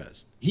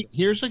Seacrest?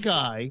 Here's a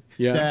guy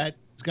Yeah.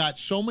 that's got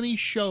so many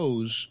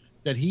shows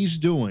that he's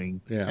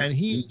doing, Yeah. and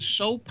he's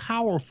so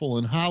powerful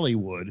in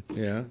Hollywood,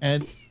 Yeah.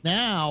 and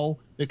now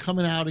they're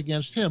coming out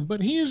against him.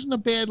 But he isn't a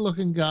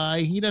bad-looking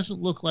guy. He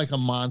doesn't look like a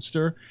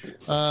monster,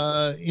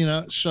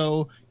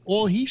 So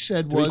all he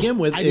said To was, begin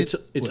with, "I it's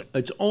didn't do it."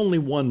 it's only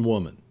one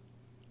woman.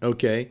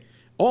 Okay?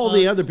 All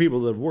the other people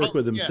that have worked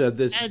with him yeah, said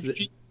this. and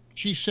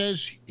she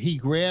says he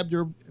grabbed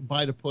her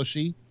by the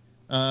pussy,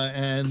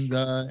 and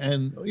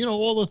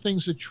all the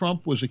things that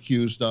Trump was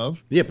accused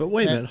of. Yeah, but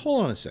wait a minute.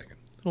 Hold on a second.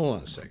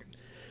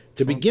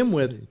 To begin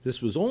with,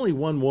 this was only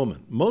one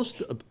woman.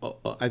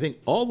 I think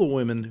all the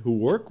women who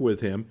work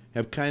with him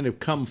have kind of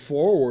come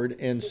forward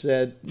and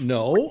said,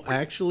 no,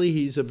 actually,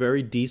 he's a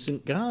very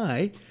decent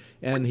guy,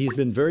 and he's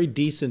been very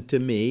decent to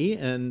me,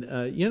 and,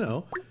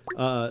 so,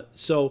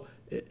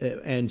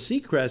 and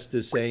Seacrest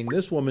is saying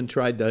this woman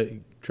tried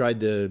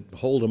to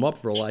hold him up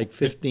for like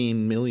 $15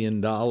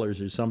 million or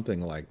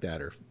something like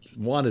that, or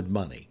wanted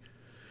money,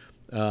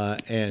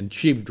 and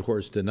she, of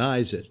course,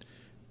 denies it.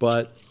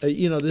 But,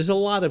 there's a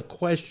lot of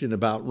question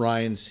about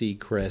Ryan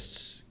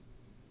Seacrest's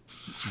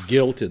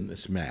guilt in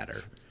this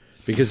matter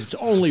because it's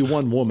only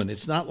one woman.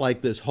 It's not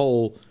like this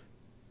whole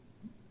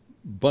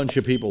bunch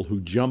of people who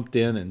jumped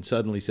in and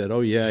suddenly said, oh,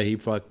 yeah, he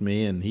fucked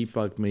me, and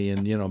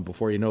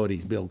before you know it,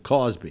 he's Bill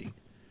Cosby.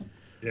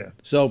 Yeah.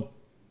 So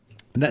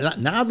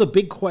now the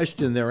big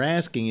question they're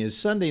asking is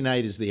Sunday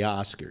night is the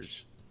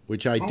Oscars,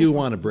 which I do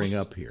want to bring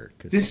up here.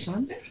 This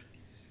Sunday?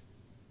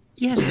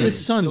 Yes,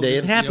 this Sunday.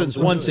 It happens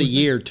once a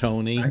year,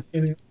 Tony.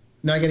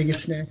 Now I got to get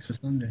snacks for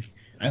Sunday.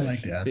 I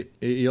like that.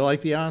 You like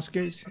the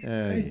Oscars?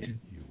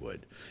 You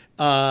would.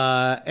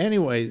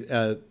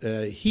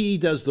 Anyway, he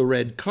does the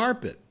red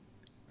carpet.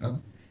 Oh.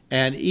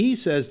 And he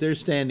says they're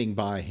standing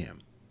by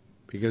him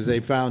because they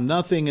found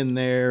nothing in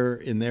their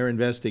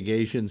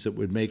investigations that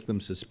would make them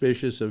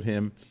suspicious of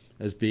him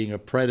as being a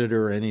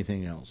predator or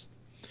anything else.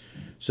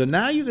 So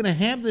now you're going to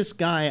have this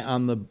guy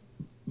on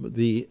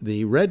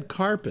the red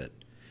carpet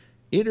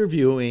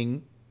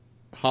interviewing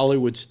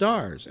Hollywood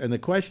stars. And the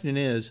question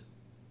is,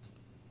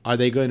 are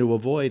they going to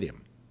avoid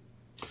him?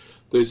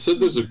 They said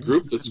there's a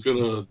group that's going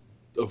to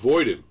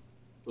avoid him.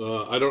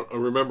 I don't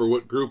remember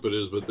what group it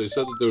is, but they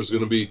said that there's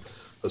going to be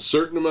a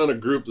certain amount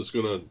of group that's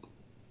going to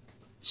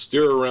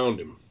steer around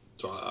him.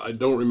 So I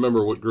don't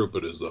remember what group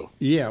it is, though.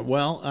 Yeah,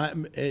 well,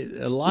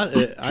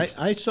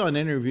 I saw an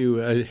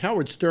interview.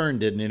 Howard Stern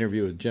did an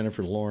interview with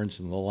Jennifer Lawrence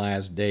in the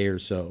last day or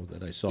so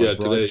that I saw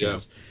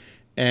broadcast. Today,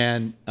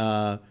 And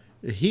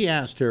he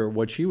asked her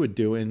what she would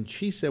do, and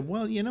she said,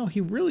 well,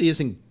 he really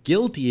isn't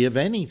guilty of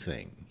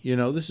anything.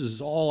 This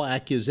is all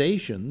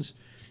accusations.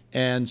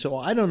 And so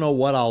I don't know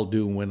what I'll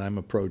do when I'm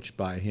approached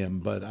by him,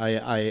 but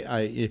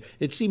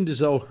it seemed as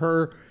though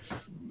her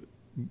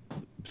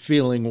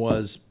feeling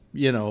was,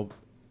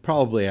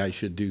 probably I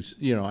should do,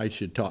 I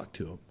should talk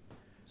to him.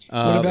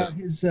 What about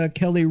his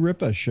Kelly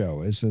Ripa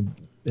show? Is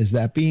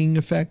that being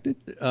affected?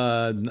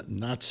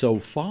 Not so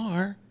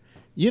far.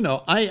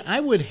 I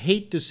would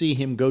hate to see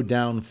him go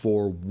down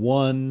for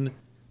one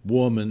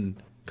woman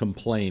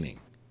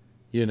complaining,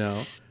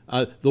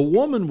 The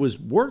woman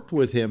worked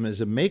with him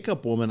as a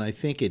makeup woman, I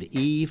think, at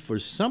E! For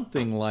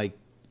something like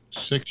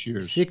 6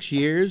 years. 6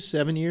 years,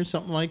 7 years,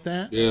 something like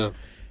that. Yeah.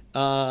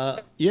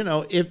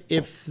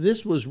 If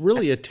this was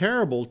really a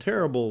terrible,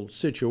 terrible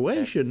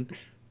situation,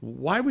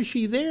 why was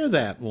she there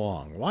that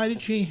long? Why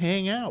did she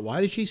hang out?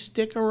 Why did she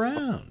stick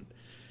around?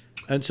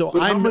 And so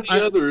But how many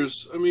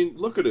others? I mean,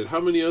 look at it. How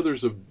many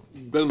others have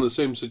been in the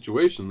same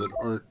situation that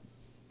are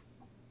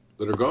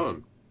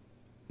gone?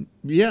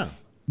 Yeah.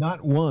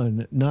 Not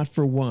one. Not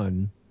for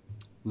one.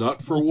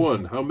 Not for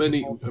one. How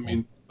many? I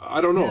mean,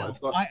 I don't know.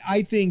 No,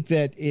 I think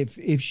that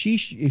if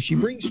she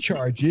brings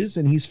charges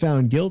and he's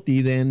found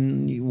guilty,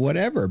 then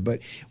whatever.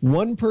 But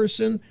one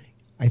person,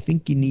 I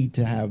think you need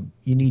to have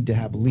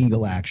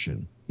legal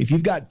action. If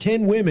you've got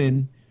 10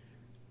 women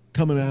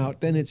coming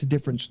out, then it's a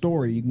different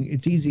story.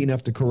 It's easy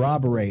enough to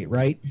corroborate,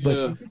 right? But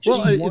Yeah.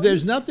 Well,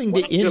 there's nothing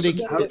to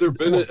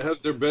indicate.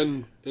 Have there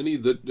been any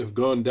that have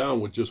gone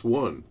down with just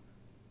one?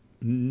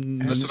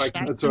 That's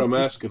what I'm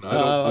asking.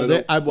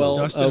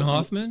 Dustin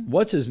Hoffman?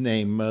 What's his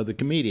name? The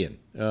comedian.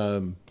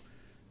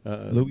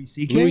 Louis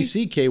C.K.? Louis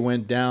C.K.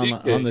 went down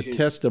C.K., on the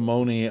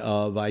testimony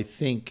of, I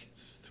think,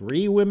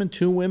 2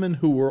 women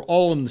who were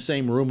all in the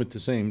same room at the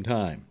same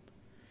time.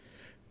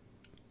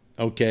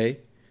 Okay.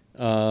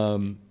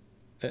 That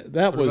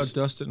What was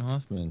about Dustin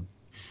Hoffman?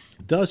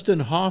 Dustin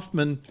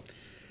Hoffman.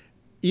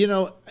 You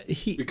know,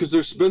 because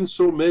there's been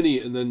so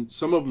many, and then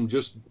some of them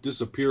just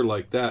disappear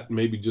like that,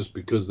 maybe just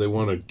because they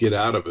want to get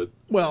out of it.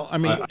 Well, I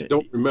mean, I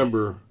don't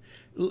remember.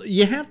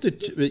 You have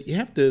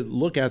to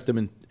look at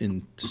them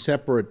in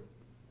separate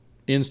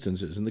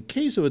instances. In the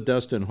case of a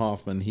Dustin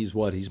Hoffman, he's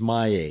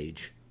my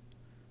age.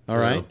 All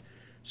right.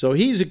 So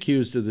he's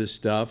accused of this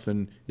stuff,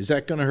 and is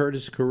that going to hurt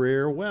his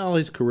career? Well,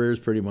 his career is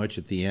pretty much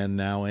at the end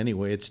now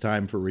anyway. It's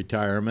time for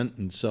retirement,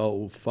 and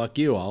so fuck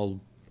you. I'll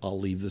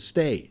leave the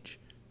stage.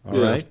 All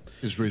right.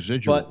 His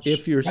residuals. But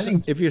if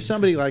you're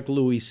somebody like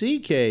Louis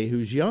C.K.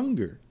 who's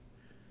younger,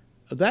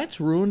 that's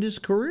ruined his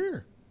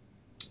career.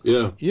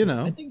 Yeah. You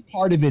know. I think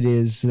part of it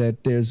is that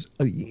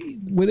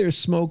where there's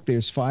smoke,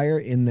 there's fire,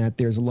 in that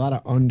there's a lot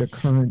of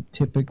undercurrent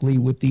typically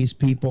with these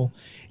people.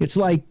 It's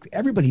like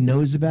everybody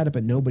knows about it,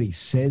 but nobody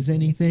says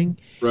anything.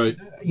 Right.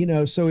 You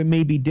know, so it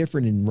may be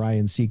different in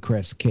Ryan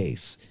Seacrest's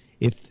case.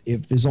 If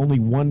there's only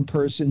one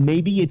person,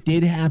 maybe it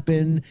did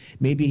happen.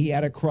 Maybe he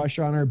had a crush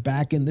on her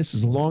back in, this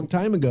is a long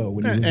time ago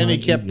when he was and on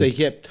they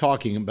kept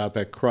talking about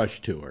that crush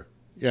to her.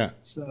 Yeah.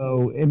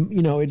 So,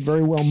 you know, it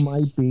very well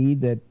might be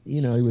that, you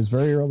know, he was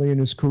very early in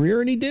his career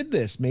and he did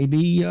this. Maybe,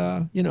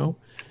 you know,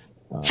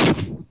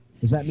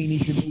 does that mean he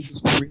should lose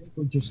his career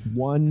for just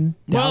one?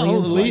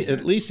 Well,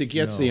 at least it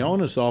gets the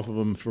onus off of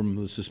him from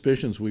the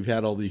suspicions we've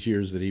had all these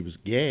years that he was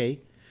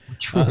gay.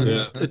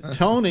 True.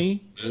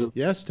 Tony. Yeah.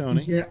 Yes,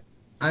 Tony. Yeah.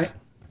 I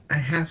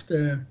have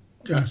to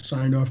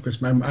sign off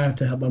because I have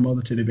to help my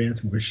mother to the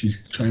bathroom because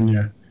she's trying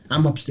to.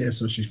 I'm upstairs,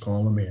 so she's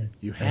calling me.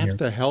 You have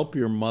to help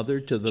your mother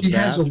to the bathroom. She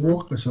bathroom? has a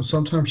walker, so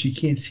sometimes she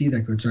can't see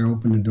that good, so I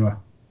open the door.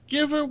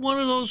 Give her one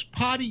of those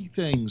potty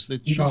things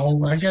that you.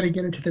 No, I got to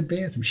get her to the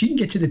bathroom. She can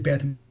get to the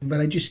bathroom, but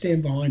I just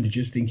stand behind her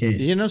just in case.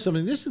 You know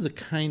something? This is the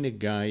kind of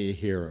guy you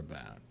hear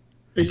about.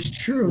 It's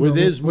true. With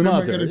his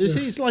mother.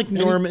 He's like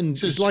Norman.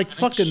 He's like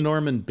fucking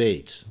Norman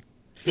Bates.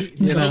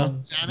 You know,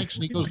 Xanax,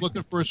 and he goes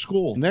looking for a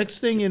school. Next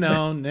thing you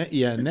know,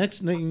 next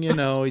thing you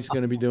know, he's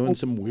going to be doing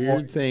some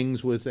weird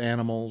things with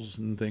animals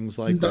and things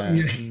like that.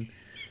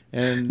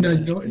 I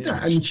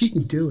mean, she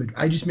can do it.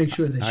 I just make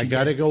sure that I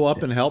got to go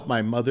up and help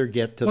my mother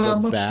get to the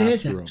bathroom. I'm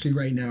upstairs actually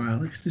right now,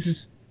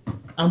 Alex.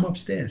 I'm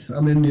upstairs.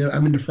 I'm in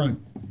the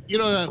front. You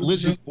know that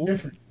lizard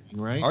different,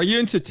 right? Are you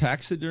into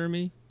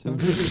taxidermy?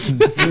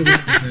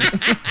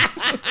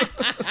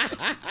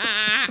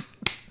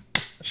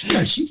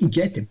 She can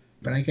get them.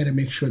 But I got to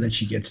make sure that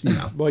she gets, you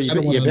know. Well,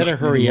 you better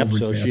hurry up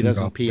so she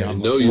doesn't pee on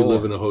the floor. I know you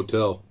live in a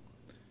hotel.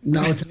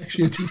 No, it's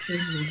actually a two-thing.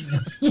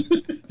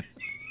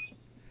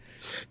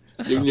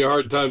 Giving you a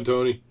hard time,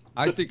 Tony.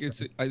 I think you're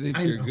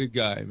a good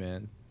guy,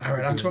 man. All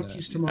right, I'll talk to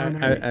you tomorrow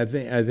night. I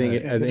think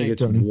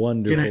it's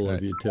wonderful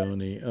of you,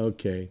 Tony.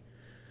 Okay.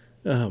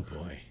 Oh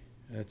boy,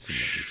 that's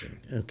amazing.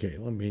 Okay,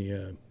 let me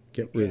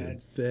get rid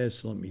of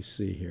this. Let me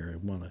see here. I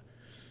want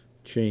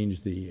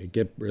to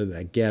get rid of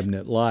that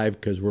Gabnet Live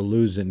because we're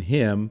losing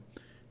him,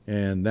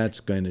 and that's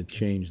going to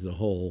change the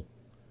whole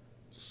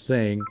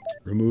thing.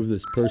 Remove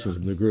this person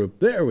from the group.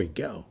 There we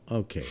go.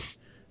 Okay.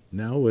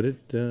 Now would it?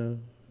 Could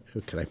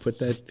I put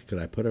that? Could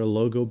I put our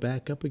logo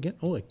back up again?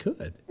 Oh, I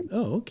could.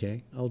 Oh,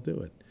 okay. I'll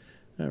do it.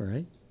 All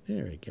right.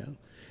 There we go.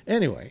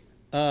 Anyway,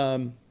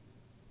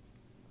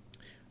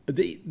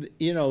 this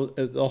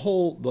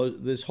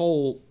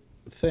whole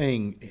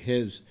thing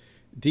has.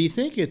 Do you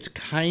think it's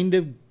kind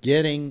of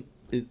getting?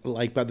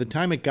 Like by the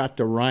time it got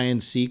to Ryan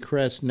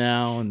Seacrest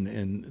now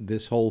and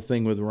this whole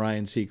thing with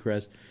Ryan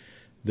Seacrest,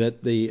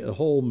 that the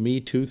whole Me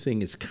Too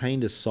thing is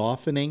kind of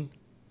softening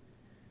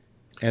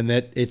and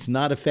that it's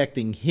not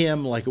affecting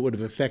him like it would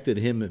have affected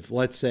him if,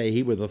 let's say,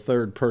 he were the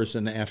third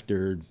person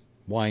after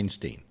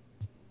Weinstein.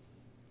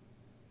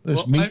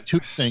 This Me Too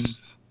thing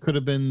could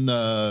have been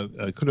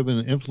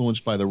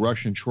influenced by the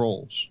Russian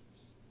trolls.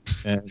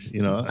 And,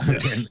 you know,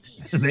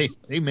 and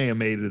they may have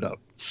made it up.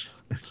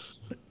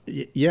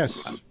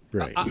 Yes.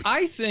 Right.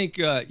 I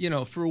think,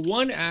 for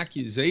one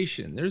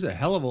accusation, there's a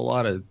hell of a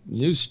lot of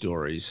news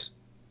stories.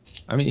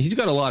 I mean, he's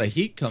got a lot of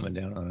heat coming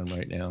down on him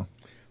right now.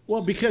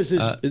 Well, because he's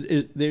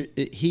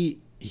the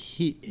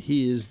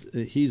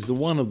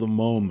one of the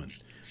moment.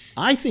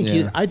 I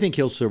think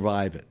he'll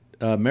survive it.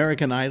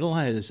 American Idol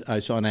I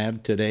saw an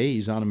ad today.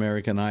 He's on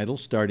American Idol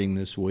starting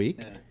this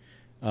week,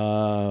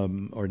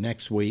 or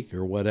next week,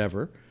 or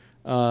whatever.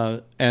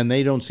 And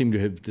they don't seem to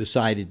have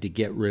decided to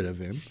get rid of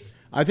him.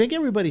 I think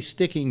everybody's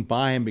sticking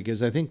by him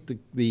because I think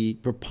the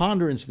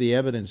preponderance of the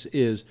evidence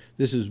is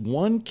this is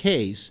one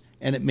case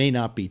and it may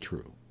not be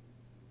true.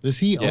 Is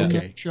he on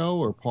that show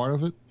or part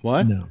of it?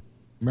 What? No.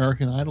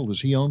 American Idol?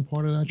 Does he own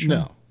part of that show?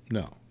 No,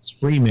 no. It's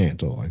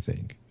Fremantle, I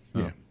think.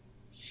 Yeah.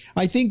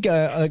 I think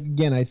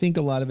again, I think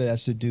a lot of it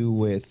has to do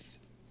with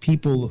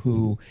people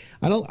who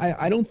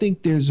I don't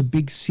think there's a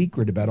big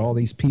secret about all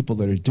these people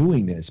that are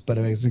doing this, but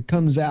as it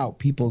comes out,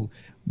 people,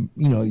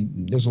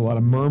 there's a lot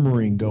of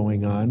murmuring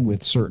going on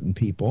with certain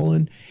people,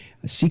 and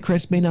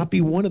Seacrest may not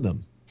be one of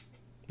them.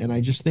 And I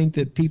just think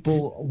that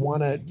people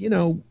want to,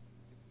 all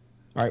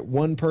right,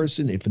 one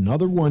person, if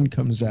another one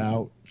comes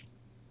out,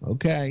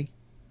 okay,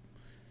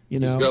 He's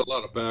got a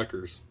lot of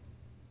backers.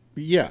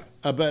 Yeah,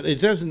 but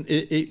it doesn't.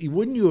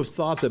 Wouldn't you have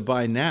thought that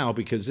by now,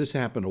 because this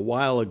happened a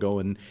while ago,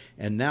 and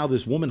now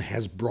this woman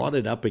has brought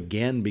it up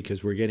again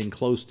because we're getting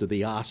close to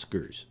the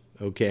Oscars,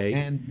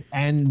 okay?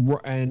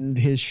 And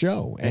his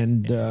show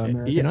and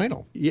American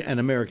Idol. Yeah, and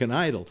American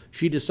Idol.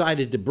 She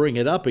decided to bring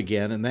it up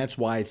again, and that's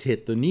why it's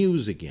hit the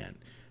news again.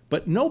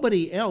 But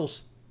nobody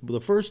else.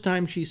 The first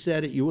time she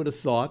said it, you would have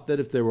thought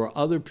that if there were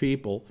other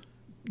people,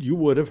 you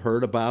would have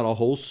heard about a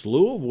whole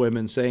slew of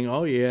women saying,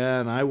 oh, yeah,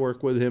 and I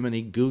work with him, and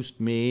he goosed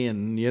me,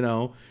 and,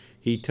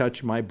 he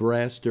touched my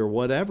breast or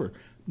whatever.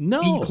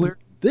 No,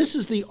 this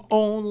is the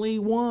only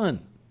one.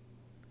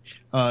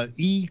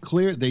 They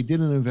did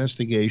an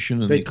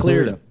investigation. And they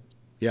cleared him.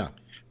 Yeah.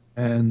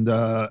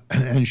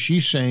 And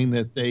she's saying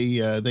that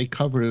they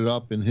covered it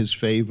up in his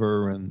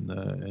favor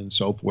and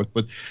so forth.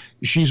 But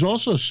she's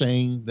also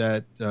saying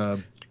that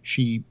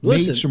she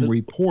made some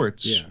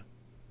reports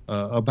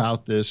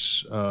about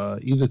this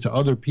either to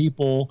other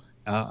people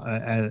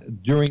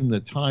during the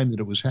time that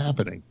it was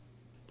happening.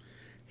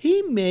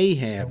 He may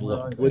have,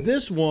 with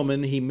this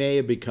woman, he may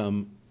have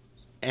become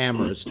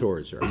amorous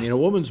towards her. I mean, a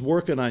woman's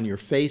working on your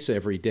face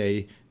every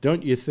day.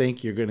 Don't you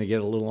think you're going to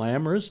get a little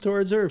amorous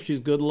towards her if she's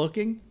good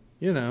looking?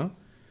 And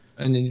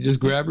then you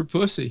just grab her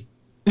pussy.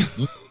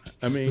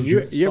 I mean,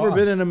 you ever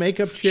been in a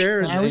makeup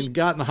chair and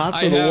gotten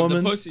hot for the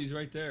woman? The pussy's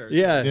right there.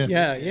 Yeah.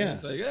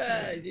 It's like,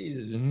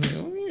 Jesus.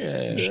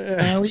 Yeah.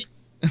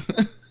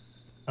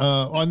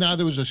 Now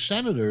there was a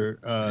senator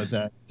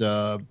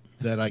a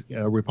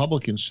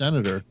Republican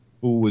senator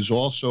who was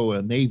also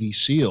a Navy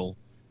SEAL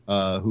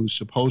who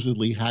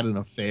supposedly had an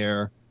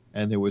affair,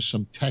 and there was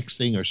some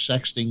texting or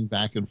sexting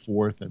back and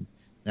forth, and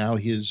now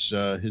his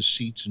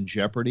seat's in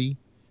jeopardy.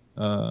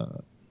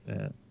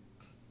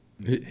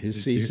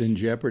 His seat's in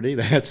jeopardy?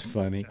 That's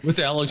funny. With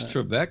Alex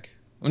Trebek?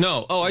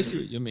 No. Oh, I see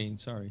what you mean.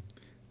 Sorry.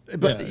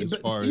 But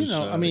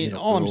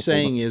all I'm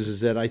saying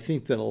is that I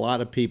think that a lot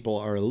of people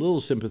are a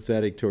little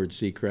sympathetic towards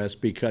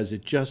Seacrest because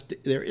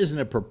there isn't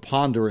a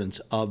preponderance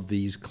of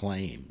these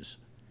claims.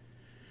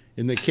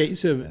 In the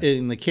case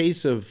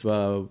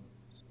of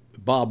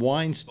Bob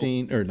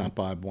Weinstein, or not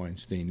Bob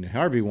Weinstein,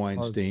 Harvey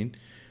Weinstein,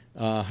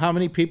 how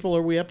many people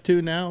are we up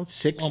to now?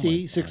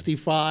 60,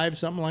 65,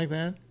 something like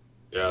that?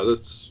 Yeah,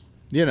 that's...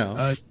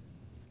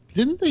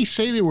 Didn't they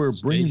say they were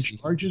bringing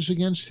charges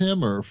against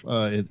him, or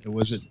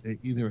was it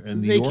either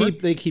in New York?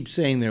 They keep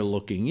saying they're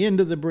looking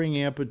into the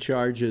bringing up of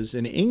charges.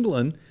 In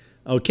England,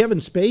 Kevin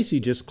Spacey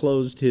just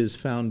closed his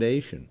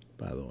foundation,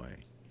 by the way.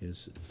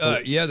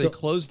 They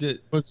closed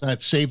it. What's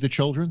that, Save the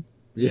Children?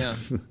 Yeah.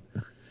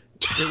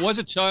 It was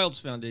a child's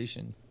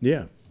foundation.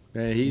 Yeah.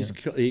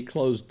 He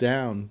closed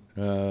down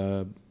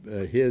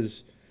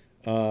his...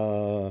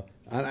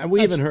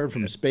 we haven't heard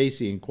from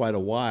Spacey in quite a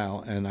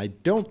while, and I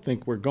don't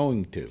think we're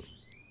going to.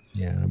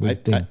 Yeah, I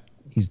think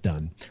he's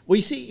done. Well,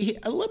 you see,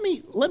 let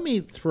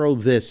me throw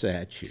this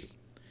at you.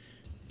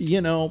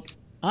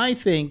 I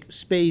think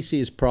Spacey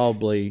is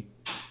probably,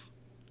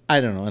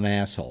 an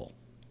asshole.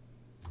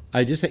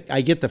 I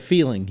get the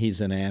feeling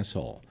he's an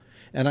asshole.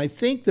 And I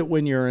think that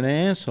when you're an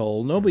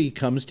asshole, nobody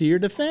comes to your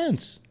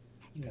defense.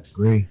 Yes.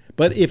 Agree.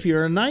 But if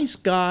you're a nice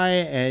guy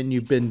and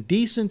you've been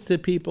decent to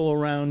people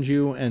around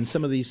you and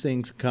some of these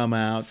things come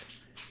out,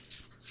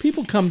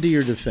 people come to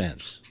your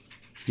defense.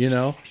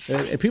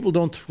 People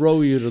don't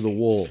throw you to the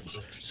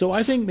wolves. So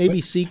I think maybe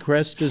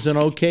Seacrest is an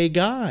okay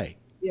guy.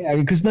 Yeah,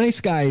 because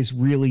nice guys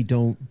really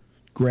don't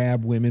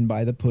grab women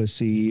by the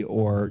pussy,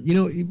 or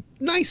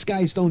nice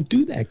guys don't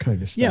do that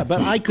kind of stuff. Yeah, but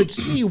I could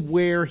see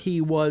where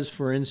he was,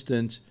 for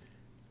instance,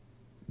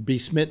 be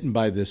smitten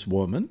by this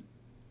woman,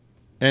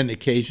 and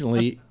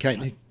occasionally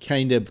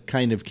kind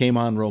of came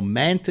on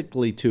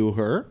romantically to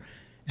her,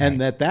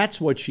 and that's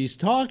what she's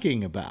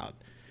talking about.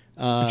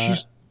 But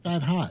she's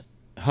that hot,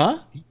 huh?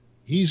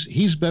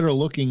 He's better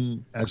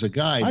looking as a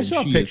guy. I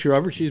saw a picture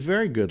of her. She's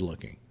very good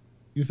looking.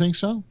 You think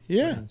so?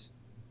 Yeah.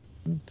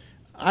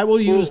 I will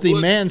use the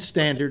man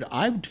standard.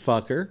 I'd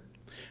fuck her.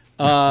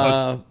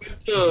 Then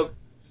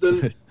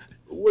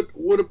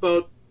what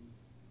about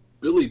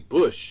Billy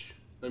Bush?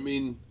 I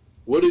mean,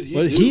 what did he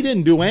do? He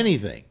didn't do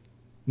anything.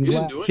 He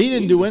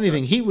didn't do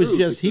anything. He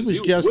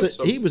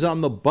was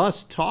on the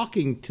bus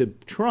talking to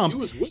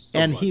Trump,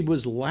 and he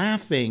was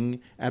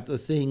laughing at the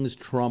things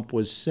Trump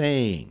was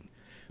saying.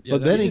 Yeah,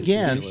 but then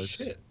again,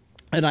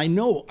 and I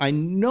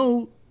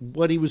know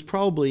what he was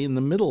probably in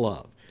the middle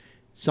of.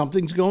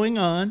 Something's going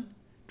on.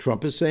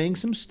 Trump is saying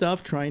some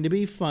stuff, trying to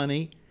be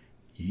funny.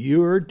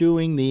 You're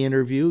doing the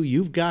interview.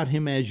 You've got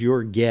him as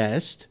your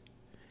guest.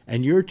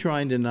 and you're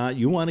trying to not.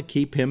 You want to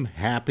keep him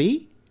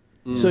happy,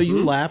 so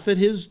you laugh at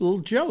his little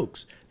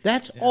jokes.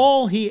 That's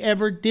all he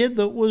ever did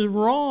that was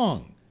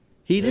wrong.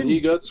 He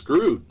got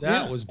screwed.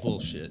 That was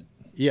bullshit.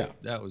 Yeah,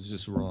 that was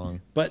just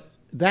wrong. But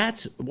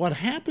that's what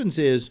happens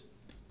is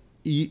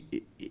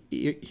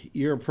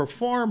you're a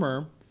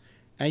performer,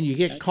 and you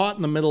get caught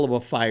in the middle of a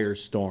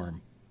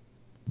firestorm.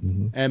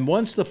 And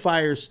once the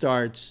fire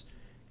starts,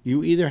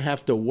 you either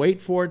have to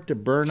wait for it to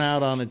burn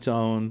out on its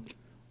own,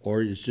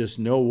 or there's just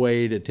no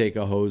way to take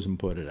a hose and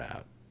put it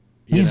out.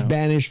 He's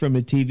banished from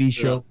a TV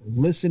show,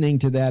 listening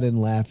to that and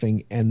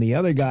laughing. And the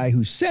other guy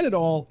who said it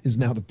all is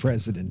now the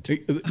president.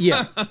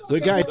 Yeah, the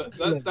guy.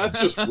 That's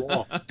just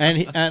wrong.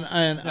 And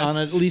on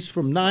at least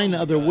from 9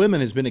 other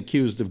women has been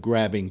accused of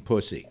grabbing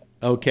pussy.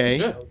 Okay.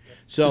 Yeah.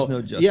 So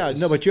no justice. yeah,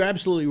 no, but you're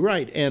absolutely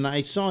right. And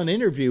I saw an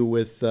interview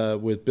with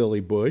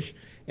Billy Bush,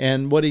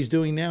 and what he's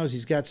doing now is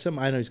he's got some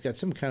kind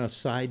of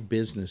side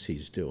business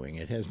he's doing.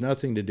 It has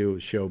nothing to do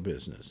with show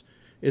business.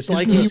 It's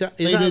like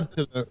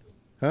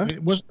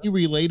wasn't he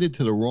related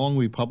to the wrong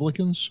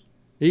Republicans?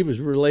 He was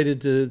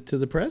related to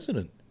the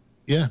president.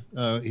 Yeah,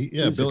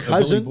 Billy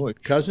Bush.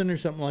 Cousin or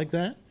something like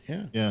that.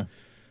 Yeah. Yeah.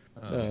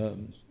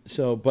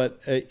 But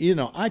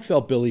I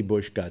felt Billy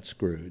Bush got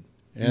screwed.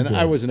 And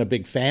I wasn't a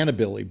big fan of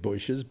Billy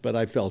Bush's, but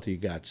I felt he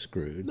got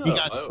screwed. He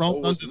got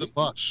thrown under the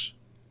bus.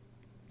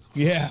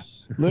 Yeah,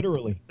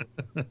 literally.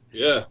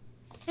 Yeah.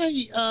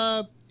 Hey,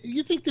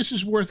 you think this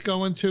is worth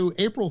going to?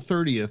 April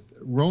 30th,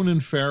 Ronan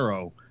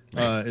Farrow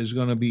is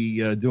going to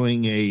be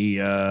doing he's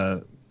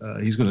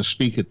going to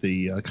speak at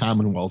the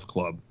Commonwealth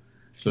Club.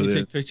 So Can you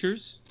take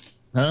pictures?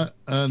 No.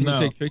 You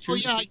take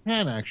pictures? Oh, yeah, I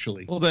can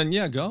actually. Well, then,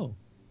 yeah, go.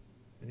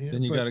 Yeah,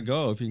 Then you got to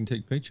go if you can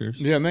take pictures.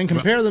 Yeah, and then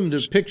compare them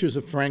to pictures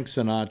of Frank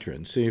Sinatra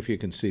and see if you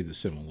can see the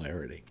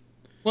similarity.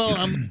 Well,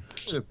 I'm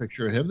looking at a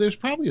picture of him. There's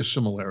probably a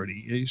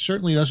similarity. He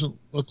certainly doesn't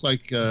look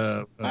like.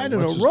 I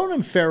don't know.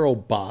 Ronan Farrow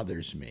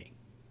bothers me.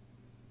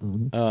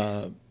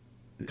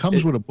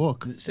 Comes with a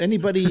book.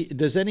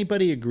 Does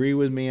anybody agree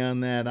with me on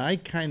that?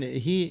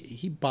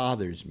 He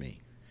bothers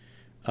me.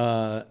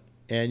 And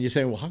you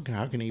say, well,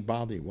 how can he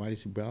bother you? Why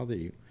does he bother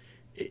you?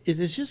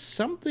 There's just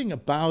something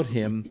about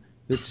him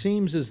that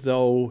seems as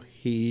though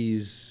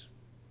he's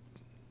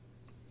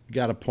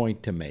got a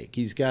point to make.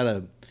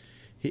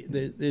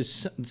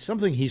 There's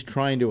something he's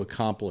trying to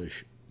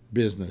accomplish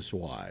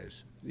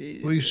business-wise.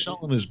 Well, he's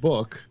selling his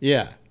book.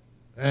 Yeah.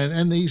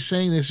 And he's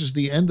saying this is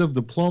the end of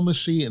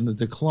diplomacy and the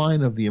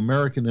decline of the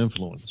American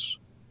influence.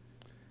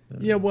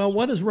 Yeah, well,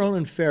 what does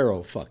Ronan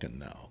Farrow fucking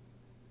know?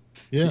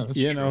 Yeah, that's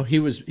true. He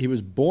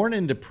was born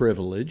into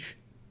privilege.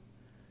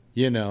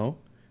 He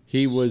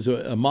was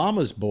a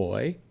mama's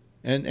boy,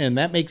 and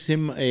that makes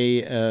him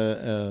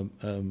an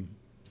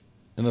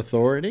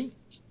authority.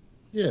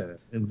 Yeah,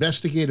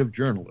 investigative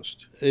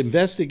journalist.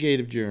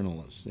 Investigative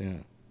journalist. Yeah,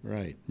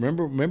 right.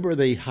 Remember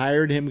they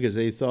hired him because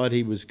they thought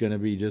he was going to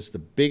be just the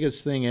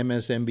biggest thing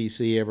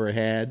MSNBC ever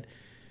had,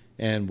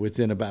 and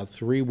within about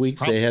 3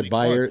 weeks they had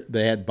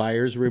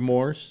buyer's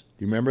remorse.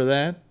 Do you remember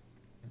that?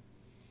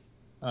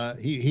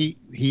 He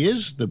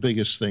is the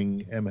biggest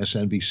thing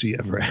MSNBC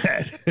ever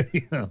had.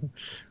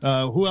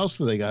 Who else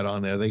do they got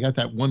on there? They got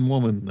that one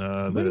woman.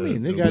 What do you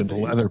mean? They got the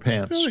leather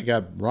pants. Well, they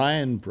got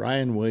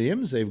Brian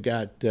Williams. They've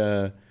got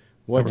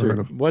what's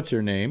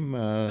her name?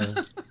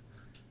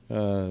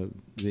 The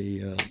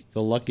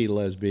lucky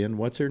lesbian.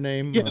 What's her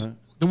name? Yeah,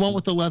 the one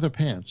with the leather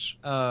pants.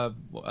 What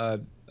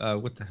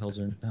the hell's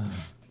her name?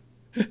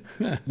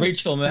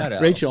 Rachel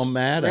Maddow. Rachel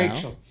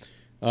Maddow.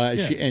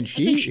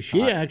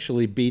 She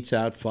actually beats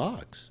out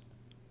Fox.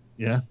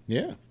 Yeah.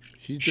 Yeah.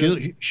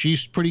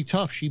 She's pretty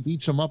tough. She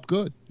beats him up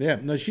good. Yeah.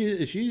 No,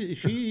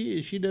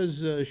 she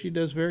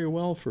does very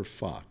well for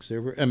Fox.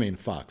 For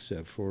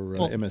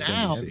MSNBC.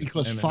 Now,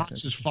 because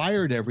Fox has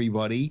fired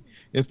everybody.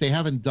 If they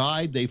haven't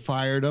died, they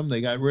fired them.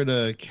 They got rid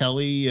of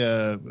Kelly.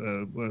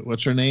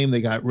 What's her name?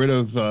 They got rid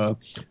of the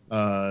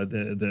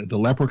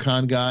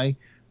leprechaun guy.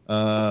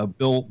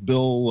 Bill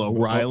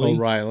O'Reilly.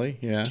 O'Reilly.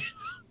 Yeah.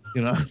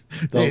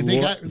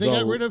 They got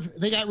rid of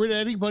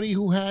anybody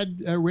who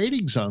had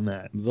ratings on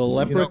that. The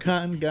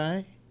leprechaun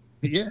guy.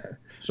 Yeah.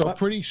 So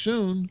pretty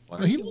soon,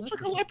 he looks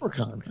like a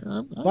leprechaun.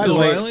 By the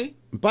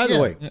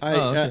way,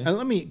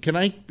 can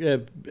I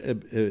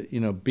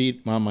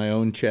beat on my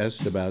own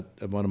chest about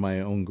one of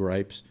my own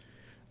gripes?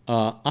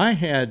 I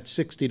had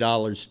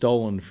 $60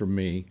 stolen from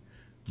me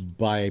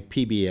by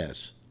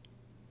PBS.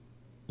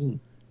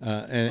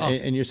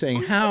 And you're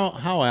saying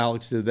how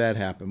Alex did that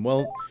happen?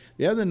 Well,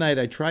 the other night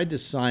I tried to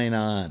sign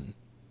on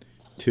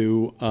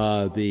to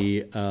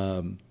the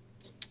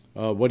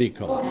what do you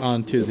call it?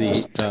 Onto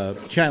the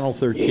Channel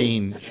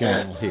 13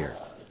 channel here.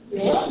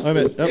 Wait a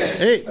minute.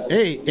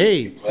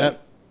 Hey,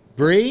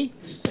 Bree.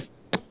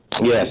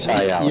 Yes,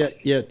 hi, Alex.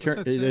 Yeah.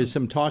 There's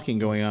some talking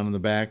going on in the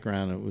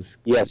background. It was.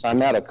 Yes,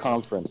 I'm at a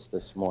conference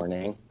this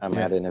morning. I'm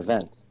at an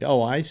event.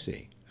 Oh, I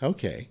see.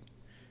 Okay.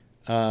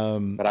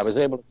 But I was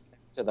able to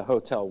connect to the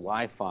hotel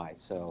Wi-Fi,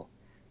 so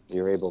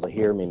you're able to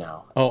hear me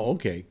now. Oh,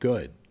 okay,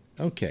 good.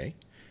 Okay.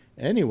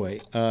 Anyway,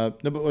 no,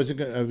 but what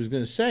I was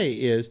going to say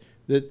is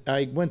that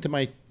I went to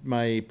my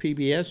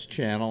PBS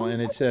channel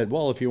and it said,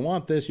 well, if you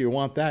want this, you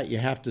want that, you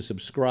have to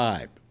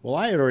subscribe. Well,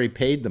 I had already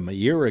paid them a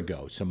year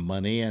ago some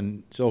money,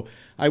 and so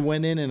I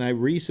went in and I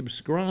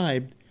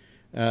resubscribed.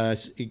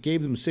 It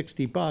gave them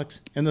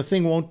 $60, and the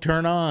thing won't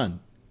turn on.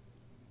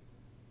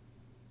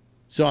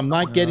 So I'm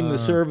not getting the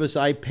service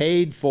I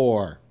paid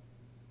for.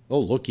 Oh,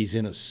 look, he's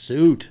in a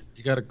suit.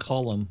 You got to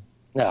call him.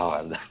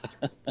 No.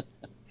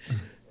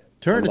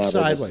 Turn it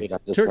sideways.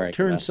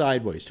 Turn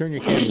sideways. Turn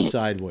your camera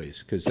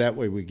sideways, because that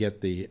way we get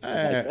the.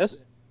 Like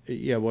this?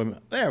 Yeah, well,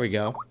 there we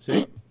go.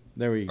 See,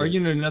 there we go. Are you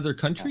in another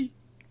country?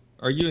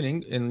 Are you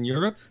in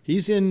Europe?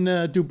 He's in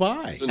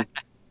Dubai. He's in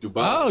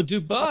Dubai. Oh,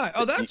 Dubai.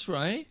 Oh, that's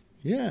right.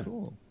 Yeah.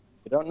 Cool.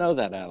 You don't know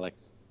that,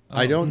 Alex.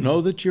 I don't know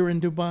that you're in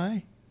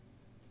Dubai.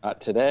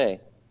 Today,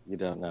 you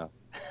don't know.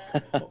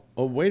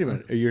 Oh, wait a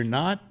minute. You're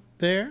not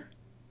there?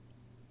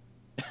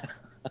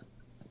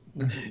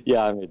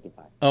 Yeah, I'm in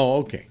Dubai. Oh,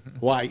 okay.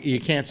 Why? You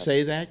can't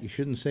say that? You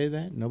shouldn't say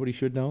that? Nobody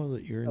should know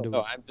that you're in Dubai?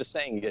 No, I'm just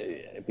saying,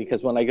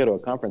 because when I go to a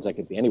conference, I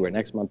could be anywhere.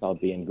 Next month, I'll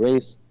be in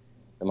Greece.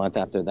 The month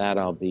after that,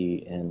 I'll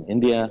be in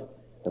India.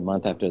 The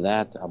month after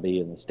that, I'll be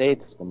in the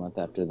States. The month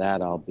after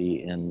that, I'll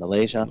be in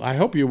Malaysia. I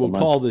hope you will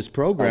call this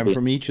program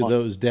from each of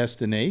those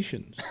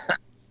destinations.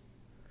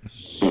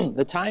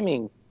 The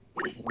timing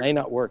may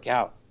not work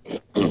out.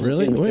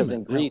 Really? Because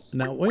in Greece,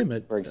 now, wait a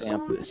minute. For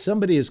example.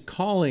 Somebody is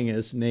calling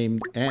us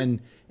named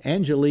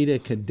Angelita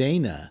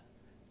Cadena,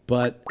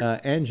 but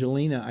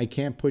Angelina, I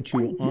can't put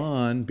you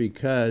on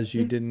because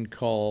you didn't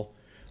call.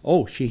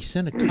 Oh, she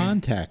sent a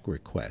contact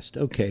request.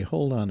 Okay,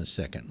 hold on a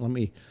second.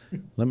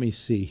 Let me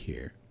see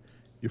here.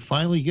 You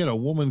finally get a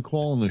woman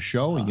calling the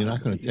show, and you're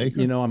not going to take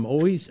her. You know, I'm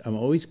always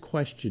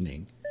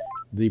questioning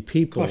the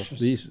people,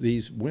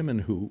 these women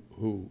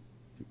who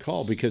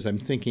call, because I'm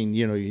thinking,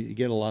 you know, you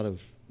get a lot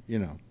of, you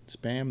know,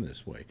 spam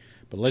this way.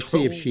 But let's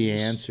see if she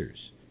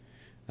answers.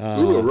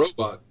 Ooh, a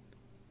robot.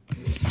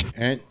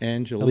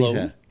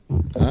 Angelita.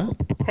 Huh?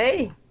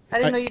 Hey, I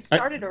didn't know you'd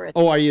started already.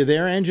 Oh, are you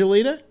there,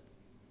 Angelita?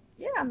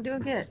 Yeah, I'm doing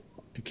good.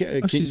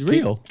 She's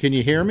real. Can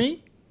you hear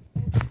me?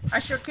 I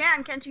sure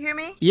can. Can't you hear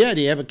me? Yeah,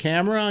 do you have a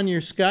camera on your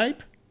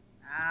Skype?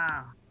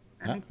 Oh,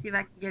 let me see if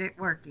I can get it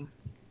working.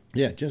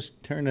 Yeah,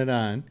 just turn it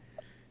on.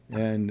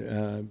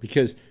 And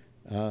because,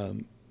 oh,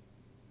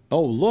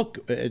 look,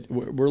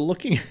 we're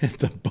looking at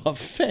the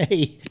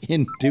buffet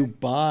in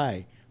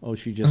Dubai. Oh,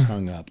 she just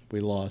hung up.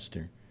 We lost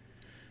her.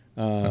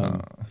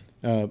 What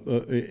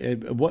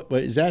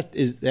is that?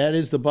 That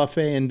is the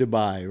buffet in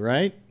Dubai,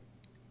 right?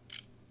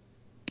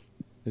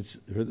 It's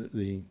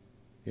the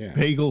yeah.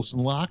 Bagels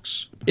and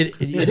lox. It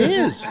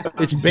is.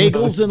 It's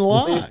bagels and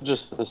lox.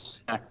 Just the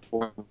snack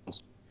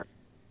forms.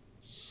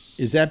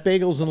 Is that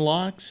bagels and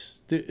lox?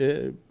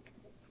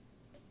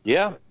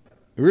 Yeah.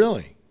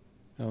 Really?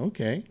 Oh,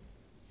 okay.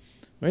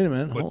 Wait a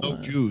minute. But no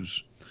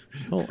Jews.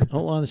 Hold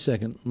on a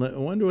second. I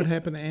wonder what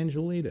happened to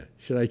Angelita.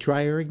 Should I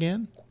try her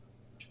again?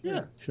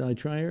 Yeah. Should I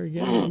try her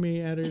again? Let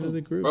me add her to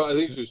the group. Well, I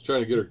think she's trying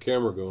to get her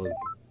camera going.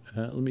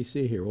 Let me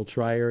see here. We'll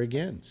try her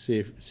again. See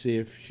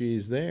if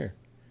she's there.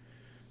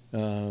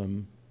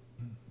 It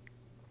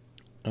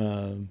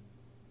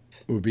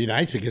would be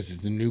nice because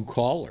it's a new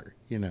caller.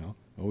 You know,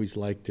 always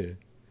like to.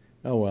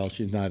 Oh well,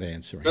 she's not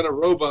answering. What kind of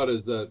robot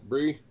is that,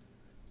 Bree?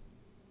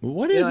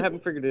 What is? I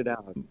haven't figured it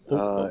out.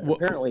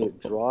 Apparently, it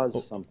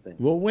draws something.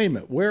 Well, wait a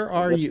minute. Where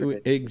are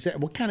you?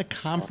 What kind of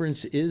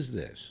conference is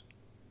this?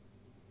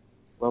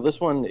 Well,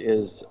 this one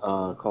is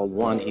called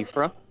One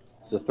Ifra.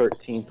 It's the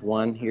 13th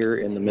one here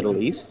in the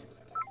Middle East,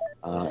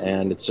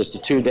 and it's just a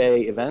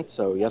 2-day event.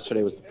 So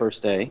yesterday was the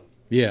first day.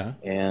 Yeah.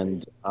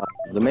 And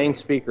the main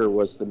speaker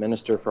was the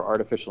Minister for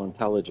Artificial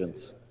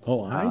Intelligence.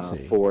 Oh, I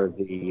see. For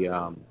the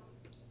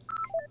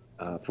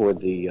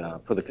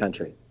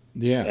country.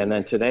 Yeah. And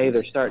then today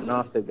they're starting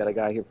off. They've got a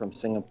guy here from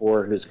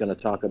Singapore who's going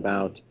to talk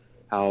about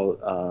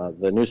how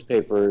the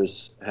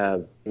newspapers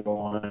have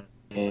joined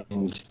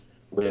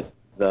with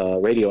the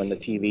radio and the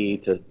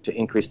TV to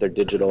increase their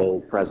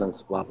digital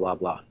presence. Blah blah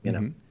blah. You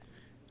know.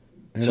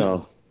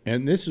 And,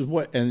 and this is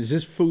what? And is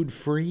this food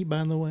free?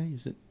 By the way,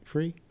 is it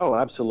free? Oh,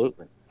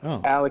 absolutely.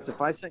 Oh. Alex, if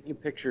I sent you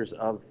pictures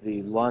of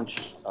the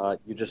lunch,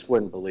 you just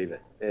wouldn't believe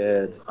it.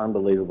 It's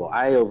unbelievable.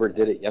 I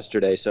overdid it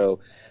yesterday, so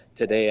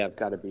today I've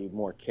got to be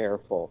more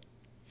careful.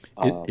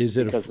 Is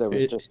it because there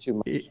was just too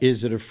much?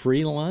 Is it a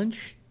free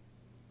lunch?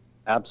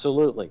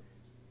 Absolutely.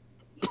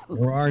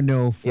 There are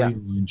no free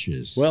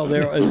lunches. Well,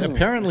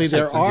 apparently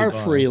there are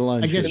free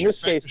lunches. I guess in this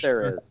case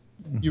there is.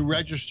 You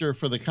register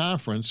for the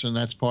conference, and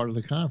that's part of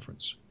the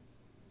conference.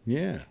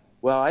 Yeah.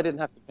 Well, I didn't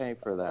have to pay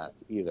for that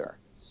either.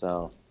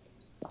 So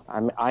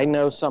I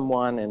know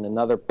someone in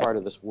another part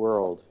of this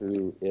world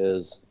who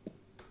is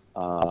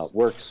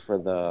works for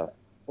the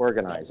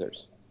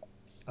organizers.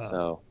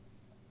 So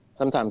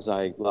sometimes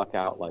I luck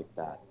out like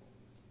that.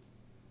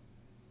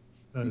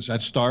 Is that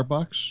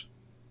Starbucks?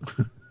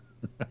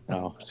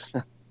 No.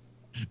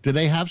 Do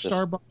they have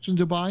Starbucks in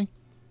Dubai?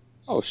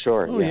 Oh,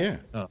 sure. Oh, yeah.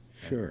 Oh.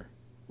 Sure.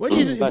 What do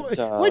you think?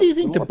 What do you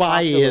think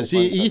Dubai is?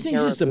 You think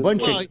it's just a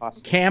bunch of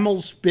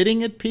camels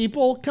spitting at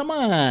people? Come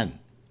on.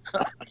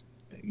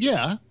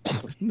 Yeah. I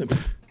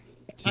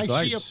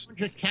Dubai see a is-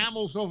 bunch of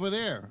camels over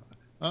there.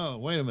 Oh,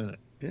 wait a minute.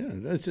 Yeah,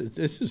 this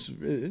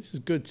is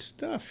good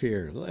stuff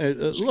here.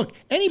 Look,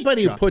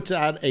 anybody who puts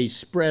out a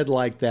spread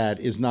like that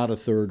is not a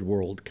third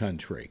world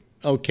country.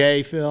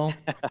 Okay, Phil?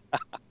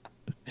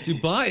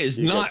 Dubai is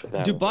You not. get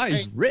that Dubai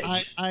is rich.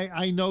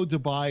 I know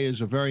Dubai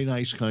is a very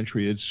nice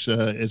country. It's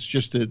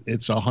just that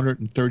it's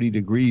 130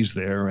 degrees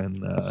there,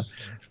 and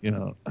you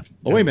know. Oh,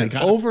 wait a they minute.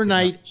 got-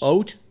 Overnight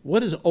oat?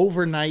 What is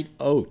overnight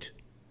oat?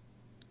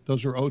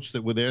 Those are oats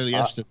that were there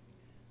yesterday.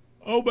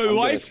 Oh, my I'm gonna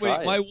wife! try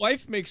Wait, it. my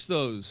wife makes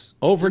those.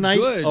 Overnight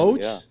good.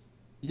 oats? Yeah.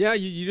 Yeah,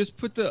 you just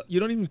put you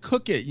don't even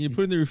cook it. You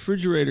put it in the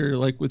refrigerator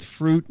like with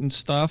fruit and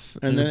stuff,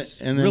 and it's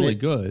really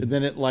good. And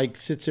then it like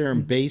sits there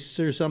and bastes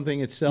or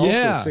something itself,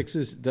 Yeah. or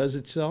does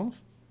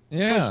itself.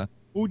 Yeah.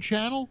 Food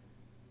Channel?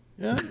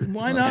 Yeah,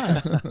 why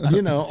not?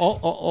 You know,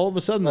 all of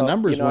a sudden the Well,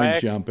 numbers you know, weren't I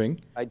actually-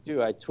 jumping. I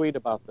do. I tweet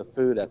about the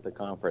food at the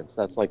conference.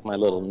 That's like my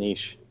little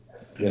niche,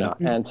 you know.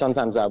 And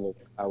sometimes I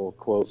will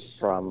quote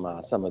from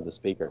some of the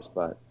speakers,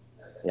 but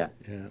yeah.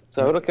 Yeah.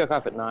 So it'll kick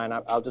off at 9.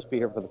 I'll just be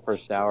here for the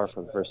first hour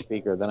for the first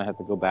speaker. Then I have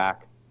to go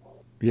back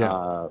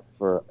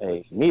for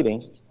a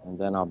meeting, and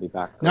then I'll be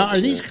back. Now, are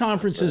over these here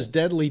conferences for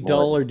deadly more.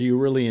 dull, or do you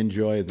really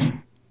enjoy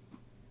them?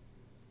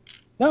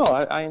 No,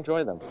 I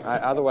enjoy them.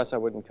 Otherwise, I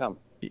wouldn't come.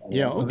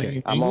 Yeah, Are they okay.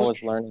 in I'm always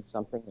English? learning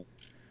something.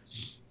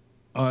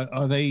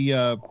 Are they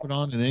put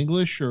on in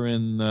English or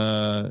in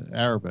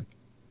Arabic?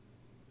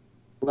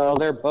 Well,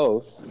 they're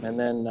both. And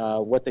then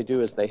what they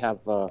do is they have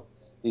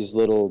these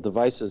little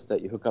devices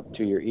that you hook up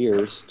to your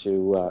ears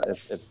to,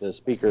 if the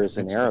speaker is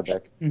in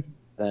Arabic,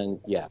 then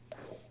yeah,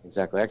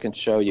 exactly. I can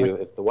show you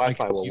if the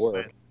Wi-Fi will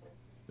work.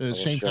 The will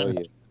same show kind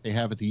of you. they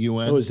have at the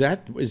UN. Oh, is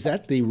that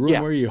the room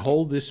Yeah. where you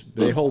hold this?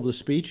 They hold the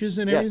speeches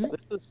and Yes,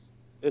 everything.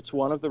 it's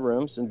one of the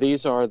rooms, and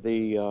these are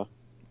the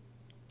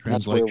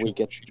that's where we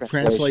get Translation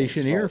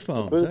translations.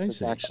 earphones, The booth I is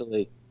see.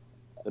 actually,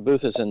 the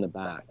booth is in the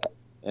back,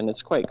 and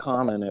it's quite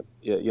common at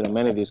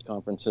many of these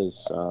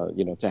conferences,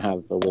 to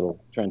have the little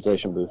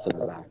translation booth in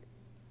the back.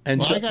 And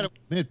Well, so, I got to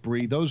admit,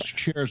 Bree, those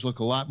chairs look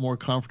a lot more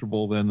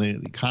comfortable than the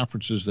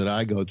conferences that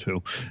I go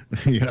to.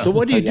 You know? so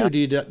what do you Yeah.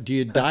 do? Do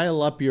you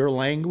dial up your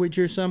language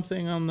or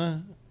something on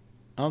the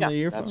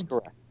earphones? That's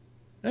correct.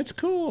 That's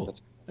cool.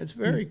 That's- That's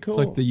very cool.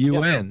 It's like the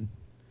UN.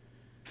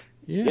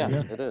 Yeah,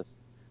 it is.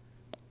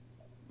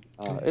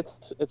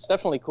 It's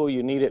definitely cool.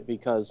 You need it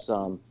because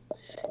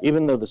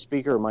even though the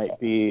speaker might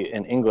be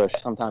in English,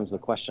 sometimes the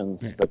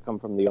questions that come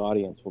from the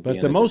audience will be. But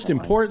in the a most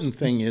different important language.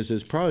 thing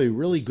is probably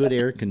really good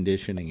air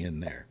conditioning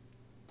in there.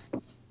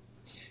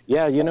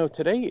 Yeah,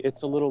 today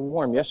it's a little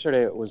warm.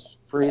 Yesterday it was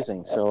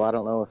freezing, so I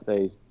don't know if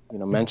they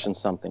mentioned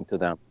something to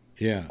them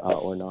Yeah.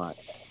 or not.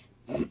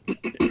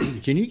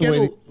 Can you The get way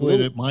a they do it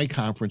little? at my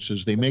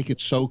conferences, they make it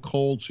so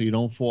cold so you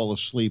don't fall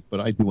asleep, but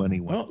I do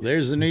anyway. Well,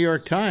 there's the New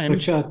York Good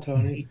Times. shot, I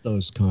Tony. hate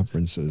those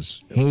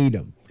conferences. Hate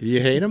them.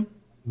 You hate them?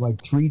 Like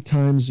 3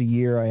 times a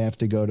year, I have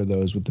to go to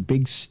those with the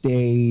big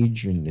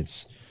stage, and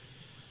it's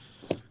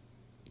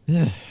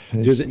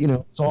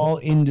it's all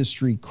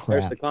industry There's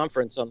crap. the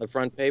conference on the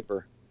front page.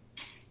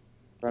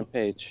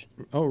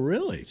 Oh,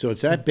 really? So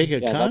it's that big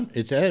a Yeah,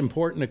 it's that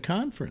important a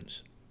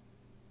conference?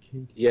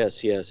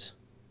 Yes.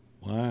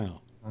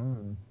 Wow.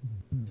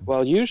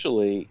 Well,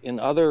 usually in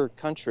other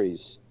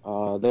countries, they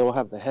will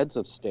have the heads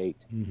of state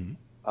Mhm.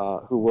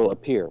 who will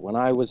appear. When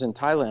I was in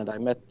Thailand, I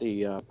met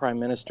the Prime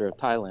Minister of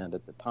Thailand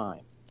at the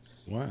time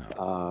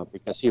Wow.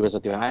 because he was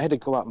at the. I had to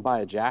go out and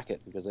buy a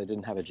jacket because I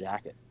didn't have a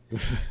jacket,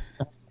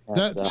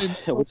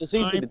 which is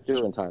easy to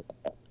do in Thailand.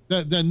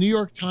 The New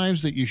York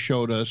Times that you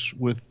showed us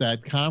with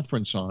that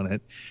conference on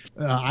it,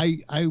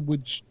 I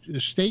would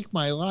stake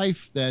my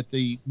life that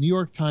the New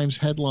York Times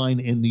headline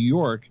in New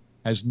York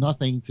has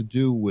nothing to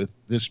do with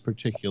this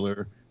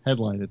particular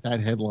headline.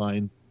 That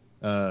headline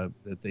that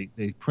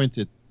they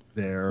printed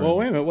there. Well,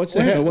 wait a minute. What's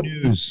the head?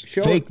 News.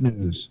 Show- Fake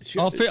news.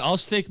 I'll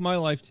stake my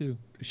life too.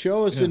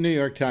 Show us the New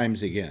York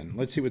Times again.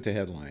 Let's see what the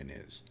headline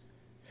is.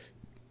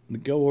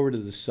 Go over to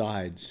the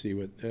side. See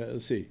what.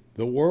 Let's see.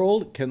 The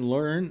world can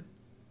learn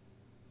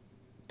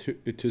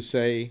to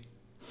say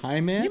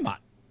Heimat.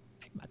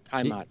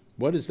 Heimat.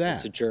 What is It's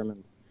a that?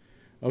 German.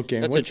 Okay.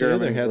 And That's what's a the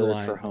other German word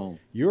headline? for home.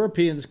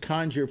 Europeans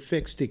conjure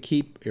fix to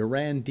keep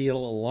Iran deal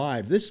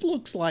alive. This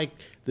looks like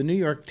the New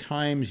York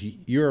Times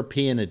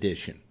European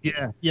edition.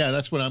 Yeah,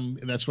 that's what I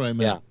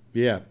meant.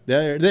 Yeah.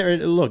 Yeah. There.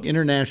 Look,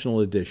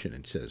 international edition.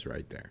 It says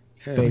right there.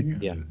 Fake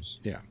Yeah. news.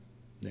 Yeah.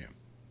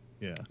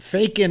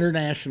 Fake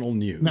international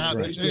news. Now,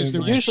 Right. is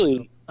there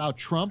Usually, about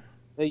Trump?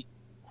 They-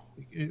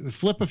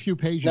 Flip a few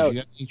pages. No. You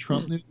got any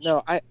Trump news?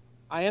 no, I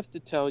have to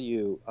tell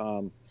you,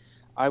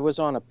 I was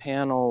on a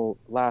panel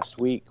last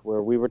week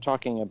where we were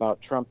talking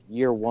about Trump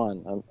year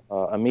one,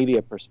 a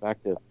media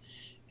perspective,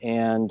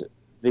 and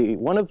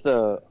one of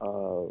the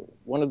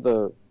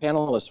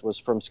panelists was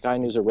from Sky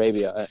News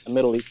Arabia, a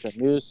Middle Eastern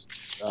news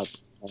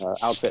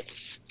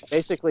outfit.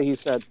 Basically, he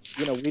said,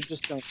 we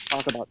just don't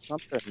talk about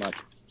Trump very much.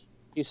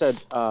 he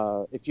said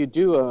if you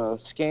do a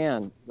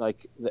scan,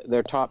 like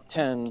their top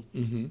 10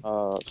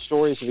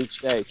 stories of each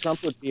day,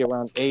 Trump would be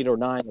around 8 or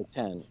 9 or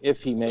 10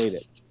 if he made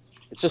it.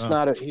 It's just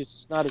he's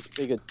just not as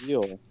big a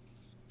deal,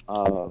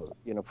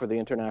 for the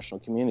international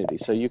community.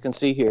 So you can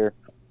see here,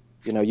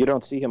 you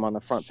don't see him on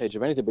the front page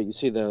of anything, but you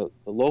see the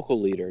local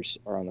leaders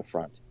are on the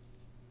front,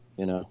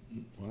 Wow.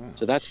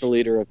 So that's the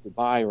leader of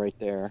Dubai right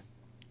there.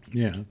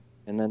 Yeah.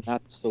 And then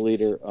that's the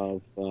leader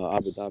of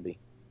Abu Dhabi.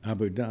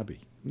 Abu Dhabi.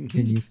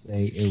 Can you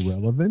say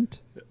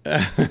irrelevant?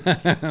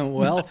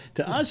 Well,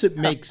 to us it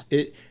makes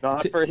it.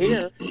 Not for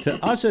here.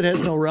 To us it has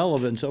no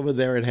relevance. Over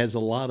there it has a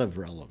lot of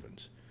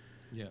relevance.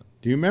 Yeah.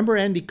 Do you remember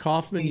Andy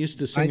Kaufman used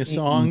to sing a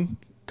song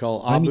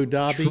called Abu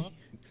Dhabi? Trump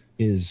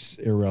is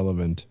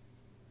irrelevant.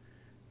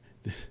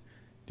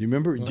 Do you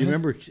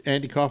remember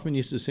Andy Kaufman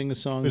used to sing a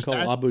song called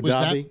Abu was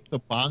Dhabi? That the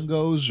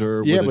bongos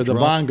or Yeah, with the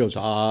drum? bongos.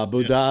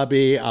 Abu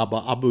Dhabi,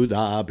 Abu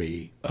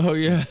Dhabi. Oh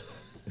yeah.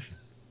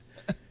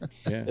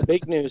 Yeah. The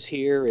big news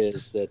here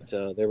is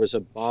that there was a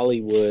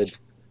Bollywood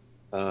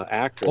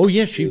actress. Oh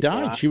yeah, she who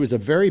died. got- She was a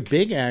very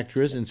big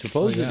actress, and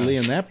supposedly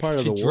in that part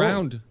of the She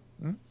world.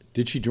 drowned.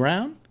 Did she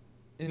drown?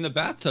 In the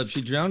bathtub.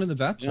 She drowned in the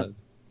bathtub.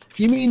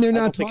 You mean they're I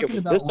not don't think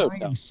it talking was about this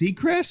Ryan hotel.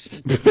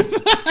 Seacrest?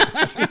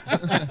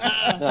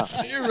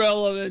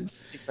 Irrelevant.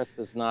 Seacrest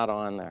is not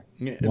on there.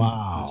 Yeah.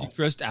 Wow.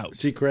 Seacrest out.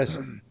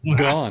 Seacrest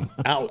gone,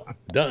 out,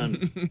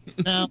 done.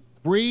 Now,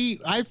 Bree,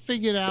 I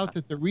figured out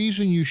that the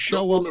reason you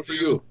show up for in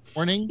you. the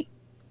morning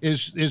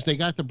is they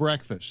got the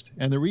breakfast,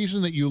 and the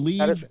reason that you leave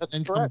that's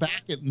and come correct.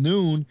 back at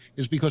noon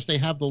is because they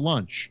have the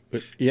lunch.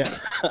 But, yeah.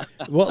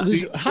 Well,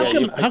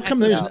 how come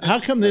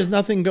there's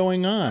nothing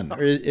going on?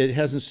 Or it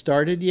hasn't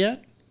started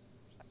yet?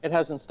 It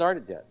hasn't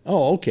started yet.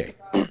 Oh, okay.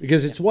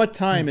 Because it's what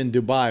time in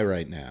Dubai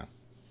right now?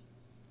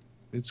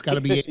 It's got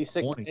to be 8 in the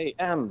 8:56 morning.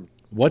 a.m.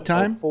 What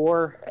time?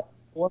 Four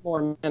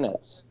more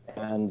minutes,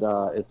 and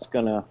it's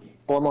gonna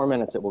 4 more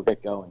minutes. It will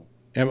get going.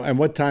 And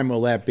what time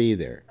will that be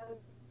there?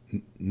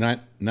 9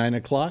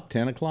 o'clock?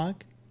 10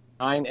 o'clock?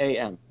 9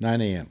 a.m.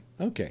 9 a.m.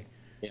 Okay.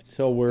 Yeah.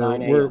 So we're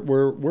 9 a.m.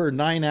 we're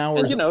 9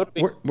 hours. it'll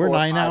be We're 4 or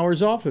 9 5.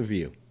 hours off of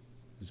you,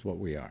 is what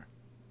we are.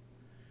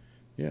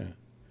 Yeah.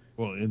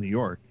 Well, in New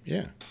York.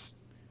 Yeah.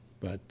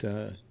 But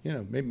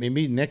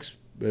maybe next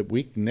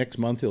week, next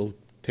month, he'll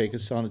take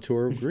us on a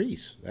tour of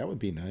Greece. That would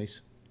be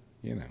nice.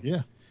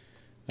 Yeah.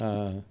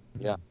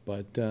 Yeah.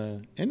 But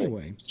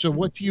anyway. So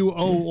what do you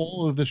owe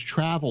all of this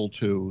travel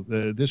to?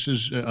 This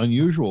is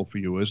unusual for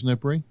you, isn't it,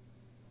 Bree?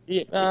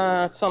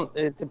 Yeah.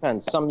 It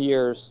depends. Some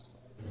years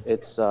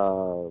it's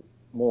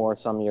more.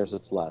 Some years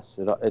it's less.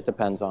 It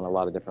depends on a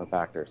lot of different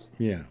factors.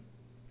 Yeah.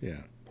 Yeah.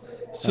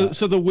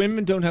 So the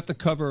women don't have to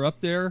cover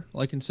up there,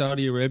 like in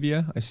Saudi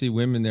Arabia. I see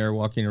women there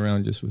walking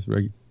around just with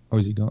regular. Oh,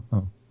 is he gone?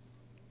 Oh.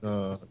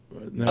 Not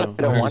No. if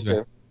they don't want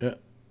to.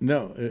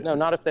 No. No,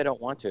 not if they don't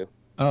want to.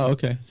 Oh,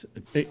 okay.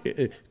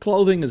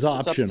 Clothing is It's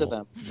up to optional.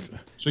 them.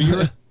 So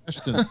you're at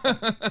Weston.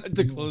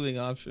 The clothing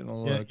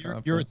optional. Yeah,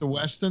 you're at the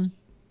Weston.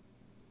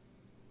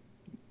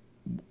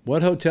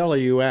 What hotel are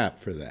you at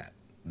for that?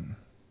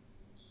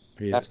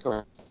 Yeah, That's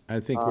correct. I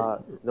think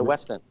The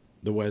Westin.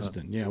 the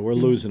Weston. Yeah, we're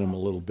losing him a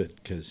little bit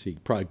because he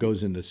probably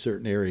goes into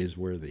certain areas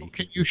where the.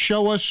 Can you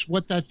show us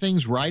what that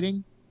thing's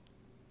writing?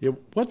 Yeah,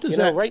 what does You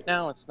that? know, right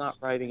now it's not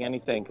writing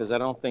anything because I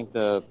don't think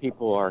the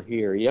people are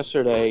here.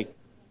 Yesterday,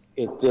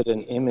 it did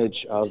an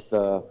image of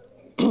the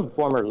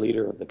former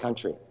leader of the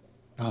country.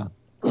 Oh,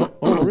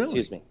 really?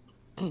 Excuse me.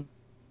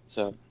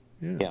 So,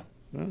 Yeah.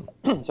 yeah.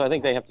 Oh. So I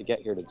think they have to get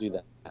here to do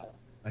that.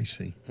 I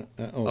see.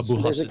 Oh, Abu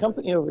There's a Hassan.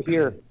 company over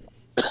here.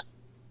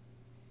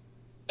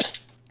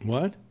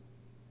 what?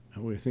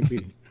 Oh, I think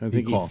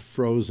he called.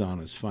 froze on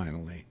us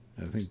finally.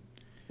 I think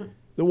the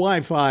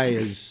Wi-Fi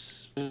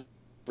is.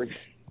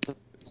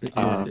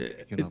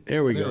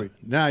 There we go.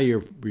 Now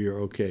you're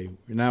okay.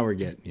 Now we're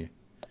getting you.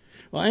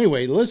 Well,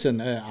 anyway, listen.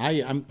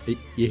 I'm.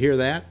 You hear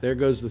that? There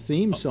goes the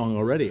theme song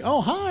already.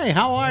 Oh, hi.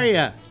 How are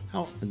you?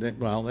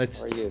 Well, that's.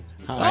 How are you?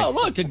 Hi. Oh,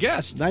 look, a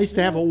guest. Nice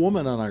to have a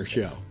woman on our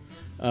show.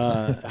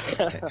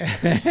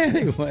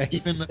 Anyway.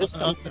 Even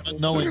You're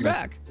knowing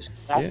back.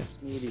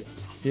 That's media.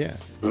 Yeah.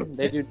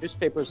 They do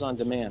newspapers on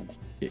demand.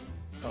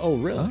 Oh,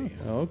 really?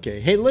 Okay.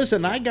 Hey,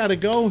 listen, I got to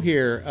go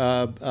here.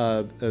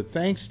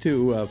 Thanks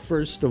to,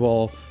 first of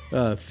all,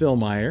 Phil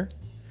Meyer.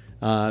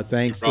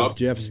 Thanks to Rob.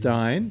 Jeff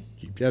Stein.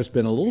 Jeff's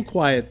been a little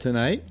quiet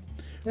tonight.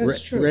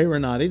 That's true. Ray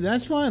Renati.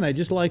 That's fine. I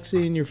just like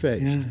seeing your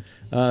face.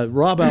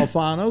 Rob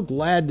Alfano,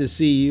 glad to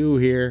see you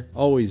here.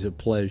 Always a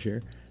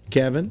pleasure.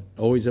 Kevin,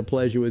 always a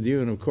pleasure with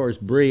you. And, of course,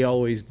 Bree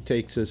always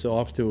takes us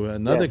off to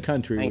another Yes,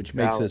 country, thanks, which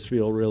makes Alex. us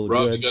feel real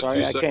Rob, good. you got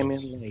Sorry, 2 I came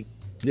seconds. in late.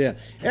 Yeah.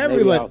 Maybe I'll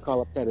Everybody.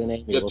 call up Ted and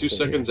Amy. You got We'll 2 see.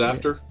 seconds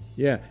after?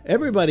 Yeah,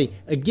 everybody,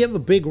 give a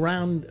big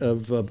round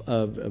of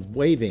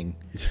waving,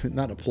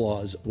 not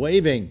applause,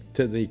 waving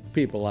to the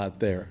people out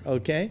there,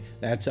 okay?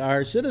 That's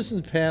our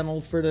citizens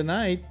panel for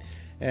tonight,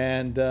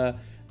 and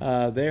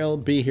they'll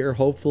be here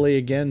hopefully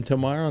again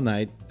tomorrow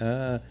night,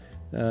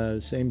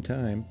 same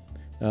time,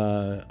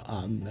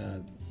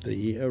 on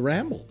the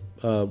Ramble,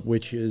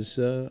 which is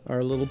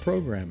our little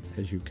program,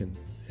 as you can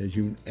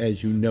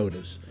as you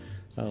notice.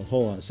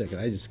 Hold on a second.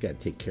 I just got to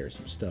take care of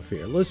some stuff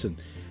here. Listen,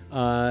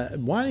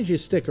 why don't you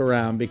stick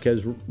around,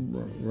 because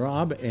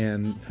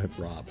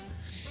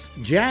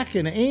Jack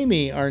and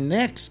Amy are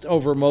next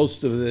over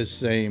most of this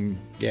same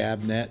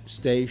GabNet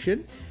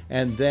station,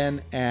 and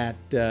then at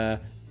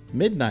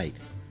midnight.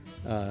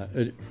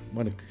 Can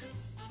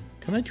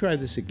I try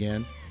this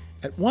again?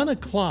 At 1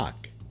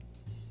 o'clock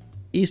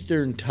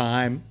Eastern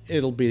Time,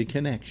 it'll be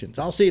Connections.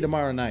 I'll see you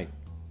tomorrow night,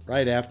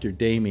 right after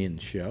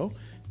Damien's show.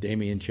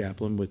 Damien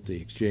Chaplin with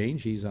The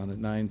Exchange. He's on at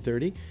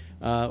 9:30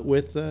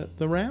 with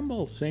the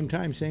Ramble. Same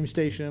time, same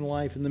station in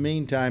life. In the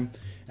meantime,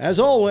 as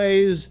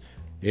always,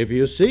 if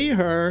you see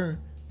her,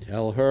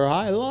 tell her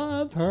I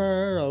love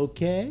her,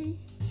 okay?